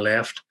frightened and they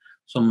left.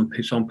 Some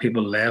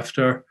people left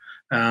her.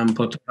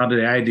 But had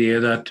the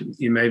idea that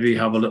you maybe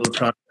have a little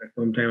project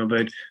sometime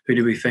about who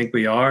do we think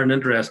we are, an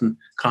interesting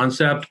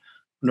concept.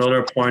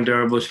 Another point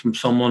there was from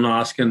someone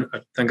asking,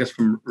 I think it's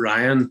from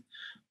Ryan,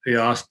 who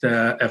asked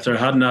if there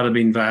had not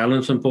been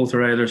violence on both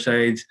or either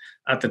sides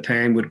at the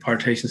time, would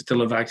partition still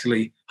have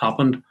actually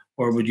happened,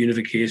 or would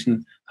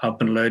unification have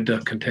been allowed to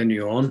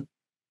continue on?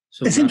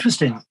 So it's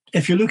interesting.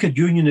 If you look at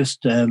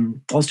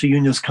Ulster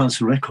Unionist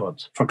Council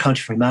records for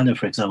County Fermanagh,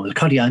 for example, the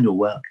county I know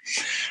well,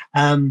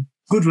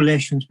 good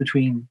relations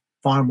between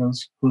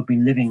farmers who have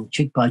been living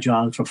cheek by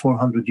jowl for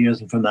 400 years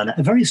in Fermanagh,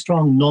 a very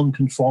strong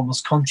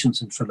non-conformist conscience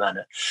in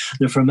Fermanagh.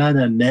 The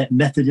Fermanagh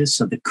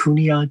Methodists and the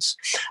Cooneyouts,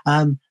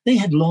 they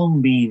had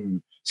long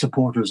been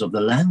supporters of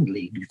the Land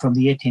League from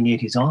the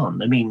 1880s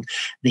on. I mean,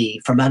 the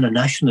Fermanagh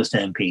Nationalist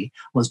MP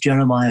was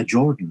Jeremiah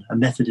Jordan, a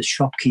Methodist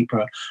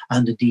shopkeeper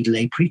and indeed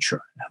lay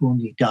preacher, who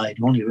only died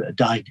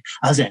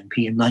as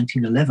MP in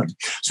 1911.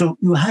 So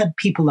you had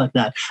people like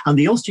that. And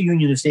the Ulster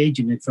Unionist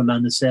agent in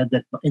Fermanagh said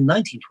that in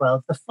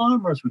 1912, the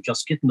farmers were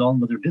just getting on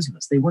with their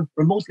business. They weren't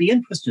remotely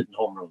interested in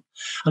Home Rule.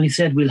 And he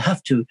said, we'll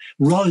have to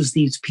rouse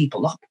these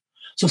people up.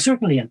 So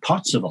certainly in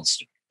parts of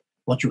Ulster,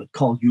 what you would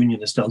call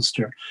Unionist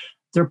Ulster,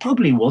 there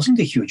probably wasn't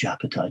a huge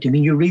appetite. I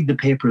mean, you read the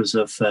papers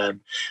of the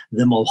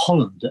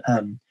Mulholland,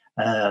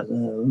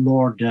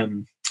 Lord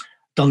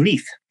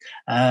Dunleith,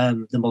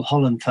 the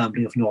Mulholland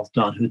family of North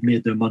Down, who had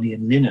made their money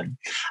in linen.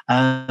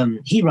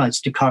 He writes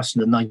to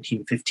Carson in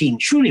 1915,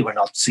 surely we're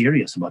not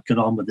serious about going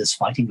on with this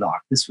fighting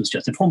lark. This was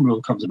just, if Home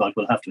Rule comes about,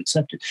 we'll have to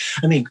accept it.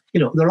 I mean,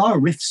 there are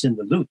rifts in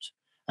the loot.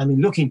 I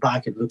mean, looking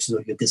back, it looks as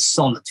though you have this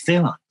solid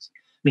phalanx.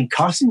 I mean,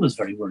 Carson was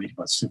very worried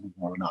about civil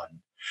war in Ireland,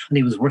 and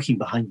he was working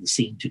behind the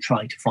scene to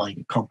try to find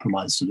a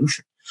compromise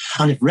solution.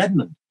 And if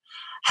Redmond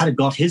had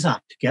got his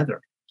act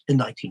together in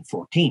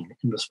 1914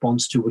 in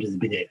response to what had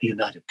been a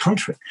united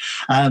country,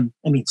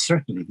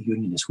 certainly the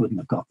Unionists wouldn't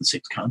have got the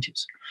 6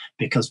 counties,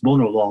 because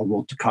Bonar Law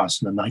wrote to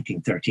Carson in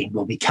 1913,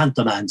 well, we can't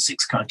demand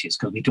 6 counties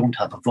because we don't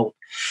have a vote.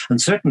 And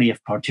certainly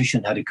if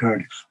partition had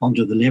occurred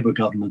under the Labour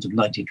government of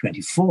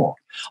 1924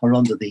 or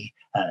under the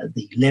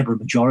Labour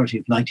majority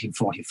of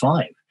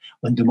 1945,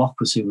 when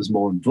democracy was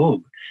more in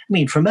vogue. I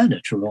mean, Fermanagh,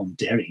 Tyrone,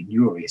 Derry,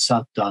 Newry,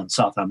 South Down,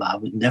 South Armagh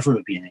would never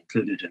have been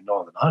included in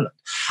Northern Ireland.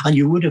 And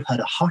you would have had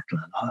a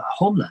heartland, a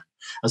homeland,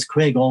 as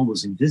Craig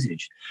always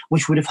envisaged,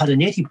 which would have had an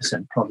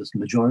 80% Protestant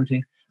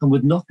majority and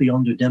would not be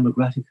under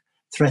demographic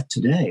threat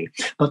today.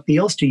 But the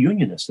Ulster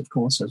Unionists, of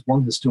course, as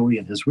one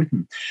historian has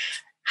written,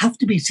 have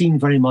to be seen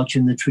very much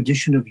in the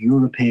tradition of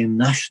European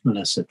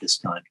nationalists at this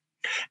time.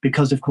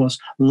 Because, of course,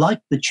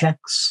 like the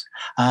Czechs,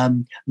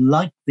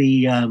 like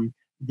the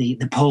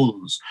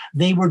Poles,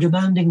 they were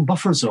demanding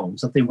buffer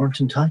zones that they weren't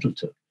entitled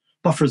to.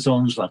 Buffer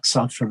zones like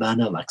South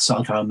Fermanagh, like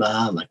South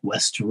Armagh, like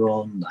West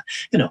Tyrone.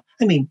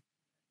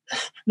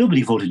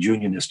 Nobody voted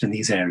Unionist in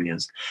these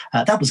areas.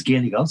 That was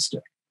Gaelic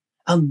Ulster.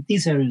 And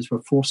these areas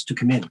were forced to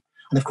come in.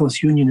 And of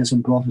course,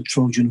 Unionism brought a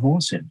Trojan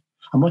horse in.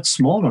 A much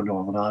smaller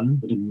Northern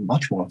Ireland would have been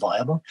much more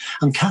viable.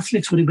 And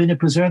Catholics would have been a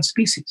preserved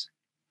species.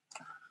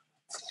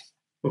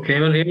 Okay,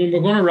 well, Éamon,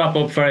 we're going to wrap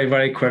up very,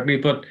 very quickly,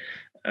 but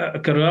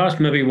Could I ask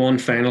maybe one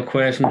final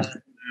question?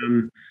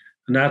 And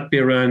that be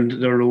around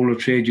the role of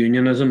trade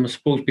unionism, I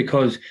suppose,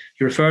 because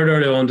you referred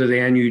earlier on to the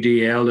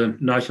NUDL, the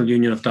National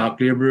Union of Dock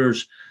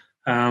Labourers,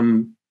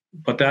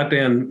 but that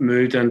then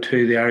moved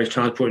into the Irish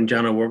Transport and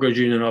General Workers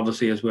Union,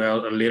 obviously, as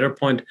well, at a later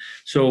point.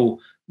 So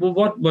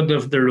what would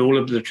the role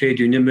of the trade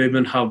union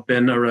movement have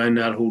been around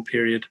that whole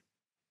period?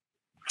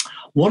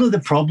 One of the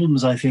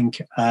problems, I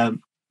think,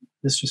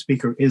 Mr.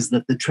 Speaker, is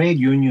that the trade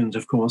unions,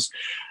 of course,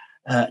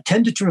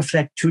 tended to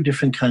reflect two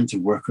different kinds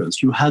of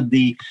workers. You had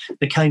the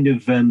kind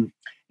of,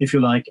 if you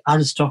like,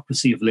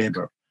 aristocracy of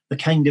labour, the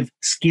kind of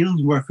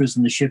skilled workers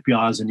in the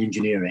shipyards and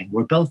engineering,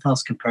 where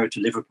Belfast compared to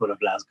Liverpool or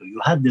Glasgow.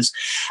 You had this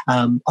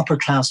upper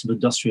class of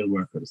industrial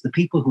workers, the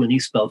people who in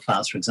East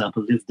Belfast, for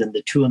example, lived in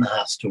the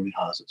 2.5-storey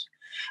houses,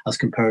 as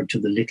compared to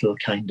the little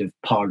kind of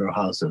parlour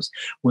houses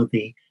where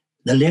the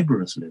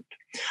labourers lived.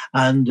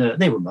 And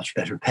they were much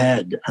better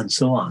paid and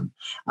so on.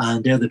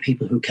 And they're the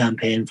people who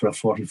campaign for a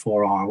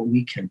 44-hour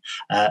week. And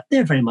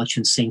they're very much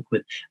in sync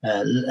with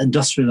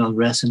industrial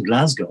unrest in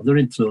Glasgow. They're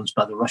influenced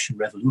by the Russian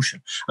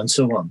Revolution and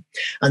so on.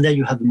 And then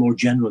you have the more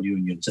general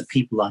unions that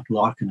people like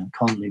Larkin and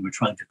Connolly were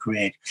trying to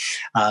create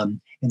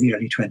in the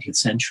early 20th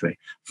century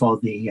for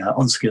the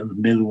unskilled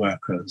mill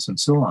workers and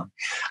so on.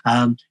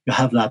 You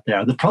have that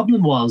there. The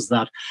problem was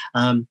that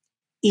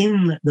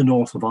in the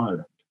north of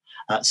Ireland,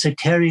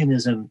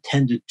 sectarianism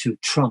tended to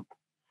trump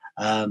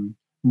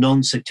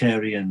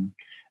non-sectarian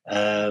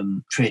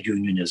trade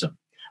unionism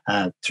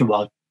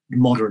throughout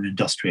modern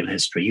industrial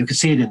history. You could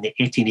see it in the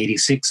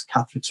 1886,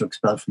 Catholics were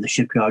expelled from the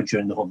shipyard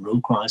during the Home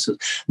Rule crisis.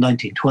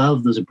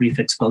 1912, there's a brief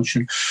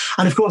expulsion.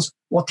 And of course,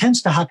 what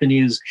tends to happen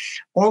is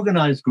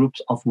organised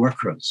groups of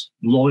workers,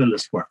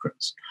 loyalist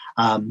workers,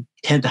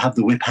 tend to have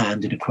the whip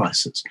hand in a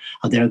crisis.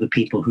 And they're the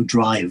people who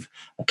drive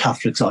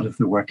Catholics out of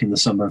their work in the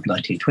summer of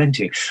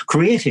 1920,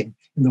 creating,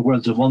 in the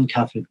words of one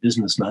Catholic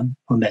businessman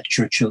who met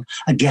Churchill,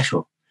 a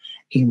ghetto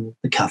in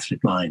the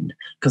Catholic mind,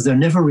 because they're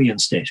never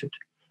reinstated.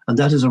 And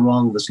that is a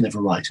wrong that's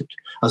never righted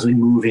as we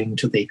move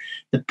into the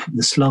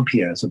slump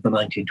years of the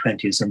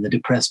 1920s and the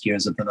depressed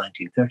years of the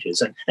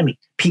 1930s. And I mean,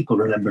 people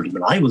remembered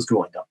when I was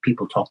growing up,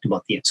 people talked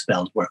about the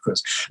expelled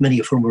workers, many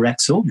of whom were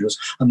ex-soldiers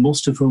and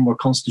most of whom were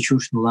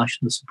constitutional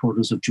nationalist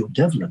supporters of Joe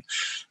Devlin.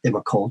 They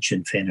were called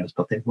Sinn Féiners,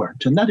 but they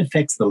weren't. And that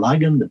affects the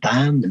Lagan, the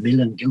Ban, the Mill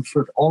in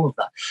Guildford, all of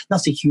that.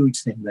 That's a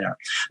huge thing there.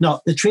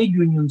 Now, the trade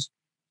unions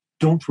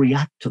don't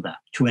react to that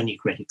to any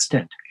great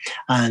extent.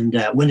 And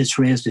when it's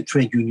raised at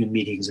trade union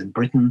meetings in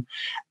Britain,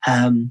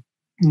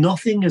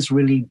 nothing is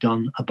really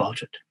done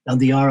about it. And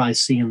the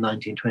RIC in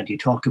 1920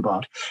 talk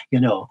about,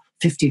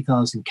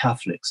 50,000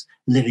 Catholics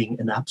living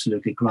in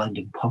absolutely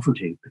grinding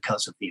poverty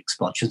because of the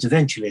expulsions.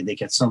 Eventually, they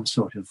get some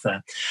sort of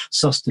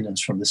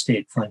sustenance from the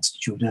state, thanks to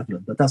Joe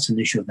Devlin, but that's an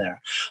issue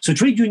there. So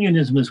trade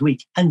unionism is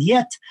weak. And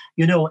yet,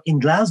 in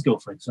Glasgow,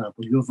 for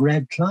example, you have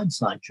read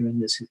Clydeside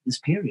during this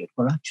period,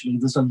 where actually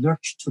there's a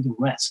lurch to the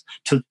west,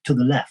 to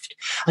the left.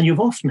 And you've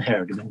often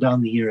heard,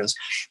 down the years,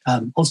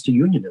 Ulster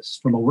Unionists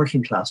from a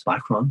working class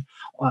background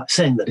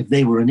saying that if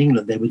they were in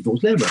England, they would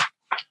vote Labour.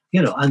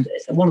 And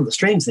one of the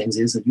strange things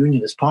is that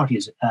unionist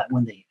parties,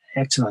 when they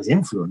exercise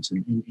influence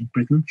in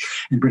Britain,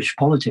 in British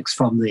politics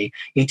from the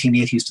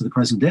 1880s to the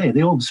present day,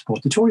 they always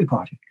support the Tory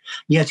party.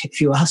 Yet, if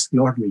you ask the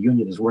ordinary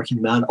unionist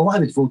working man, I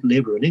would vote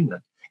Labour in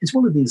England, it's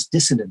one of these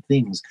dissonant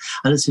things.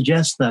 And it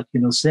suggests that,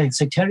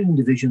 sectarian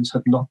divisions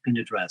have not been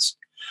addressed.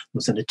 There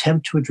was an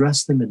attempt to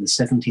address them in the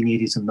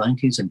 1780s and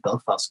 90s in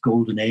Belfast's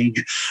golden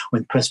age,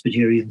 when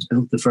Presbyterians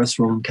built the first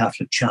Roman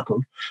Catholic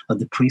chapel, and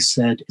the priest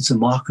said, it's a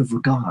mark of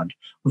regard,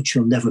 which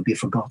shall never be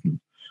forgotten.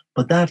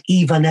 But that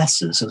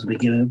evanesces as we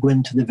go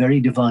into the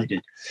very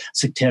divided,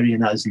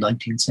 sectarianized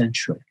 19th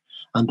century.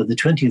 And by the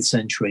 20th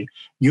century,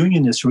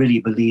 unionists really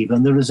believe,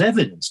 and there is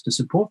evidence to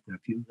support their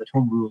view, that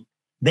home rule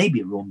may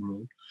be Rome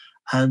rule,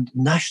 and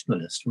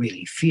nationalists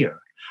really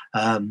fear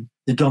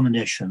the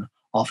domination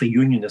of a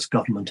unionist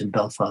government in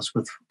Belfast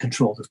with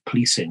control of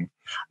policing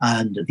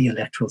and the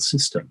electoral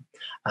system.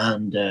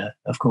 And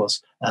of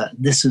course,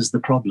 this is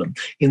the problem,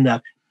 in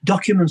that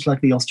documents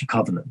like the Ulster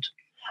Covenant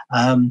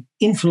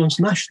influenced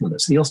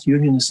nationalists. The Ulster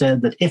Unionists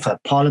said that if a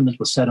parliament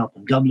was set up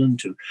in Dublin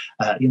to,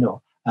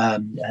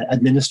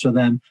 administer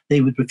them, they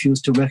would refuse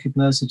to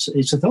recognise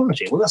its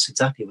authority. Well, that's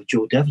exactly what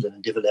Joe Devlin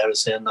and De Valera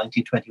said in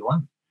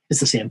 1921. It's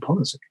the same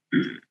policy.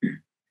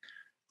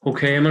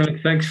 Okay,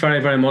 Éamon, thanks very,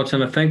 very much.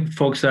 And I think,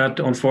 folks,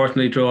 that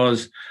unfortunately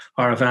draws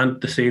our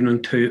event this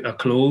evening to a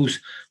close.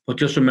 But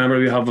just remember,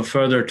 we have a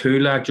further 2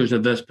 lectures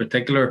of this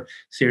particular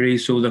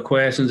series. So the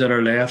questions that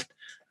are left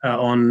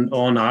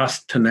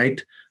unasked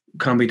tonight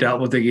can be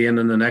dealt with again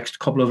in the next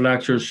couple of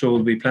lectures. So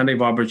there'll be plenty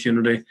of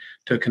opportunity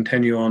to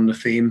continue on the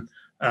theme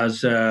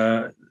as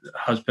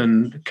has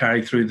been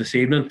carried through this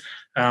evening.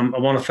 I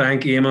want to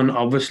thank Éamon,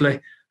 obviously,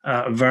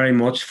 very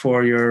much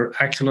for your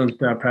excellent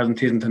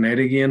presentation tonight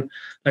again.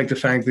 I'd like to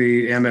thank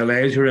the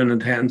MLAs who are in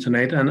attendance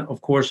tonight, and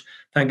of course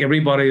thank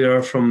everybody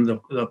there from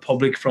the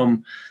public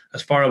from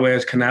as far away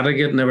as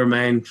Connecticut, never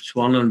mind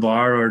Swan and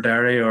Bar or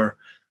Derry or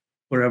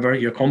wherever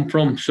you come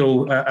from.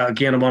 So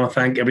again, I want to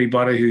thank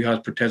everybody who has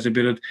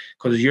participated,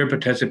 because your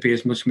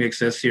participation which makes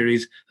this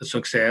series a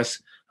success,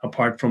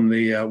 apart from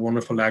the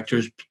wonderful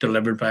lectures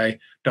delivered by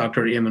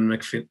Dr.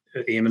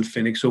 Éamon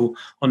Phoenix. So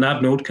on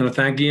that note, can I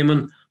thank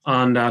Éamon,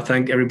 and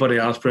thank everybody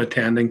else for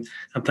attending,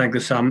 and thank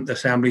the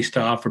Assembly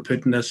staff for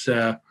putting this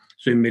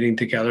Zoom meeting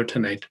together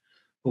tonight.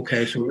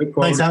 Okay, so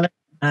thanks, Alex,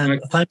 and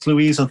thanks,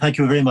 Louise, and thank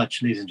you very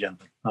much, ladies and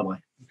gentlemen.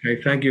 Bye-bye.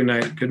 Okay, thank you,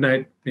 night. Good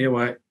night.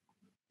 Bye-bye.